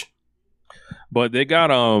Rampage. But they got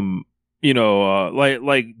you know like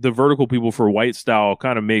the vertical people for White style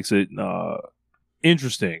kind of makes it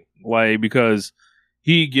interesting, like because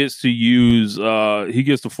he gets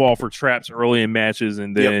to fall for traps early in matches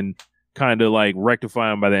and then kind of like rectify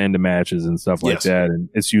them by the end of matches and stuff like that, and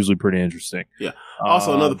it's usually pretty interesting. Yeah.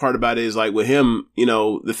 Also, another part about it is like with him, you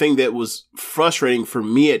know, the thing that was frustrating for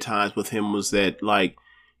me at times with him was that like,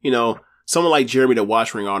 you know, someone like Jeremy that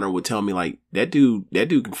watched Ring Honor would tell me like that dude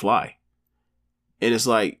can fly, and it's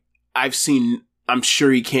like I'm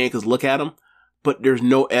sure he can because look at him, but there's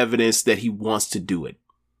no evidence that he wants to do it,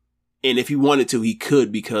 and if he wanted to, he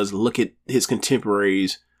could because look at his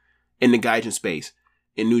contemporaries in the Gaijin space.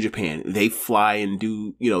 In New Japan, they fly and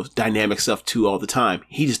do, you know, dynamic stuff too all the time.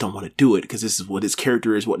 He just don't want to do it because this is what his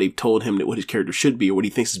character is, what they've told him that what his character should be or what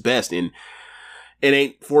he thinks is best. And it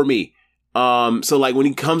ain't for me. So like when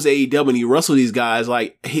he comes to AEW and he wrestles these guys,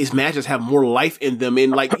 like his matches have more life in them.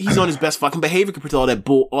 And like he's on his best fucking behavior compared to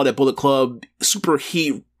all that Bullet Club, super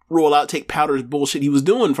heat, roll out, take powders bullshit he was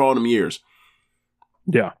doing for all them years.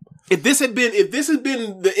 Yeah. If this had been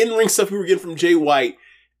the in-ring stuff we were getting from Jay White,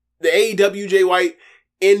 the AEW Jay White,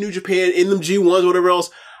 in New Japan, in them G1s, whatever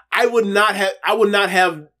else, I would not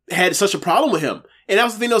have had such a problem with him. And that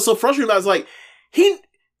was the thing that was so frustrating about it. I was like,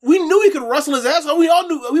 we knew he could wrestle his ass off. We all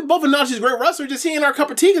knew, we both acknowledged he's a great wrestler. Just he ain't our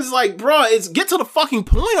cup of tea. Cause it's like, bro, get to the fucking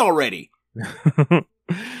point already.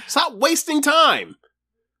 Stop wasting time.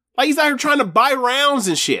 Like he's out here trying to buy rounds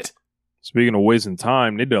and shit. Speaking of wasting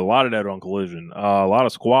time, they did a lot of that on Collision. A lot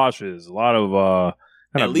of squashes, a lot of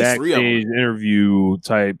kind of backstage interview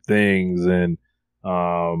type things, and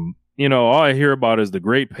you know, all I hear about is the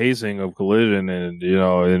great pacing of Collision, and you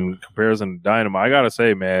know, in comparison to Dynamite, I gotta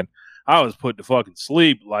say, man, I was put to fucking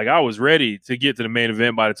sleep. Like I was ready to get to the main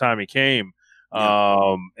event by the time it came,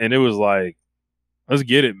 and it was like, let's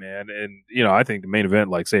get it, man. And you know, I think the main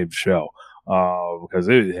event like saved the show because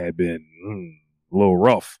it had been a little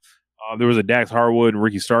rough. There was a Dax Harwood and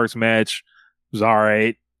Ricky Starks match. It was all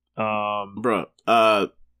right, bro.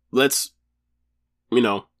 Let's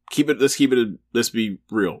let's be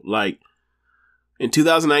real. Like in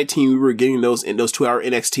 2019, we were getting those 2-hour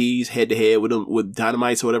NXTs head to head with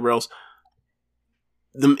Dynamites or whatever else.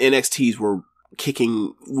 Them NXTs were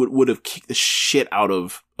would have kicked the shit out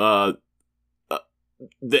of what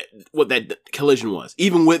that Collision was,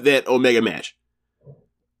 even with that Omega match.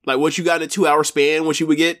 Like what you got in a 2-hour span, what you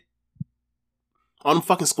would get on them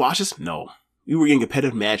fucking squashes? No. We were getting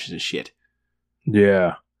competitive matches and shit.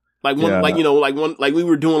 Yeah. Like one, like we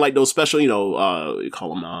were doing like those special, you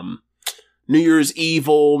call them, New Year's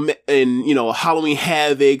Evil and, Halloween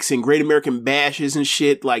Havocs and Great American Bashes and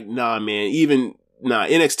shit. Like, nah, man,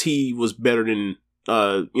 NXT was better than,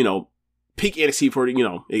 peak NXT for,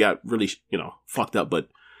 it got really, fucked up, but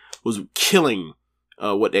was killing,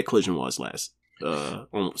 what that Collision was last,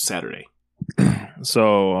 on Saturday.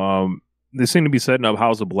 So, they seem to be setting up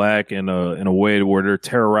House of Black in a way where they're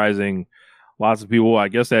terrorizing lots of people. I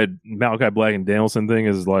guess that Malachi Black and Danielson thing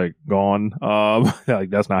is like gone.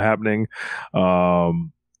 Like that's not happening. But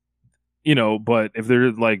if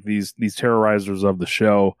they're like these terrorizers of the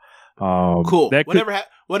show, cool.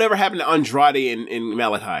 Whatever happened to Andrade and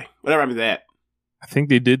Malachi? Whatever happened to that? I think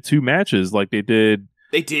they did 2 matches. Like they did.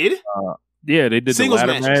 They did? Yeah, they did singles the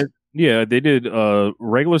ladder matches. match. Yeah, they did a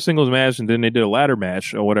regular singles match, and then they did a ladder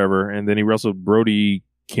match or whatever, and then he wrestled Brody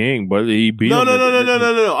King, but he beat him.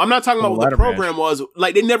 No. I'm not talking about what the program was.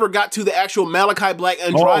 Like they never got to the actual Malachi Black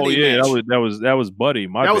Andrade match. That was Buddy.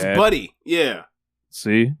 That was Buddy. Yeah.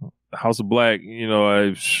 See, House of Black.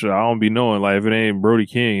 I don't be knowing. Like if it ain't Brody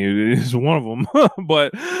King, it's one of them.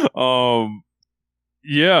 But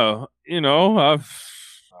yeah, I don't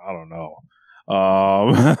know.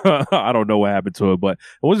 I don't know what happened to it, but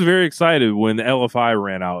I was very excited when the LFI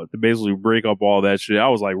ran out to basically break up all that shit. I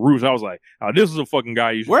was like, Roosh, oh, this is a fucking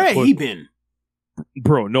guy you should. Where had he been?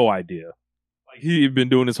 Bro, no idea. Like he had been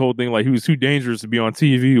doing this whole thing like he was too dangerous to be on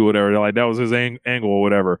TV or whatever. Like that was his angle or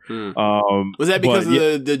whatever. Was that because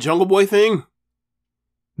of the Jungle Boy thing?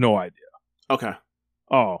 No idea. Okay.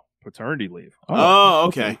 Oh, paternity leave. Oh,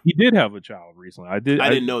 okay. He did have a child recently. I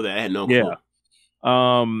didn't know that. I had no clue. Yeah.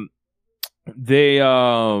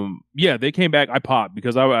 They came back. I popped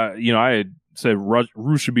because I had said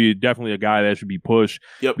Roosh should be definitely a guy that should be pushed.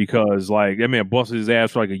 Yep. Because like that man busted his ass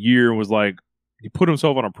for like a year and was like he put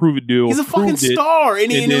himself on a prove it deal. He's a fucking star,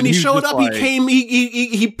 and when he showed up, like,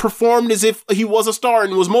 he performed as if he was a star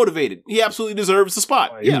and was motivated. He absolutely deserves the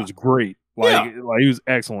spot. Like, he was great. Like he was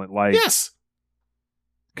excellent. Like yes,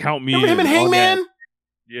 count me. Remember in him and Hangman?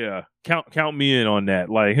 Yeah, count me in on that.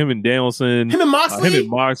 Like him and Danielson, him and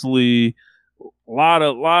Moxley. A lot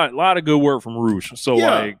of good work from Roosh. So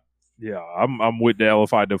I'm with the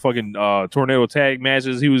LFI. The fucking tornado tag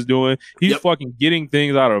matches he was doing. He's fucking getting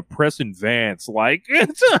things out of Preston Vance. Like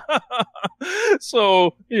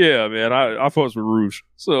so yeah, man. I fucks with Roosh.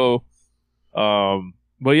 So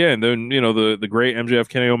but yeah, and then the great MJF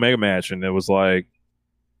Kenny Omega match, and it was like,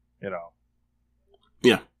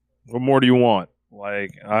 yeah. What more do you want?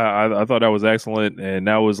 Like I thought that was excellent, and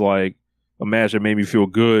that was like a match that made me feel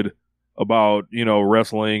good about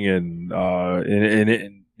wrestling and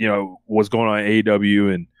what's going on at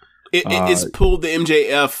AEW, and it's pulled the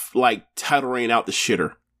MJF like title reign out the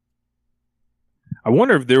shitter. I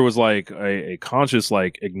wonder if there was like a conscious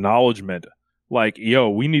like acknowledgement, like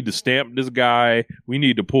we need to stamp this guy, we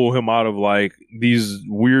need to pull him out of like these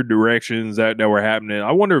weird directions that were happening.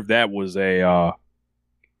 I wonder if that was a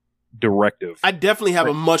directive. I definitely have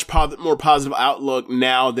a much more positive outlook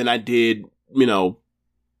now than I did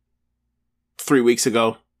 3 weeks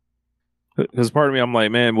ago. Because part of me, I'm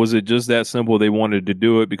like, man, was it just that simple? They wanted to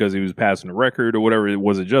do it because he was passing the record or whatever.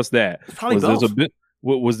 Was it just that? Probably both.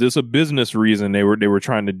 Was this a business reason they were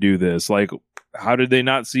trying to do this? Like, how did they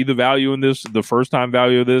not see the value in this, the first time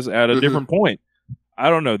value of this at a different point? I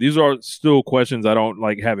don't know. These are still questions I don't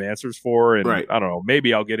like have answers for, and I don't know.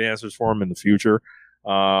 Maybe I'll get answers for them in the future.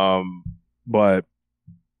 But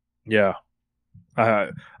yeah,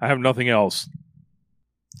 I have nothing else.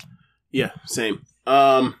 Yeah, same.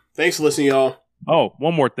 Thanks for listening, y'all. Oh,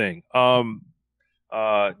 one more thing. Dan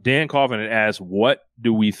Coffin had asked, what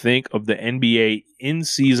do we think of the NBA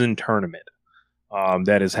in-season tournament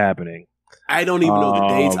that is happening? I don't even know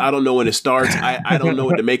the dates. I don't know when it starts. I don't know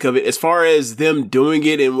what to make of it. As far as them doing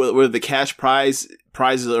it and where the cash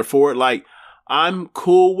prizes are for it, like, I'm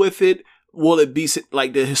cool with it. Will it be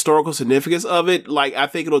like the historical significance of it? Like, I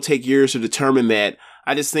think it'll take years to determine that.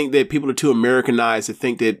 I just think that people are too Americanized to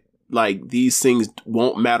think that like these things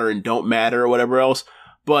won't matter and don't matter or whatever else.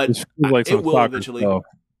 But it will eventually. Stuff.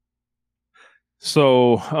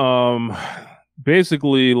 So,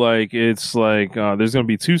 basically, like it's like there's going to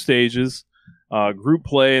be 2 stages, group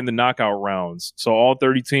play and the knockout rounds. So all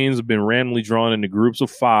 30 teams have been randomly drawn into groups of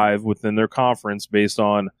 5 within their conference based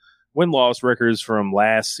on win-loss records from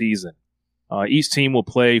last season. Each team will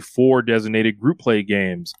play 4 designated group play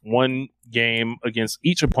games, 1 game against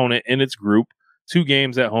each opponent in its group, 2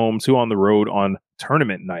 games at home, 2 on the road on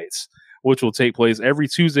tournament nights. which will take place every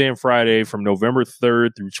Tuesday and Friday from November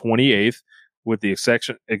 3rd through 28th, with the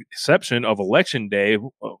exception of Election Day,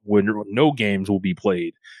 when no games will be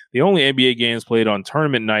played. The only NBA games played on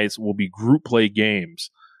tournament nights will be group play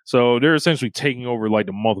games. So they're essentially taking over like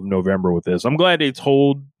the month of November with this. I'm glad they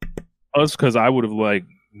told us, because I would have like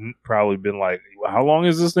probably been like, how long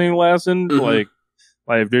is this thing lasting? Mm-hmm. Like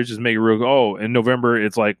if they're just making real, in November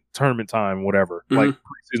it's like tournament time, whatever, like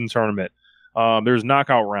preseason tournament. There's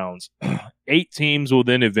knockout rounds. 8 teams will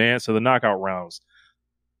then advance to the knockout rounds.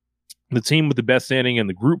 The team with the best standing in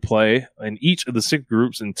the group play in each of the 6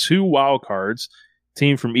 groups and 2 wild cards.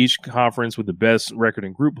 Team from each conference with the best record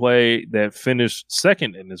in group play that finished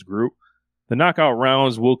second in this group. The knockout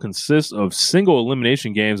rounds will consist of single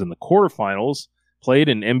elimination games in the quarterfinals, played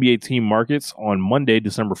in NBA team markets on Monday,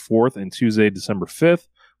 December 4th and Tuesday, December 5th,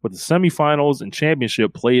 with the semifinals and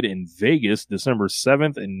championship played in Vegas, December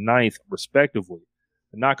 7th and 9th, respectively.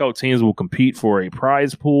 The knockout teams will compete for a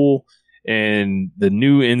prize pool and the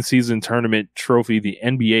new in-season tournament trophy, the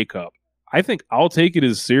NBA Cup. I think I'll take it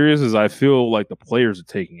as serious as I feel like the players are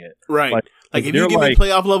taking it. Right. Like if you give me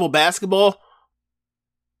playoff level basketball,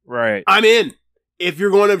 right, I'm in. If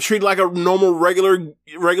you're going to treat it like a normal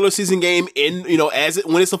regular season game in,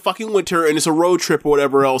 when it's a fucking winter and it's a road trip or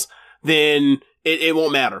whatever else, then it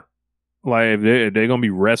won't matter. Like if they're gonna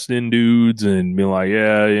be resting dudes and be like,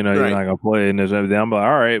 yeah, you're not gonna play, and there's everything. I'm like,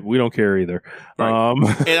 all right, we don't care either. Right.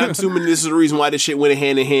 And I'm assuming this is the reason why this shit went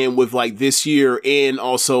hand in hand with like this year, and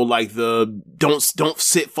also like the don't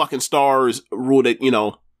sit fucking stars rule that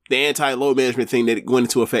the anti-load management thing that went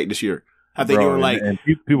into effect this year. I think they were like,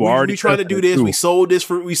 people already trying to do this. We sold this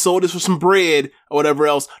for some bread or whatever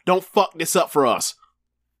else. Don't fuck this up for us.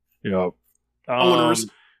 Yep. Owners.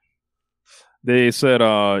 They said,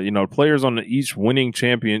 players on each winning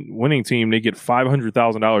team, they get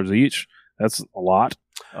 $500,000 each. That's a lot.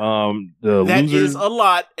 That is a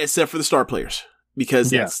lot, except for the star players,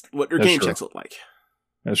 because that's what their game checks look like.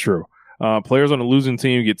 That's true. Players on the losing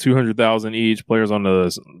team get $200,000 each. Players on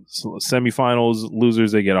the semifinals,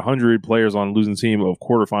 losers, they get $100,000. Players on the losing team of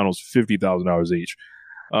quarterfinals, $50,000 each.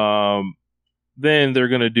 Then they're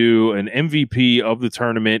going to do an MVP of the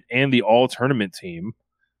tournament and the all tournament team.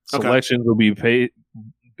 Selections will be paid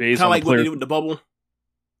based on like what they did with the bubble.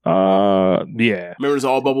 Yeah. Remember, it's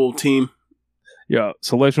all bubble team. Yeah,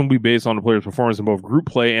 selection will be based on the player's performance in both group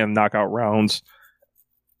play and knockout rounds.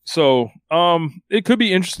 So, it could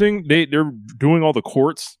be interesting. They're doing all the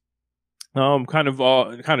courts, kind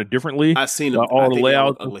of differently. I've seen them. All the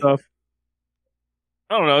layouts and stuff.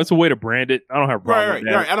 I don't know. It's a way to brand it. I don't have a problem with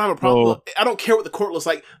that. Right. I don't have a problem. So, I don't care what the court looks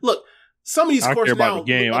like. Look, some of these courts I don't care about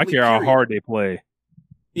the game. I care how hard they play.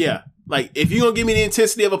 Yeah, like if you're gonna give me the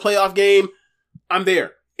intensity of a playoff game, I'm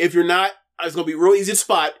there. If you're not, it's gonna be real easy to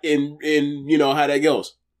spot in how that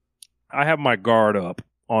goes. I have my guard up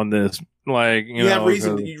on this. Like you have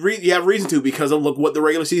reason. You have reason to, because of what the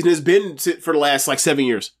regular season has been for the last like 7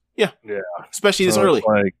 years. Yeah, especially this early.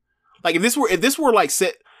 Like if this were like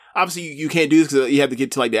set, obviously you can't do this because you have to get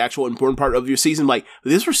to like the actual important part of your season. Like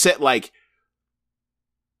if this were set like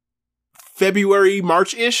February,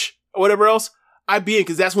 March-ish or whatever else, I'd be in,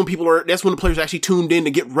 because that's when the players actually tuned in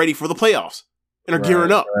to get ready for the playoffs and are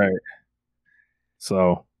gearing up. Right.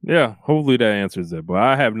 So yeah, hopefully that answers it. But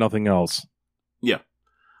I have nothing else. Yeah.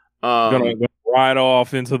 Gonna ride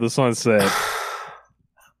off into the sunset.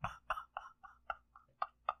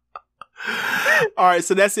 All right,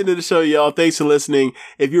 so that's the end of the show, y'all. Thanks for listening.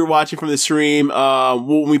 If you're watching from the stream,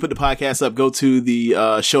 when we put the podcast up, go to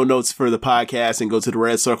the show notes for the podcast and go to the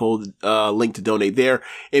red circle link to donate there.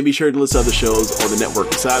 And be sure to listen to other shows on the network.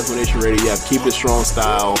 Besides One Nation Radio, you have Keep It Strong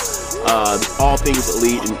Style, All Things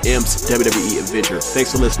Elite, and Imp's WWE Adventure.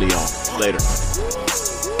 Thanks for listening, y'all. Later.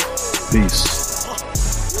 Peace.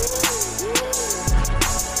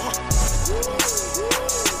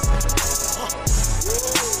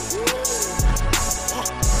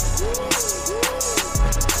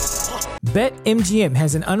 BetMGM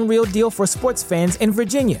has an unreal deal for sports fans in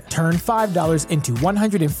Virginia. Turn $5 into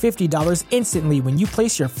 $150 instantly when you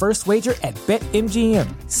place your first wager at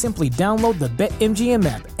BetMGM. Simply download the BetMGM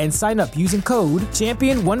app and sign up using code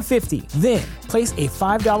Champion150. Then, place a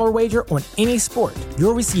 $5 wager on any sport.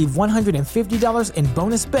 You'll receive $150 in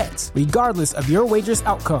bonus bets, regardless of your wager's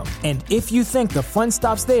outcome. And if you think the fun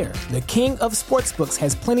stops there, the king of sportsbooks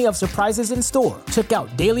has plenty of surprises in store. Check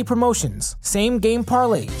out daily promotions, same-game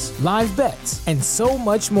parlays, live bets, and so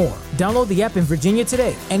much more. Download the app in Virginia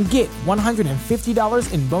today and get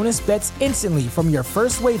 $150 in bonus bets instantly from your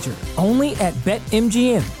first wager. Only at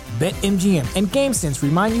BetMGM. BetMGM and GameSense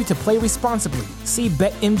remind you to play responsibly. See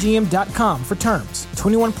BetMGM.com for terms.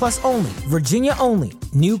 21 plus only. Virginia only.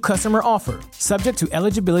 New customer offer. Subject to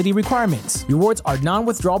eligibility requirements. Rewards are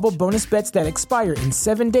non-withdrawable bonus bets that expire in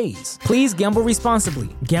 7 days. Please gamble responsibly.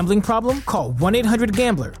 Gambling problem? Call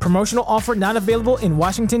 1-800-GAMBLER. Promotional offer not available in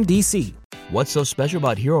Washington, D.C. What's so special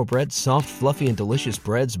about Hero Bread's soft, fluffy, and delicious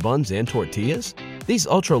breads, buns, and tortillas? These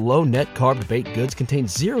ultra-low net-carb baked goods contain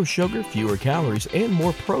zero sugar, fewer calories, and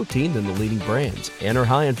more protein than the leading brands, and are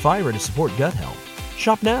high in fiber to support gut health.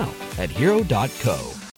 Shop now at Hero.co.